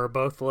Trogdor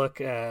both look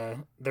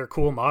they're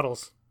cool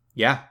models.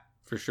 Yeah,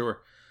 for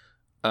sure.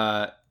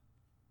 A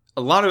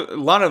lot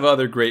of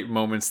other great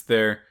moments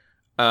there.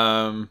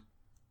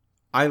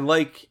 I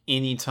like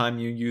any time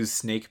you use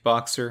Snake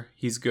Boxer.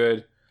 He's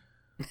good.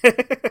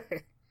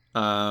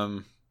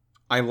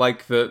 I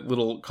like the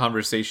little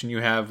conversation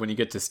you have when you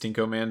get to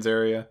Stinko Man's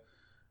area.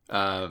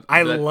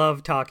 I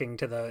love talking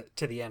to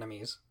the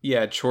enemies.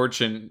 Yeah,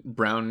 Chorch and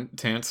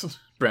Browntant.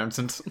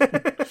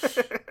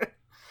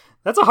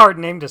 That's a hard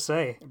name to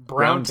say.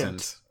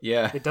 Browntant.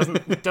 Yeah. It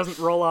doesn't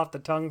roll off the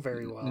tongue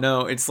very well.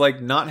 No, it's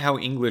like not how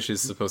English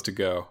is supposed to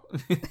go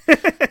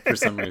for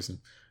some reason.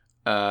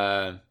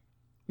 Yeah,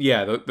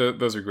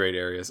 those are great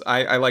areas.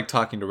 I like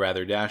talking to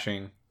Rather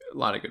Dashing. A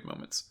lot of good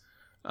moments.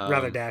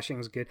 Rather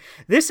Dashing's good.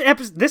 This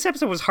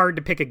episode was hard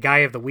to pick a guy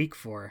of the week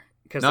for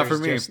because Not there's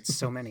for me. just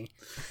so many.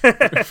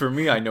 For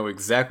me, I know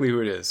exactly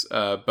who it is.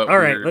 But all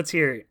right, let's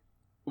hear it.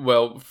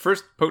 Well,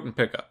 first, Potent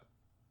Pickup.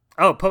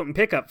 Oh, Potent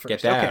Pickup first.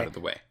 Get that okay. out of the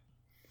way.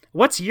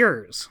 What's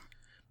yours?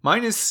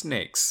 Mine is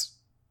snakes.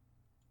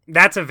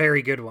 That's a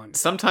very good one.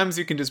 Sometimes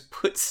you can just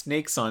put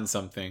snakes on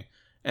something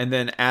and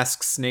then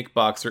ask Snake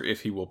Boxer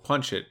if he will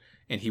punch it,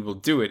 and he will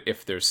do it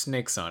if there's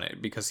snakes on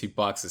it because he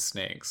boxes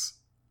snakes.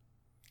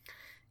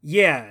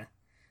 Yeah.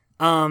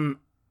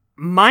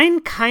 Mine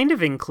kind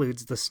of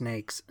includes the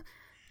snakes.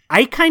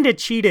 I kind of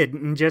cheated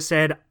and just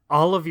said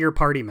all of your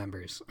party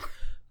members.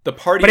 The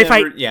party But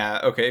member, yeah,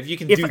 okay, if you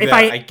can do that,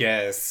 I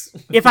guess.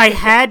 If I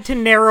had to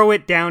narrow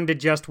it down to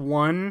just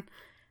one,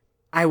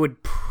 I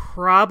would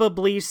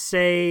probably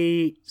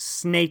say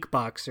Snake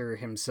Boxer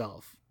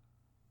himself.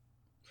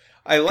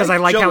 I like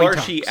how he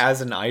Jalarshi talks.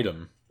 as an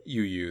item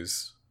you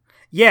use.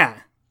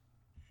 Yeah,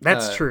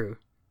 that's true.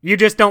 You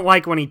just don't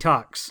like when he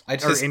talks I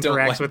just or don't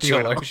interacts like with you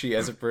at all. Jalarshi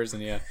as a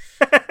person, yeah.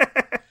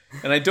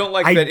 And I don't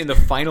like that in the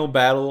final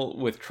battle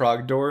with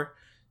Trogdor,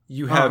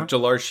 you have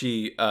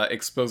Jalarshi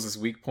expose his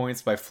weak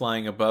points by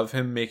flying above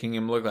him, making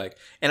him look like,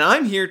 and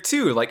I'm here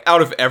too. Like,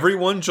 out of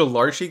everyone,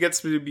 Jalarshi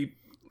gets to be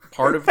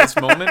part of this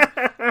moment.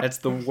 That's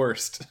the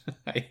worst.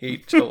 I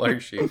hate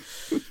Jalarshi.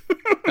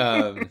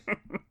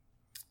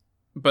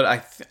 But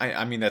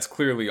I mean, that's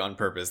clearly on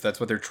purpose. That's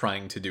what they're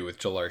trying to do with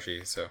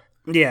Jalarshi, so.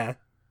 Yeah,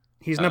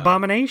 he's an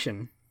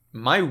abomination.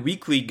 My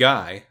weekly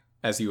guy,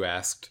 as you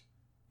asked,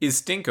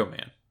 is Stinko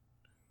Man.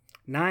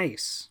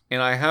 Nice.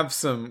 And I have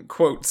some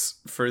quotes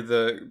for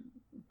the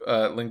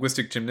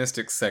linguistic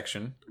gymnastics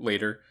section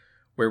later,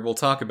 where we'll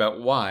talk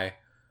about why.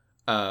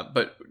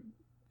 But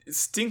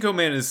Stinko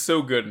Man is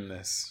so good in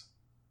this,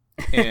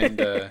 and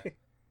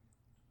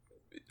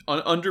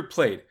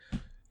underplayed.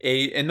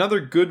 Another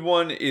good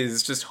one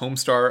is just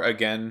Homestar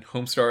again.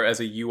 Homestar as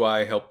a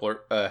UI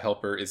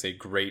helper is a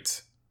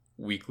great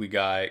weekly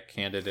guy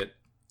candidate,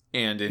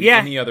 and in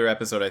any other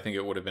episode, I think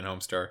it would have been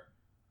Homestar.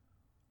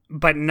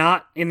 But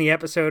not in the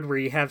episode where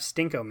you have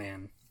Stinko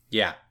Man.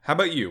 Yeah. How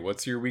about you?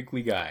 What's your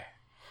weekly guy?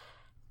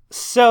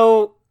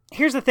 So,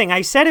 here's the thing.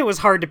 I said it was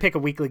hard to pick a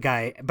weekly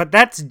guy, but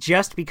that's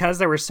just because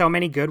there were so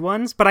many good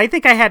ones. But I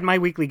think I had my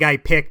weekly guy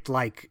picked,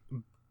 like,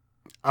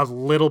 a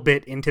little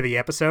bit into the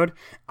episode.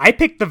 I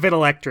picked the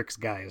Vitalectrix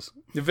guys.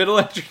 The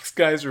Vitalectrix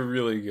guys are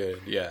really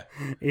good, yeah.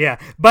 Yeah,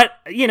 but,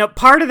 you know,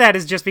 part of that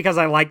is just because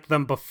I liked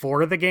them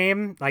before the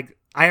game. Like,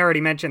 I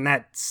already mentioned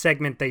that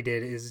segment they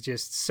did is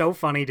just so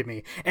funny to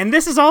me. And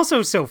this is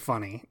also so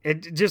funny.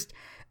 It just,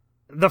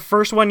 the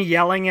first one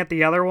yelling at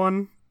the other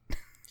one.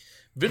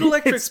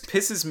 Vitalectrix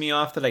pisses me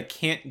off that I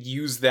can't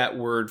use that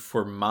word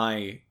for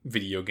my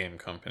video game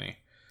company.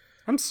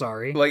 I'm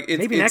sorry. Like,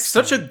 Maybe it's next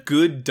such time. a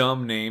good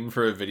dumb name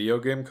for a video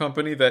game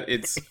company that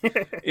it's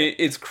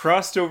it's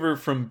crossed over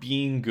from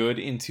being good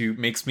into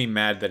makes me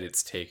mad that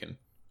it's taken.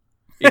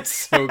 It's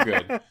so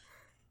good.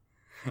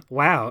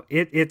 Wow,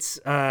 it's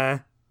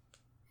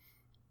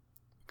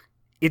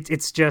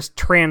just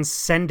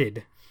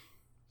transcended.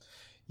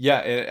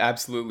 Yeah, it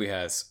absolutely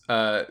has.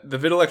 The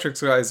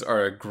Vitalectrix guys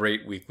are a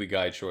great weekly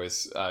guy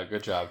choice.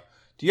 Good job.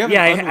 Do you have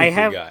an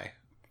unweekly guy?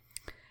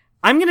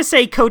 I'm going to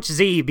say Coach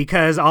Z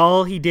because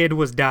all he did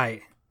was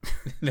die.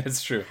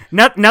 That's true.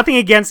 Nothing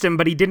against him,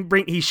 but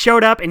he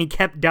showed up and he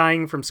kept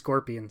dying from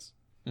scorpions.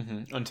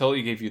 Mm-hmm. Until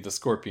he gave you the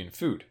scorpion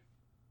food.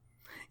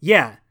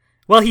 Yeah.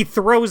 Well, he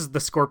throws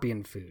the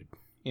scorpion food.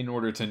 In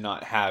order to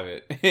not have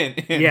it.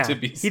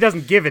 He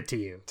doesn't give it to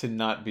you. To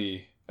not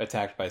be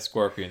attacked by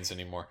scorpions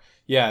anymore.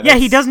 Yeah,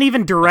 he doesn't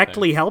even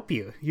directly help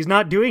you. He's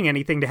not doing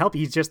anything to help you.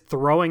 He's just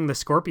throwing the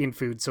scorpion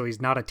food so he's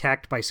not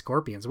attacked by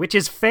scorpions, which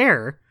is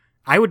fair.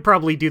 I would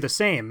probably do the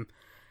same.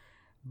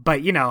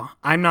 But, you know,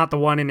 I'm not the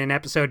one in an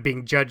episode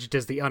being judged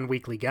as the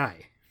unweekly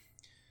guy.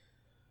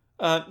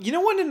 You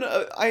know what?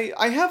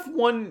 I have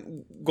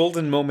one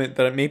golden moment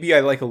that maybe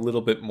I like a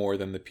little bit more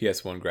than the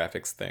PS1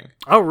 graphics thing.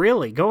 Oh,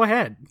 really? Go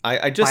ahead.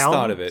 I just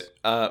thought of it.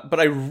 But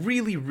I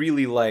really,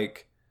 really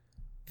like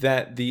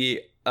that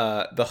the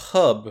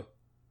hub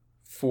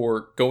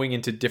for going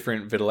into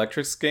different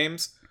Vitalectrix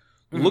games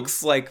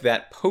looks like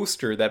that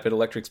poster, that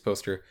Vitalectrix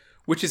poster,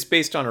 which is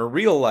based on a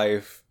real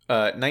life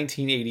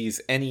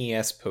 1980s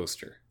NES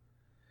poster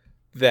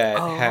that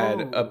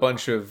had a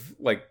bunch of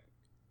like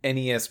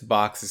NES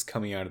boxes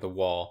coming out of the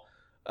wall.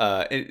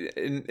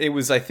 It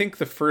was, I think,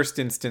 the first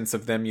instance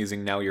of them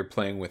using "Now You're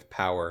Playing with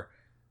Power"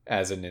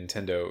 as a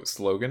Nintendo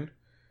slogan.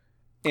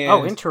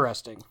 And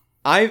interesting.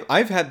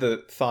 I've had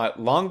the thought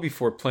long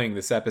before playing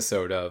this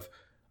episode of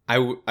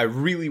I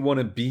really want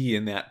to be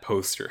in that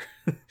poster,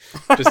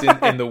 just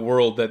in the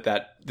world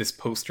that this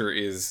poster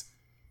is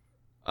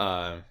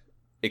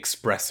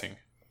expressing.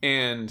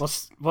 And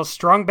well,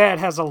 Strong Bad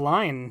has a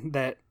line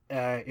that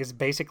is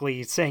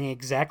basically saying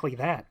exactly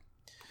that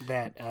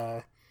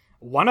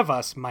one of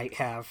us might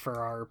have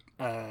for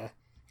our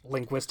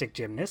linguistic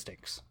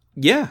gymnastics.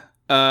 Yeah.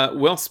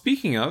 Well,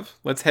 speaking of,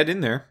 let's head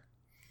in there.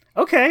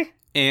 Okay.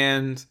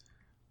 And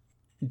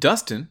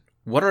Dustin,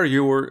 what are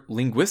your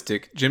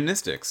linguistic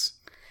gymnastics?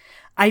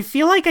 I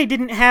feel like I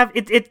didn't have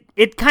it.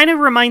 It kind of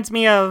reminds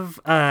me of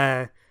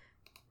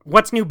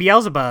What's New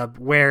Beelzebub,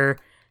 where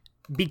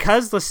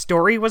because the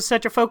story was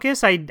such a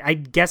focus, I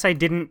guess I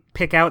didn't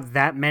pick out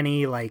that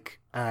many like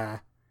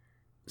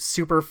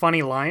super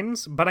funny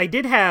lines, but I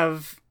did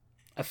have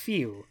a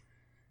few.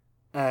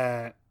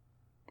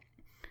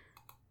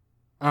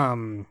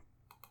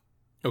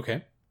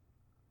 Okay.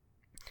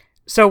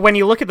 So when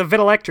you look at the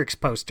Videlectrix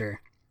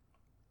poster,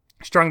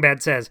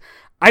 Strongbad says,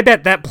 "I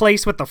bet that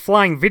place with the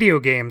flying video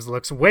games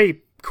looks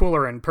way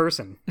cooler in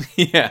person."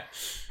 Yeah.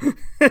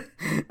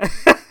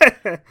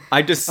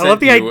 I just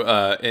sent you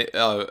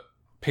a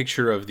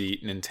picture of the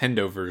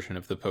Nintendo version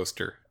of the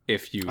poster.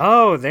 If you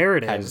oh, there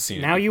it hadn't is. seen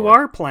it Now you before.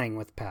 are playing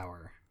with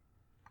power.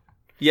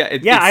 Yeah,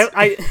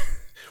 I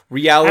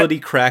reality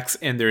cracks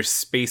and there's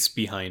space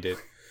behind it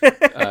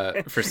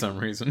for some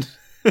reason.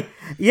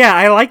 yeah,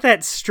 I like that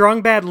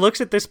Strongbad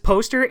looks at this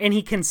poster and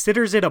he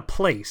considers it a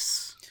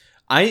place.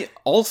 I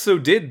also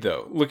did,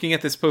 though. Looking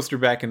at this poster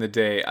back in the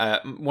day,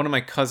 one of my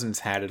cousins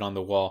had it on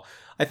the wall.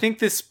 I think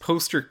this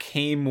poster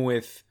came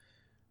with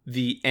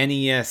the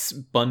NES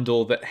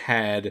bundle that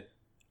had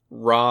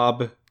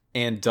Rob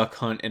and Duck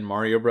Hunt and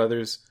Mario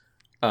Brothers.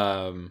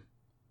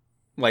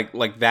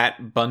 Like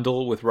that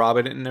bundle with Rob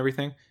in it and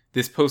everything.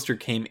 This poster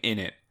came in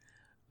it.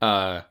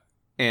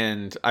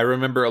 And I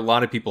remember a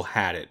lot of people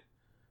had it.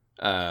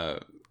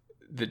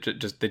 They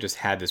just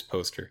had this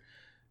poster.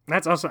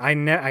 That's also I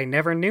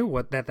never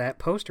knew that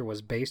poster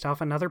was based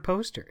off another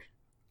poster.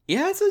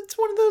 Yeah, it's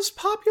one of those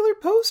popular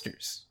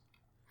posters.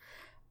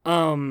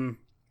 My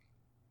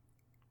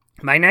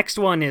next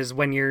one is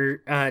when you're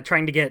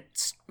trying to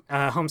get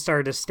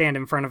Homestar to stand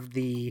in front of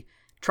the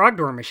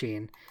Trogdor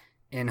machine,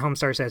 and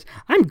Homestar says,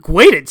 "I'm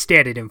great at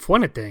standing in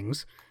front of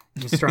things."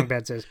 And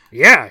Strongbad says,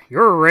 "Yeah,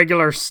 you're a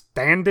regular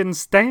stand-in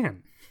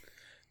stan."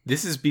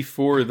 This is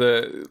before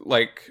the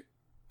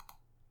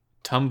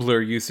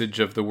Tumblr usage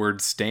of the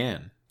word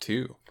stan,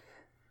 too.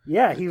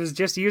 Yeah, he was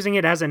just using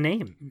it as a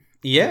name.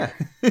 Yeah.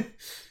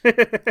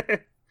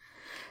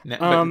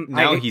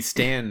 Now he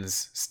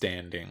stands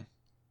standing,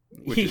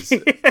 which is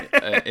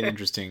an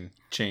interesting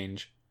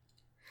change.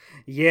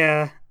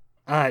 Yeah,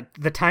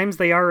 the times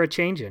they are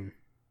a-changin'.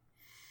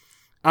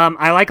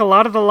 I like a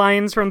lot of the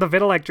lines from the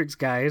Videlectrix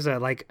guys.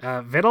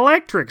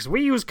 Videlectrix,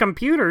 we use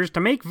computers to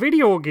make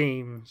video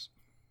games.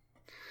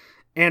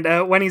 And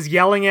when he's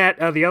yelling at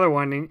the other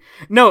one,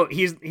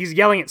 he's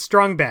yelling at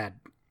Strongbad.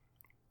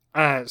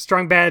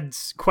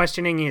 Strongbad's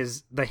questioning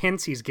the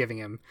hints he's giving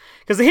him.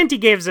 Because the hint he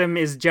gives him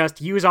is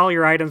just use all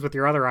your items with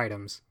your other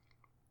items.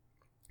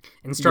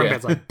 And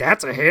Strongbad's like,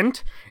 "That's a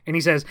hint?" And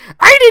he says,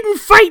 "I didn't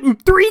fight in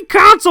 3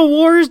 console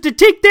wars to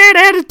take that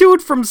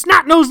attitude from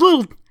snot-nosed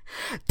little...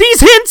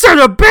 These hints are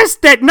the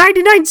best that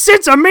 99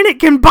 cents a minute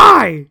can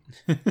buy!"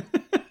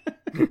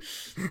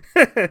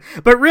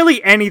 But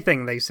really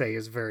anything they say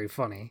is very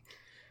funny.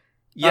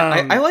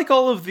 Yeah, I like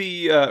all of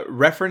the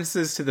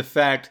references to the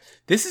fact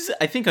this is,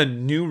 I think, a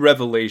new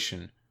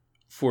revelation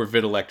for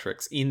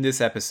Videlectrix in this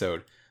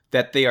episode,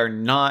 that they are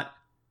not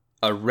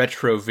a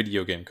retro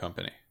video game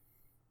company.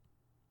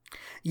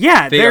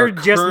 Yeah, they're are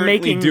just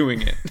currently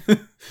doing it.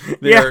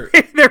 They're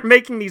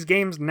making these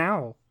games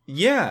now.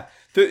 Yeah,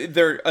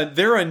 they're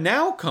a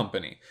now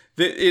company.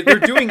 They're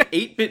doing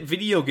 8-bit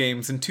video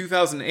games in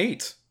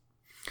 2008.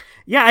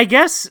 Yeah, I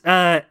guess,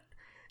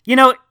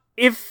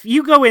 if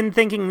you go in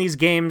thinking these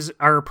games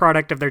are a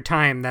product of their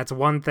time, that's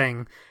one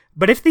thing.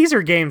 But if these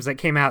are games that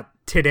came out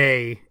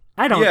today,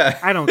 I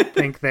don't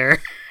think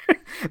they're...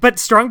 But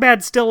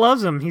Strongbad still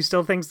loves them. He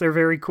still thinks they're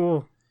very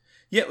cool.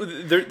 Yeah,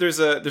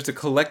 there's a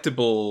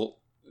collectible...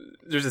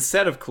 There's a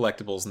set of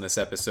collectibles in this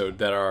episode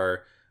that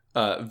are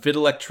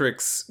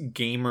Videlectrix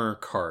gamer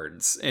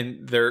cards.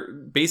 And they're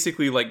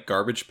basically like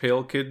Garbage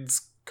Pail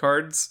Kids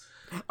cards.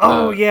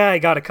 Oh, yeah, I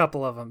got a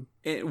couple of them.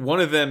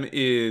 One of them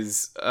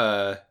is...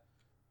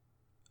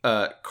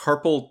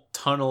 Carpal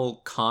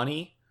Tunnel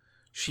Connie.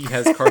 She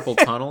has carpal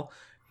tunnel,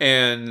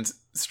 and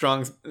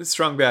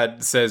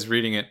Strongbad says,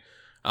 reading it,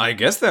 "I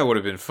guess that would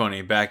have been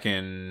funny back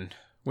in...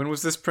 When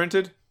was this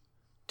printed?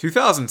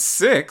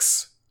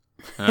 2006?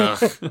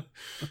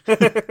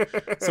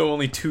 So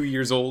only 2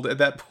 years old at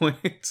that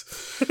point.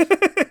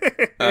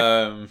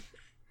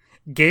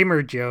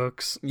 Gamer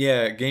jokes.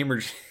 Yeah,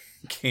 gamer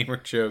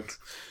jokes.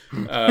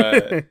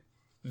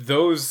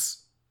 Those...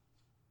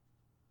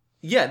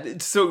 Yeah,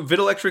 so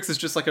Videlectrix is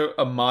just like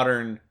a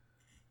modern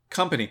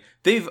company.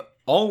 They've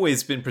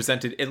always been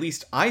presented, at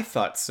least I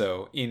thought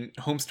so, in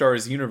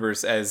Homestar's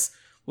universe as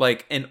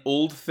like an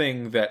old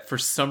thing that for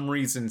some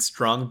reason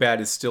Strongbad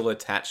is still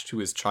attached to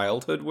his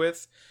childhood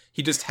with.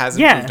 He just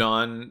hasn't moved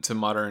on to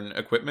modern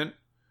equipment.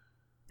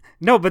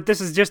 No, but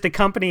this is just a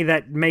company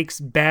that makes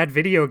bad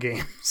video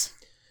games.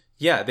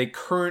 Yeah, they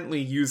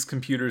currently use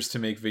computers to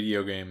make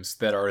video games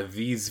that are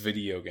these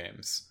video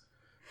games.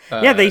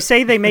 Yeah, they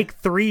say they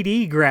make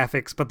 3D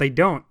graphics, but they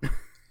don't.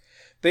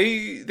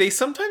 They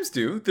sometimes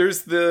do.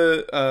 There's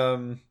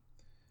the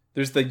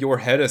Your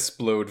Head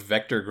Explode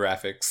vector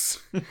graphics.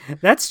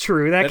 That's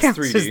true. That's counts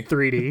 3D. as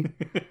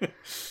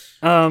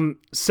 3D.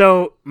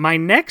 So my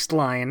next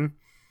line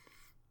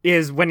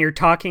is when you're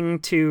talking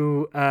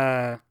to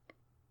oh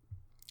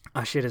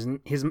shit,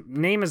 his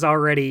name is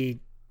already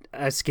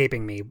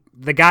escaping me.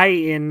 The guy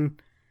in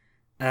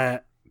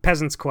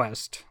Peasant's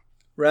Quest.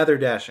 Rather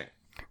Dashing.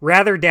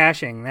 Rather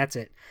Dashing, that's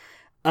it.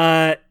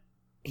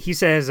 He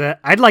says,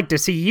 I'd like to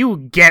see you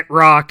get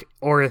rock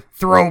or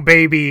throw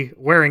baby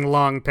wearing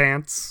long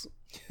pants.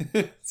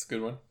 That's a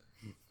good one.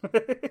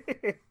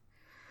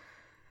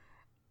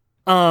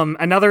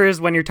 Another is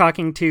when you're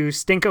talking to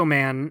Stinko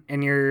Man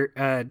and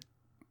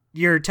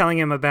you're telling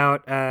him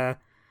about the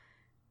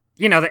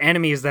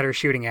enemies that are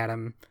shooting at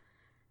him.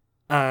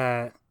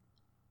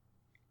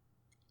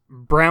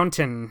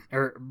 Brownton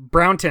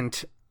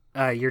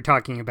you're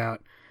talking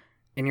about,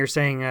 and you're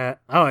saying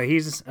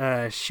he's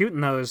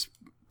shooting those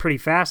pretty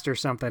fast or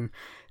something,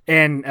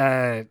 and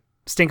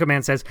Stinko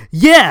Man says,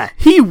 yeah,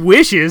 he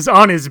wishes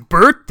on his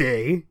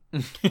birthday.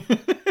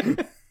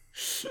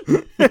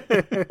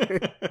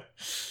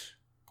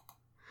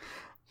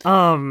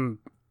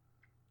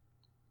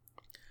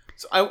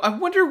 So I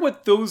wonder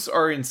what those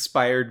are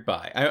inspired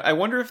by. I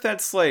wonder if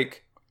that's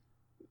like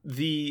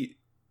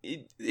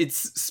it's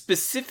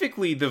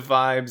specifically the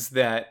vibes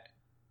that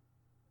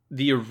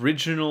the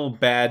original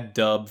bad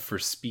dub for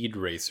Speed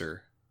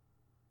Racer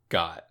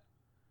got.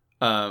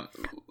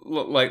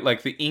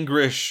 Like the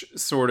English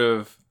sort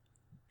of.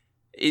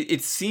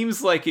 It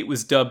seems like it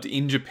was dubbed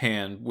in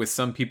Japan with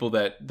some people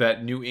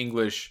that knew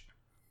English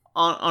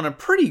on a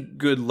pretty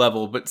good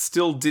level, but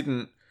still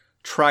didn't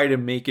try to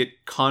make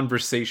it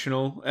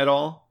conversational at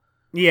all.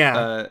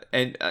 Yeah.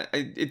 And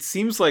it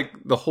seems like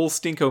the whole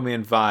Stinko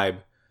Man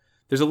vibe,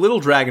 there's a little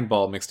Dragon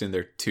Ball mixed in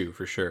there too,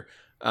 for sure.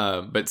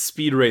 But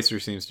Speed Racer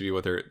seems to be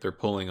what they're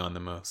pulling on the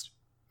most.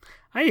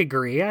 I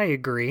agree.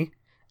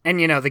 And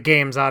the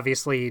game's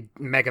obviously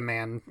Mega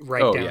Man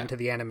down to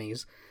the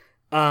enemies.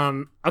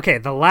 Okay,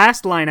 the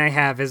last line I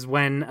have is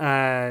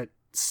when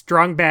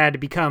Strong Bad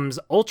becomes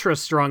Ultra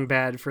Strong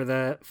Bad for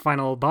the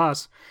final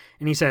boss,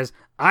 and he says,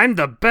 I'm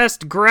the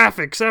best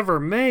graphics ever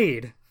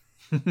made.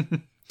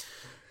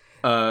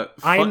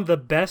 I'm the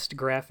best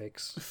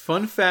graphics.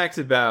 Fun fact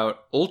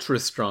about Ultra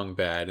Strong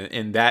Bad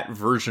and that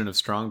version of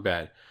Strong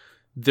Bad,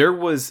 there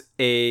was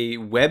a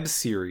web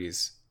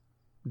series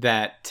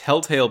that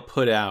Telltale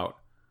put out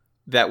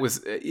that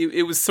was,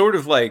 it was sort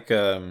of like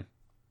Who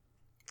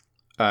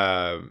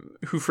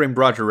Framed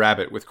Roger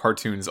Rabbit with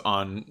cartoons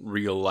on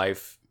real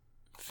life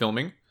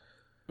filming,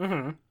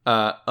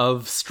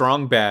 of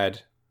Strong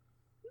Bad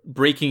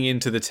breaking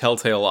into the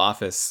Telltale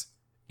office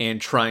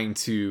and trying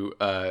to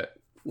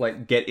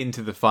get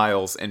into the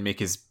files and make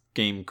his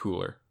game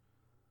cooler.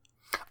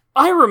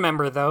 I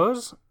remember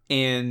those.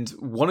 And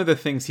one of the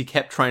things he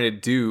kept trying to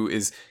do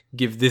is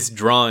give this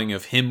drawing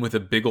of him with a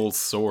big old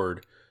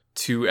sword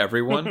to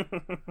everyone.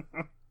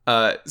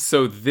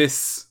 So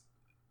this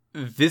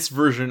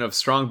version of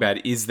Strong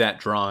Bad is that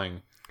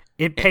drawing.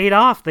 It paid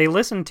off. They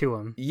listened to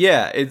him.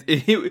 Yeah,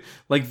 it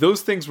like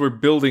those things were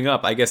building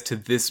up, I guess, to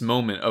this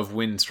moment of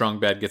when Strong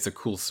Bad gets a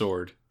cool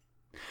sword.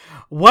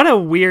 What a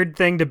weird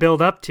thing to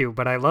build up to,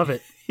 but I love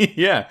it.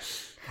 Yeah.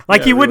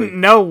 Like, you wouldn't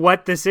know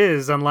what this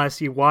is unless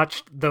you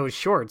watched those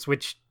shorts,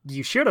 which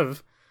you should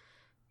have.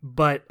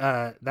 But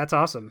that's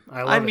awesome.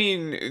 I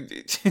mean,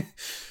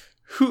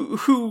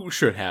 who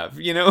should have?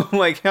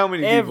 Like, how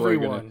many people are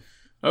gonna...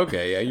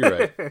 Okay, yeah, you're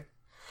right.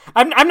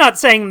 I'm not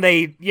saying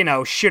they,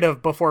 should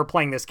have before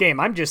playing this game.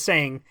 I'm just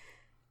saying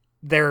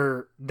they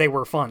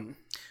were fun.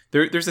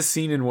 There's a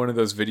scene in one of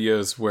those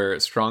videos where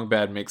Strong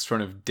Bad makes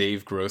fun of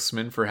Dave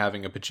Grossman for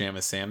having a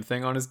Pajama Sam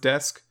thing on his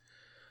desk.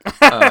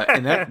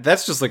 And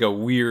that's just like a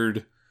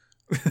weird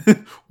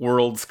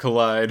worlds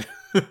collide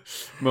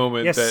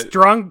moment. Yeah,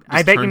 that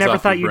I bet you never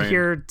thought you'd brain.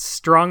 hear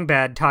Strong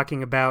Bad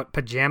talking about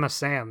Pajama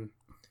Sam.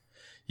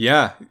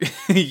 Yeah,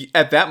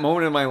 at that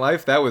moment in my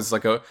life, that was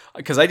like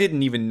because I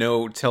didn't even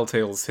know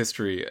Telltale's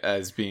history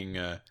as being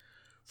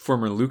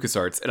former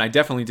LucasArts, and I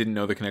definitely didn't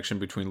know the connection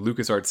between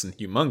LucasArts and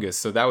Humongous,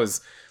 so that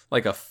was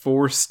like a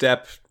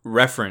 4-step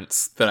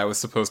reference that I was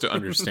supposed to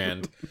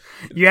understand.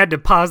 You had to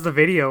pause the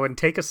video and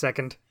take a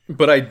second.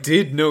 But I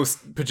did know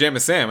Pajama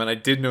Sam, and I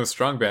did know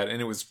Strong Bad,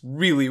 and it was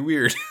really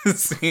weird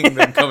seeing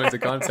them come into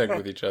contact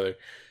with each other.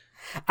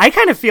 I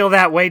kind of feel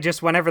that way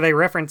just whenever they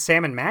reference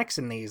Sam and Max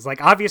in these.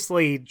 Like,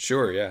 obviously...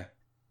 Sure, yeah.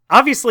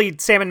 Obviously,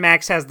 Sam and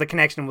Max has the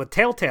connection with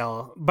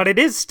Telltale, but it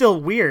is still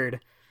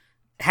weird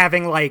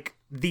having, like,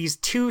 these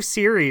two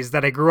series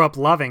that I grew up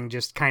loving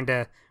just kind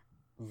of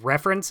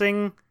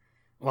referencing...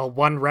 Well,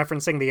 one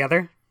referencing the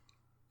other.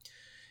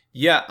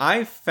 Yeah,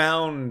 I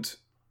found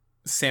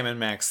Sam and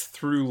Max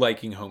through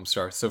liking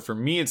Homestar, so for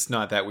me it's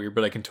not that weird,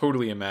 but I can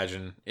totally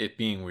imagine it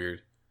being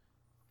weird.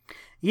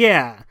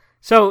 Yeah.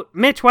 So,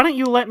 Mitch, why don't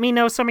you let me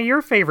know some of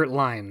your favorite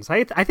lines?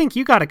 I think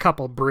you got a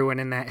couple brewing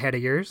in that head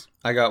of yours.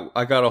 I got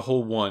a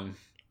whole one.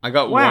 I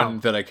got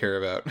one that I care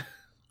about.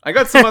 I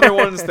got some other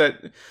ones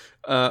that...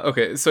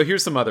 okay, so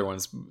here's some other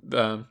ones.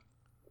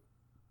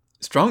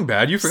 Strong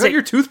Bad, you forgot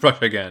your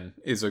toothbrush again,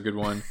 is a good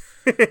one.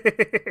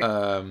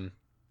 The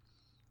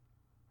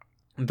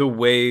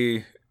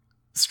way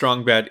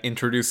Strong Bad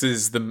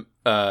introduces the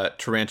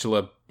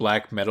tarantula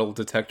black metal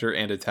detector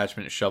and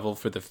attachment shovel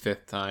for the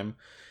 5th time.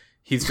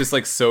 He's just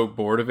like so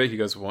bored of it. He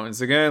goes,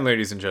 once again,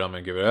 ladies and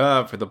gentlemen, give it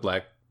up for the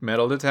black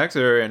metal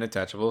detector and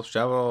attachable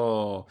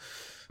shovel.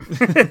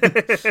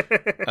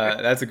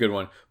 That's a good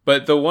one.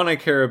 But the one I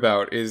care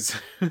about is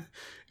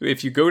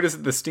if you go to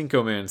the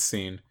Stinko Man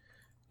scene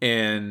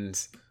and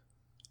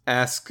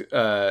ask,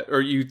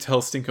 or you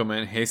tell Stinko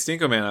Man, hey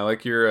Stinko Man, I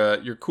like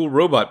your cool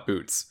robot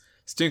boots.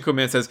 Stinko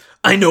Man says,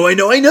 I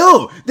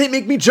know! They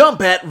make me jump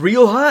at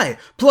real high.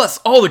 Plus,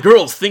 all the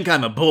girls think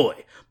I'm a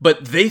boy.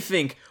 But they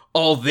think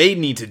all they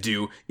need to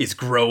do is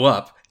grow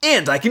up.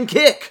 And I can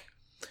kick!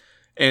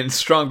 And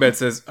Strongbad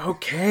says,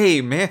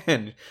 okay,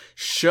 man,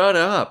 shut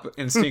up.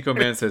 And Stinko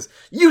Man says,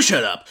 you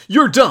shut up!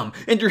 You're dumb,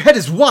 and your head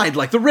is wide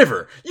like the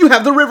river. You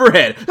have the river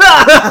head!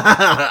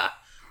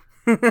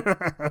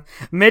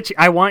 Mitch,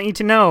 I want you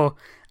to know,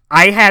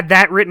 I had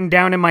that written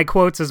down in my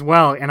quotes as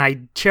well, and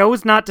I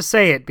chose not to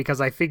say it because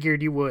I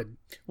figured you would.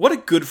 What a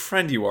good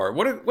friend you are.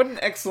 What an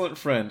excellent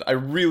friend. I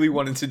really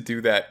wanted to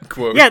do that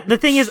quote. Yeah, the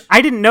thing is,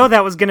 I didn't know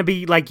that was going to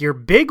be, like, your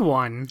big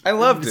one. I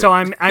loved it. So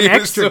I'm It was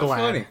extra so glad.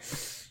 funny.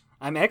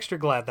 I'm extra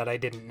glad that I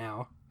didn't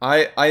know.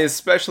 I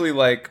especially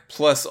like,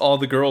 plus all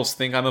the girls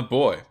think I'm a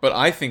boy, but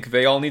I think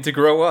they all need to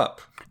grow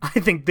up.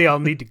 I think they all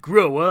need to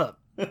grow up.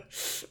 Man,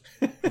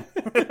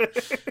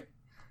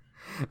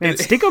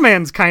 Stinko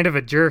Man's kind of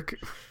a jerk.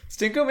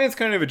 Stinko Man's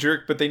kind of a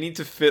jerk, but they need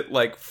to fit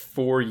like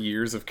 4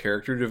 years of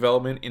character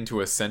development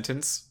into a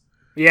sentence.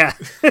 Yeah.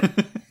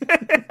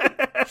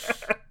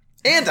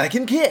 And I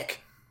can kick!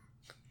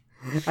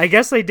 I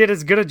guess they did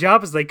as good a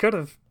job as they could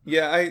have.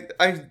 Yeah,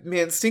 I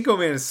man, Stinko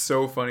Man is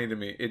so funny to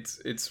me.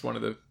 It's one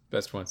of the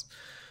best ones.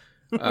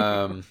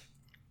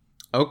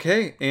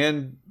 Okay,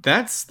 and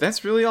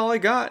that's really all I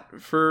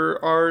got for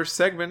our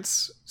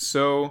segments.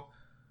 So,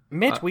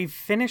 Mitch, we've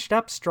finished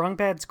up Strong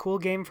Bad's cool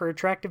game for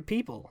attractive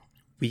people.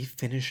 we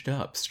finished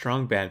up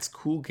Strong Bad's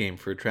Cool Game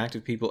for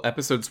Attractive People,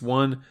 episodes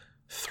 1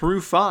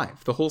 through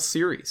 5, the whole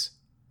series.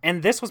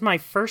 And this was my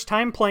first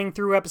time playing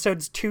through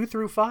episodes 2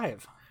 through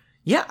 5.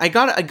 Yeah, I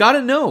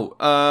gotta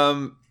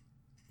know.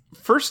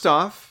 First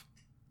off,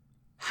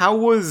 how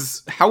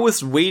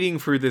was waiting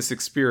for this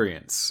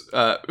experience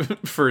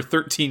for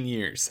 13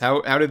 years?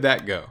 How did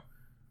that go?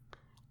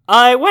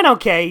 It went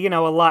okay. You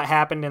know, a lot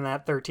happened in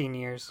that 13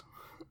 years.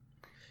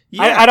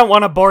 Yeah. I don't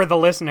want to bore the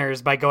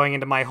listeners by going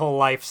into my whole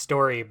life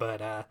story,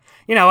 but,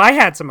 you know, I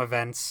had some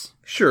events.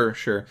 Sure.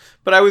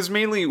 But I was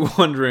mainly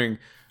wondering,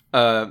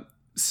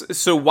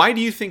 so why do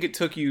you think it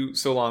took you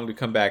so long to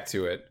come back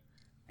to it?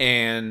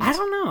 And I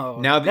don't know.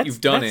 Now that you've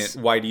done it,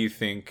 why do you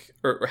think,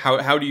 or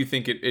how do you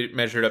think it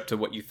measured up to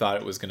what you thought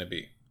it was going to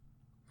be?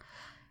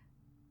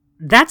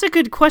 That's a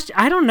good question.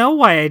 I don't know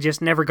why I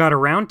just never got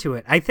around to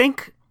it. I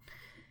think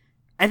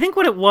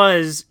what it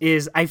was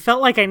is I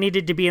felt like I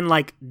needed to be in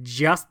like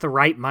just the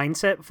right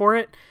mindset for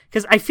it.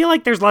 Because I feel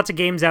like there's lots of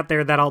games out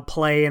there that I'll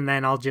play and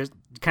then I'll just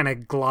kind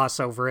of gloss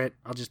over it.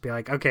 I'll just be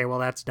like, okay, well,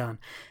 that's done.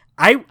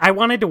 I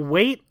wanted to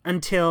wait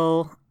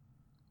until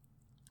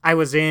I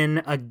was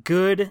in a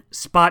good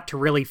spot to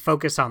really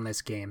focus on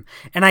this game.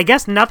 And I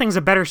guess nothing's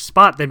a better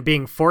spot than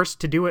being forced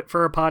to do it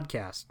for a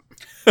podcast.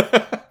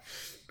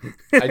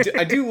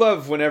 I do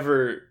love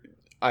whenever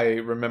I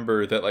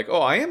remember that, like,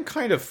 oh, I am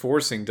kind of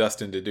forcing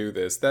Dustin to do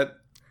this.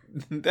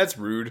 That's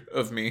rude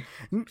of me.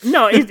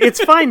 No,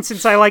 it's fine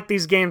since I like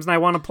these games and I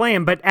want to play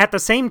them, but at the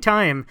same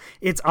time,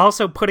 it's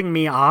also putting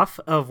me off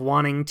of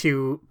wanting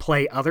to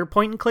play other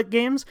point-and-click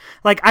games.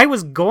 Like, I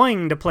was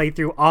going to play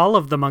through all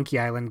of the Monkey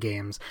Island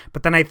games,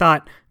 but then I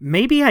thought,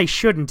 maybe I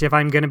shouldn't if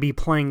I'm going to be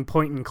playing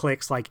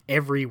point-and-clicks, like,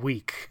 every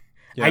week.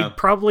 Yeah. I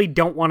probably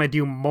don't want to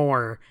do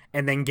more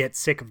and then get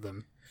sick of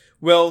them.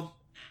 Well,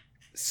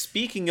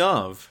 speaking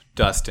of,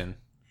 Dustin...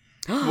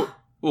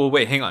 well,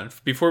 wait, hang on.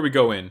 Before we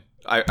go in,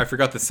 I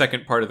forgot the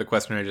second part of the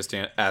question I just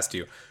asked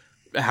you.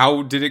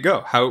 How did it go?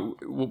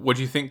 What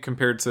do you think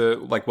compared to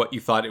like what you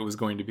thought it was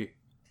going to be?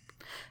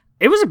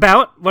 It was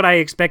about what I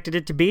expected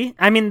it to be.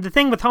 I mean, the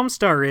thing with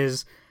Homestar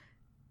is,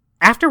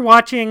 after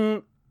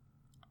watching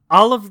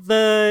all of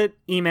the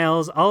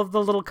emails, all of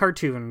the little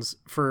cartoons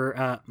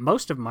for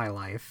most of my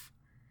life,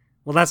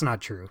 well, that's not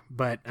true,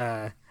 but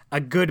a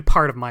good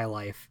part of my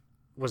life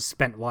was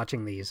spent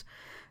watching these.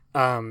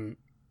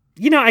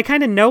 You know, I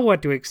kind of know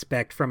what to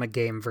expect from a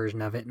game version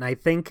of it, and I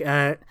think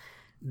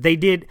they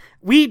did.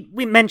 We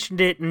mentioned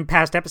it in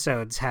past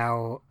episodes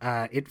how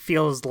it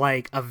feels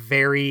like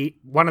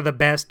one of the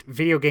best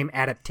video game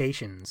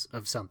adaptations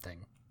of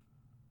something.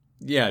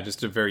 Yeah,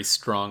 just a very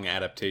strong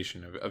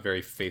adaptation, a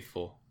very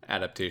faithful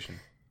adaptation.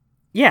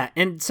 Yeah,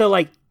 and so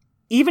like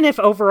even if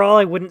overall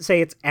I wouldn't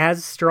say it's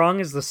as strong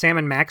as the Sam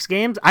and Max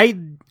games, I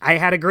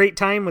had a great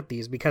time with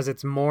these because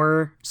it's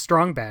more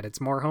Strong Bad,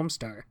 it's more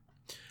Homestar.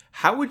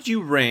 How would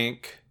you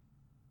rank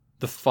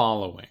the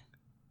following?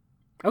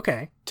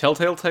 Okay.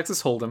 Telltale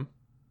Texas Hold'em,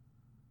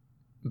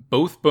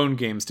 both Bone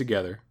games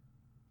together,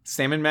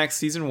 Sam & Max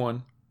Season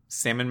 1,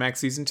 Sam &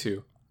 Max Season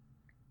 2,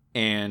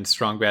 and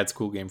Strong Bad's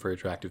Cool Game for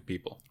Attractive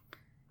People.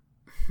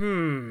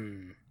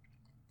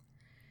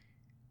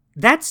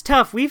 That's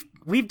tough.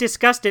 We've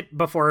discussed it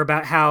before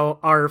about how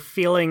our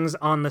feelings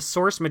on the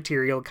source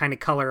material kind of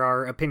color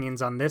our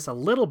opinions on this a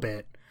little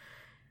bit.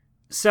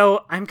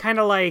 So I'm kind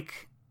of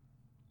like,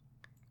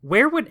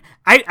 where would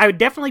I would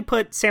definitely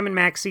put Sam and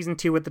Max season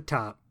 2 at the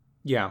top.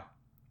 Yeah.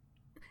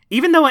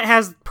 Even though it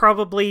has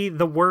probably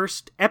the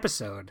worst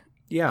episode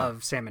Yeah.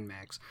 of Sam and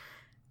Max.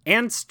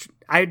 And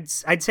I'd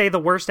say the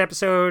worst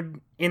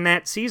episode in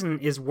that season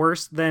is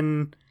worse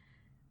than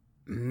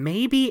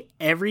maybe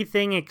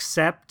everything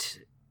except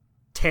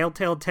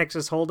Telltale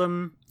Texas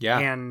Hold'em. Yeah.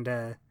 And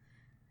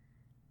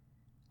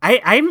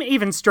I'm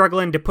even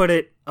struggling to put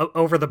it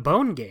over the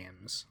Bone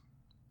Games.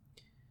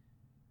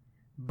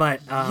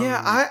 But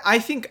yeah, I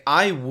think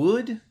I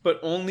would, but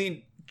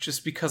only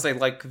just because I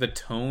like the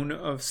tone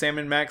of Sam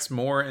and Max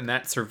more, and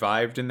that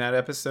survived in that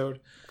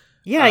episode.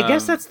 Yeah, I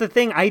guess that's the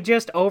thing. I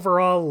just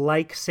overall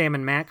like Sam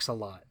and Max a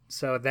lot,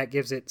 so that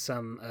gives it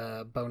some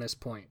bonus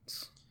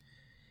points.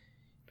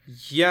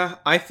 Yeah,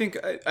 I think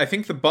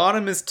the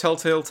bottom is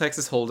Telltale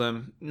Texas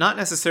Hold'em, not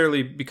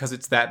necessarily because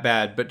it's that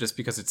bad, but just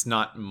because it's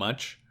not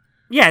much.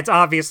 Yeah, it's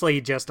obviously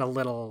just a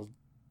little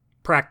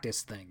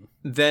practice thing.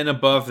 Then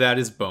above that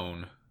is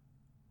Bone.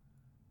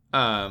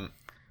 And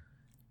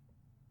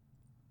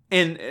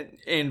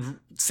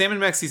Sam and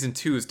Max season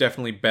 2 is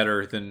definitely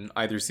better than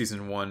either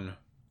season 1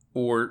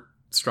 or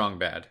Strong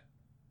Bad.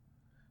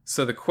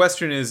 So the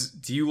question is,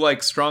 do you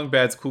like Strong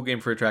Bad's Cool Game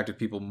for Attractive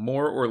People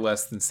more or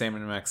less than Sam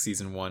and Max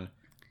season 1?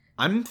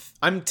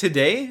 I'm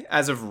today,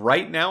 as of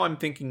right now, I'm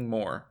thinking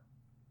more.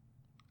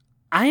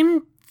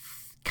 I'm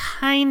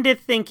kind of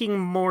thinking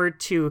more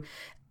too.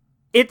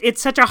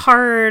 It's such a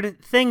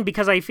hard thing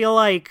because I feel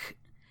like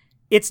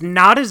it's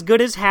not as good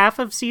as half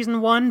of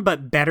season 1,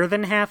 but better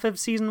than half of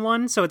season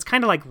 1. So it's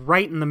kind of like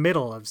right in the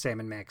middle of Sam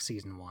and Max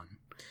season 1.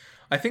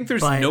 I think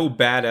there's no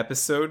bad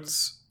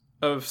episodes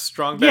of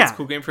Strong Bad's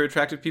Cool Game for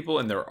Attractive People,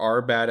 and there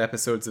are bad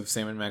episodes of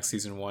Sam and Max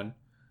season 1,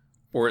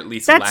 or at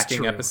least That's lacking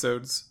true.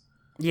 episodes.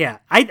 Yeah,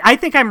 I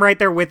think I'm right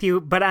there with you,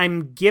 but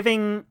I'm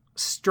giving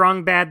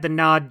Strong Bad the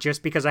nod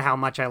just because of how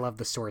much I love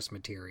the source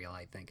material,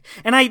 I think.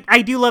 And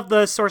I do love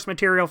the source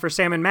material for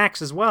Sam and Max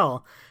as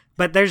well,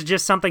 but there's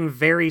just something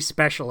very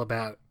special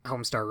about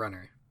Homestar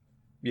Runner.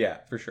 Yeah,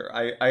 for sure.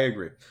 I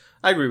agree.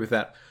 I agree with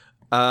that.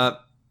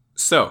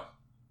 So,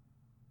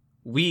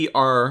 we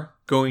are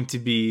going to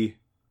be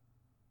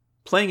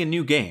playing a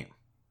new game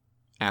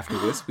after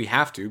this. We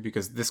have to,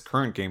 because this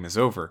current game is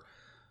over.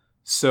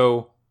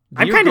 So,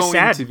 I'm kind of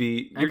sad.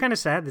 I'm kind of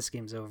sad this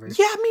game's over.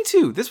 Yeah, me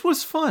too. This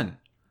was fun.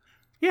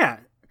 Yeah.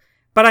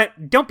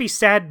 But don't be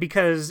sad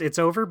because it's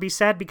over. Be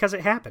sad because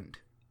it happened.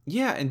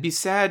 Yeah, and be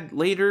sad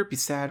later, be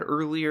sad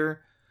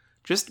earlier.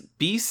 Just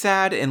be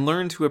sad and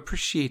learn to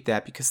appreciate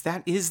that, because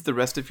that is the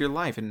rest of your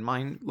life, and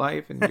my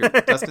life, and your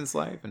Dustin's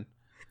life. And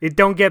it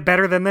don't get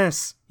better than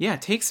this. Yeah,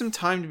 take some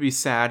time to be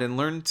sad and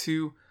learn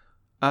to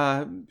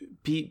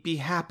be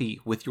happy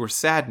with your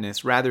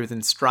sadness rather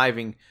than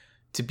striving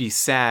to be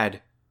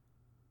sad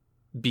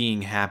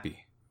being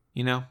happy,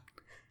 you know?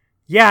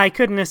 Yeah, I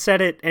couldn't have said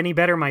it any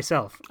better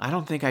myself. I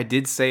don't think I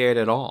did say it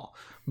at all.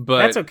 But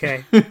that's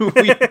okay.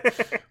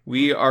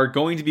 we are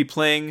going to be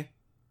playing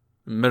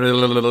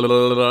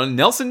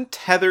Nelson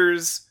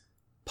Tether's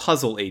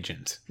Puzzle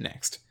Agent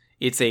next.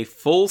 It's a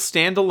full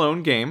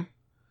standalone game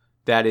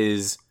that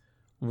is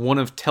one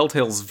of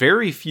Telltale's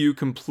very few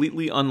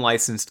completely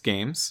unlicensed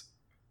games.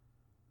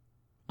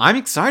 I'm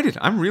excited.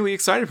 I'm really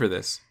excited for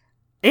this.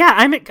 Yeah,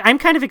 I'm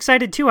kind of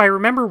excited too. I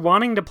remember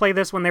wanting to play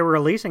this when they were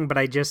releasing, but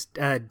I just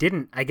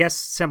didn't. I guess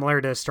similar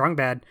to Strong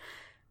Bad.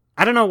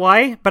 I don't know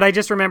why, but I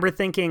just remember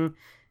thinking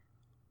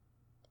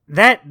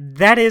that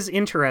is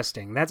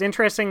interesting. That's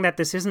interesting that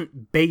this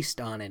isn't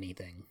based on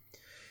anything.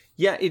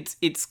 Yeah,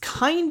 it's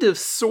kind of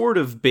sort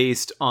of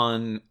based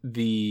on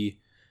the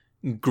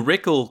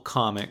Grickle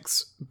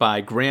comics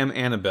by Graham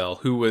Annabelle,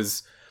 who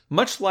was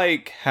much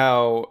like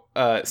how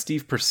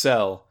Steve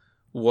Purcell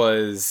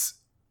was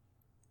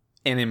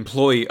an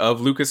employee of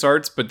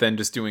LucasArts, but then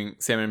just doing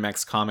Sam &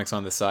 Max comics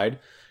on the side.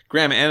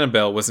 Graham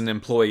Annabelle was an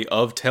employee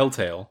of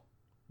Telltale,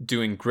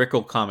 doing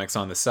Grickle comics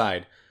on the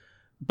side.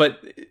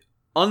 But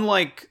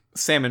unlike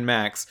Sam &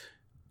 Max,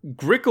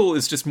 Grickle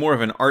is just more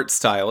of an art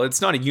style.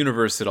 It's not a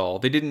universe at all.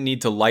 They didn't need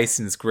to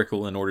license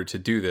Grickle in order to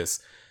do this.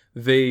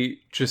 They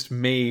just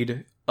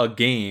made a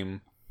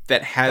game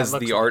that has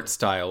the art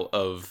style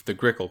of the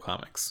Grickle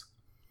comics.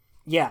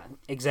 Yeah,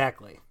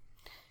 exactly.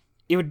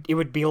 It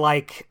would be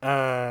like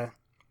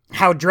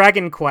how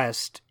Dragon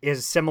Quest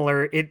is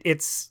similar.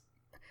 It's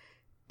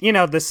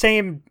the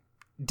same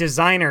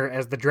designer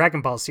as the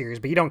Dragon Ball series,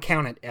 but you don't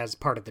count it as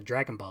part of the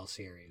Dragon Ball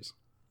series.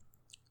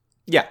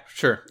 Yeah,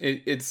 sure.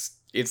 It's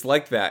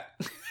like that.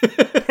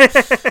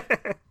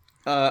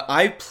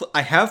 I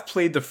have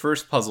played the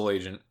first Puzzle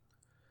Agent.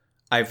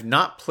 I've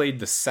not played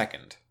the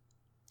second.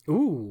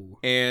 Ooh.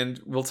 And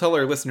we'll tell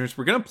our listeners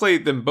we're going to play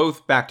them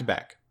both back to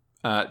back,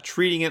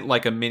 treating it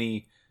like a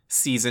mini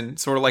season,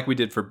 sort of like we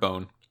did for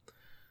Bone.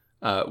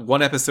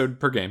 1 episode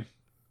per game.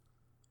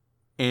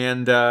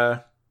 And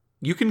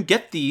you can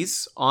get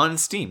these on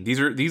Steam.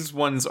 These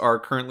ones are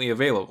currently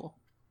available.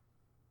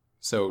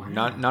 So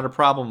not a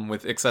problem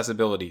with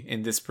accessibility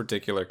in this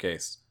particular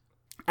case.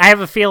 I have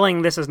a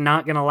feeling this is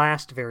not going to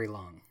last very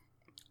long.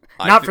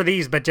 Not for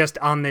these, but just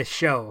on this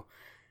show.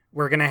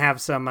 We're going to have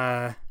some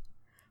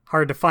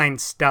hard to find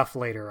stuff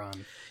later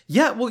on.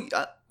 Yeah, well,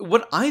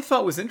 what I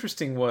thought was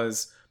interesting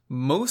was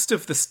most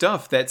of the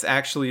stuff that's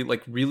actually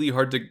like really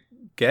hard to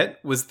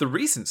get was the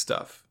recent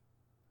stuff.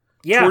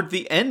 Yeah. Toward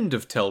the end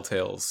of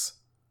Telltale's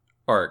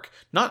arc.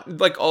 Not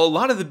like a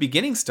lot of the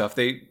beginning stuff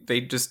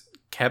they just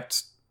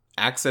kept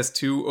access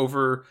to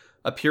over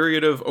a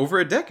period of over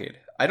a decade.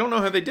 I don't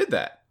know how they did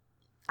that.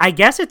 I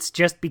guess it's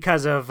just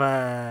because of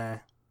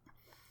the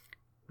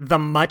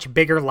much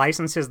bigger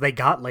licenses they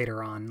got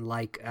later on,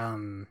 like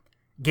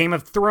Game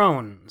of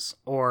Thrones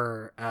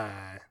or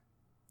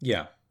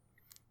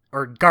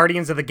or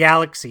Guardians of the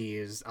Galaxy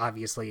is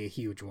obviously a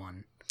huge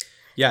one.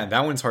 Yeah,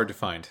 that one's hard to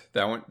find.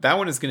 That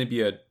one is going to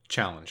be a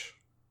challenge.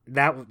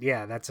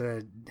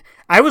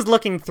 I was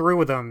looking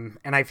through them,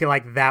 and I feel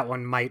like that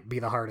one might be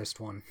the hardest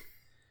one.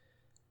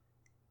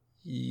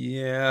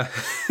 Yeah,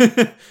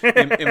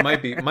 it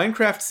might be.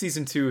 Minecraft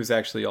Season 2 is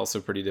actually also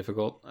pretty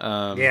difficult.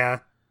 Yeah.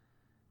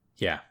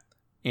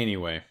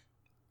 Anyway,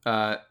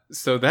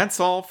 so that's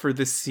all for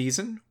this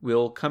season.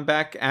 We'll come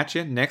back at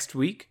you next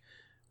week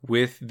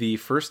with the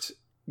first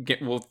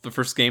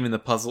game in the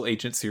Puzzle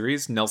Agent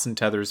series, Nelson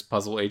Tether's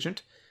Puzzle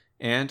Agent.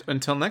 And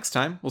until next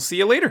time, we'll see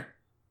you later.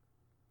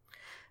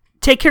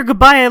 Take care,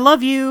 goodbye, I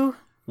love you.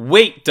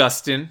 Wait,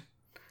 Dustin.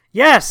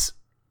 Yes.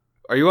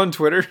 Are you on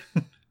Twitter?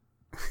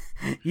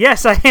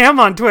 Yes, I am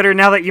on Twitter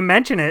now that you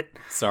mention it.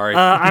 Sorry.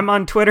 I'm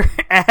on Twitter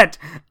at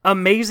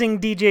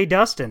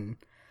AmazingDJDustin,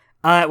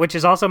 which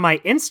is also my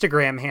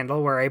Instagram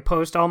handle where I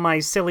post all my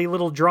silly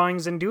little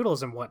drawings and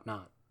doodles and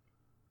whatnot.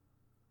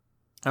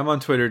 I'm on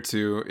Twitter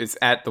too. It's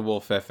at the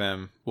Wolf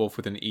FM, Wolf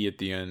with an E at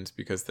the end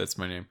because that's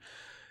my name.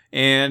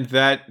 And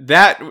that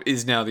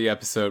is now the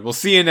episode. We'll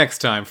see you next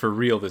time, for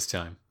real this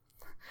time.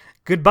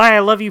 Goodbye, I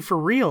love you for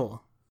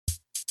real.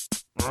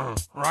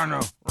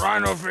 Rhino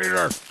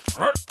feeder.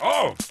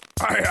 Oh,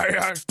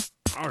 I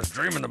was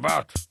dreaming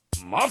about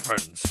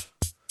muffins.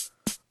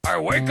 I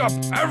wake up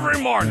every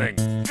morning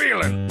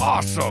feeling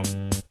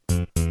awesome.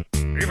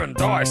 Even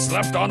though I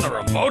slept on the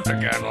remote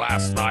again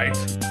last night.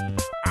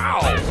 Ow!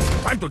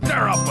 Time to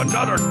tear up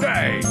another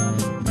day.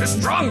 This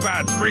strong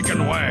bad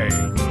freaking way.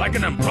 Like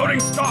an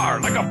imploding star,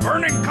 like a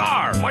burning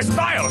car. My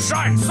style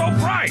shines so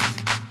bright.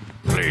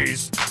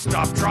 Please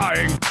stop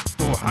trying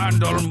to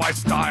handle my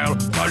style,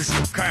 'cause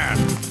you can't.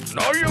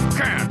 No, you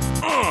can't.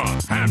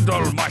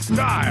 Handle my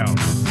style.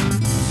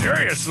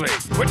 Seriously,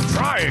 quit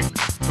trying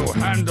to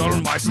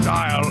handle my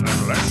style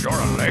unless you're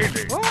a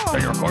lady.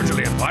 Then you're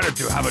cordially invited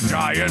to have a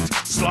giant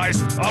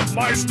slice of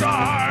my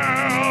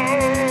style.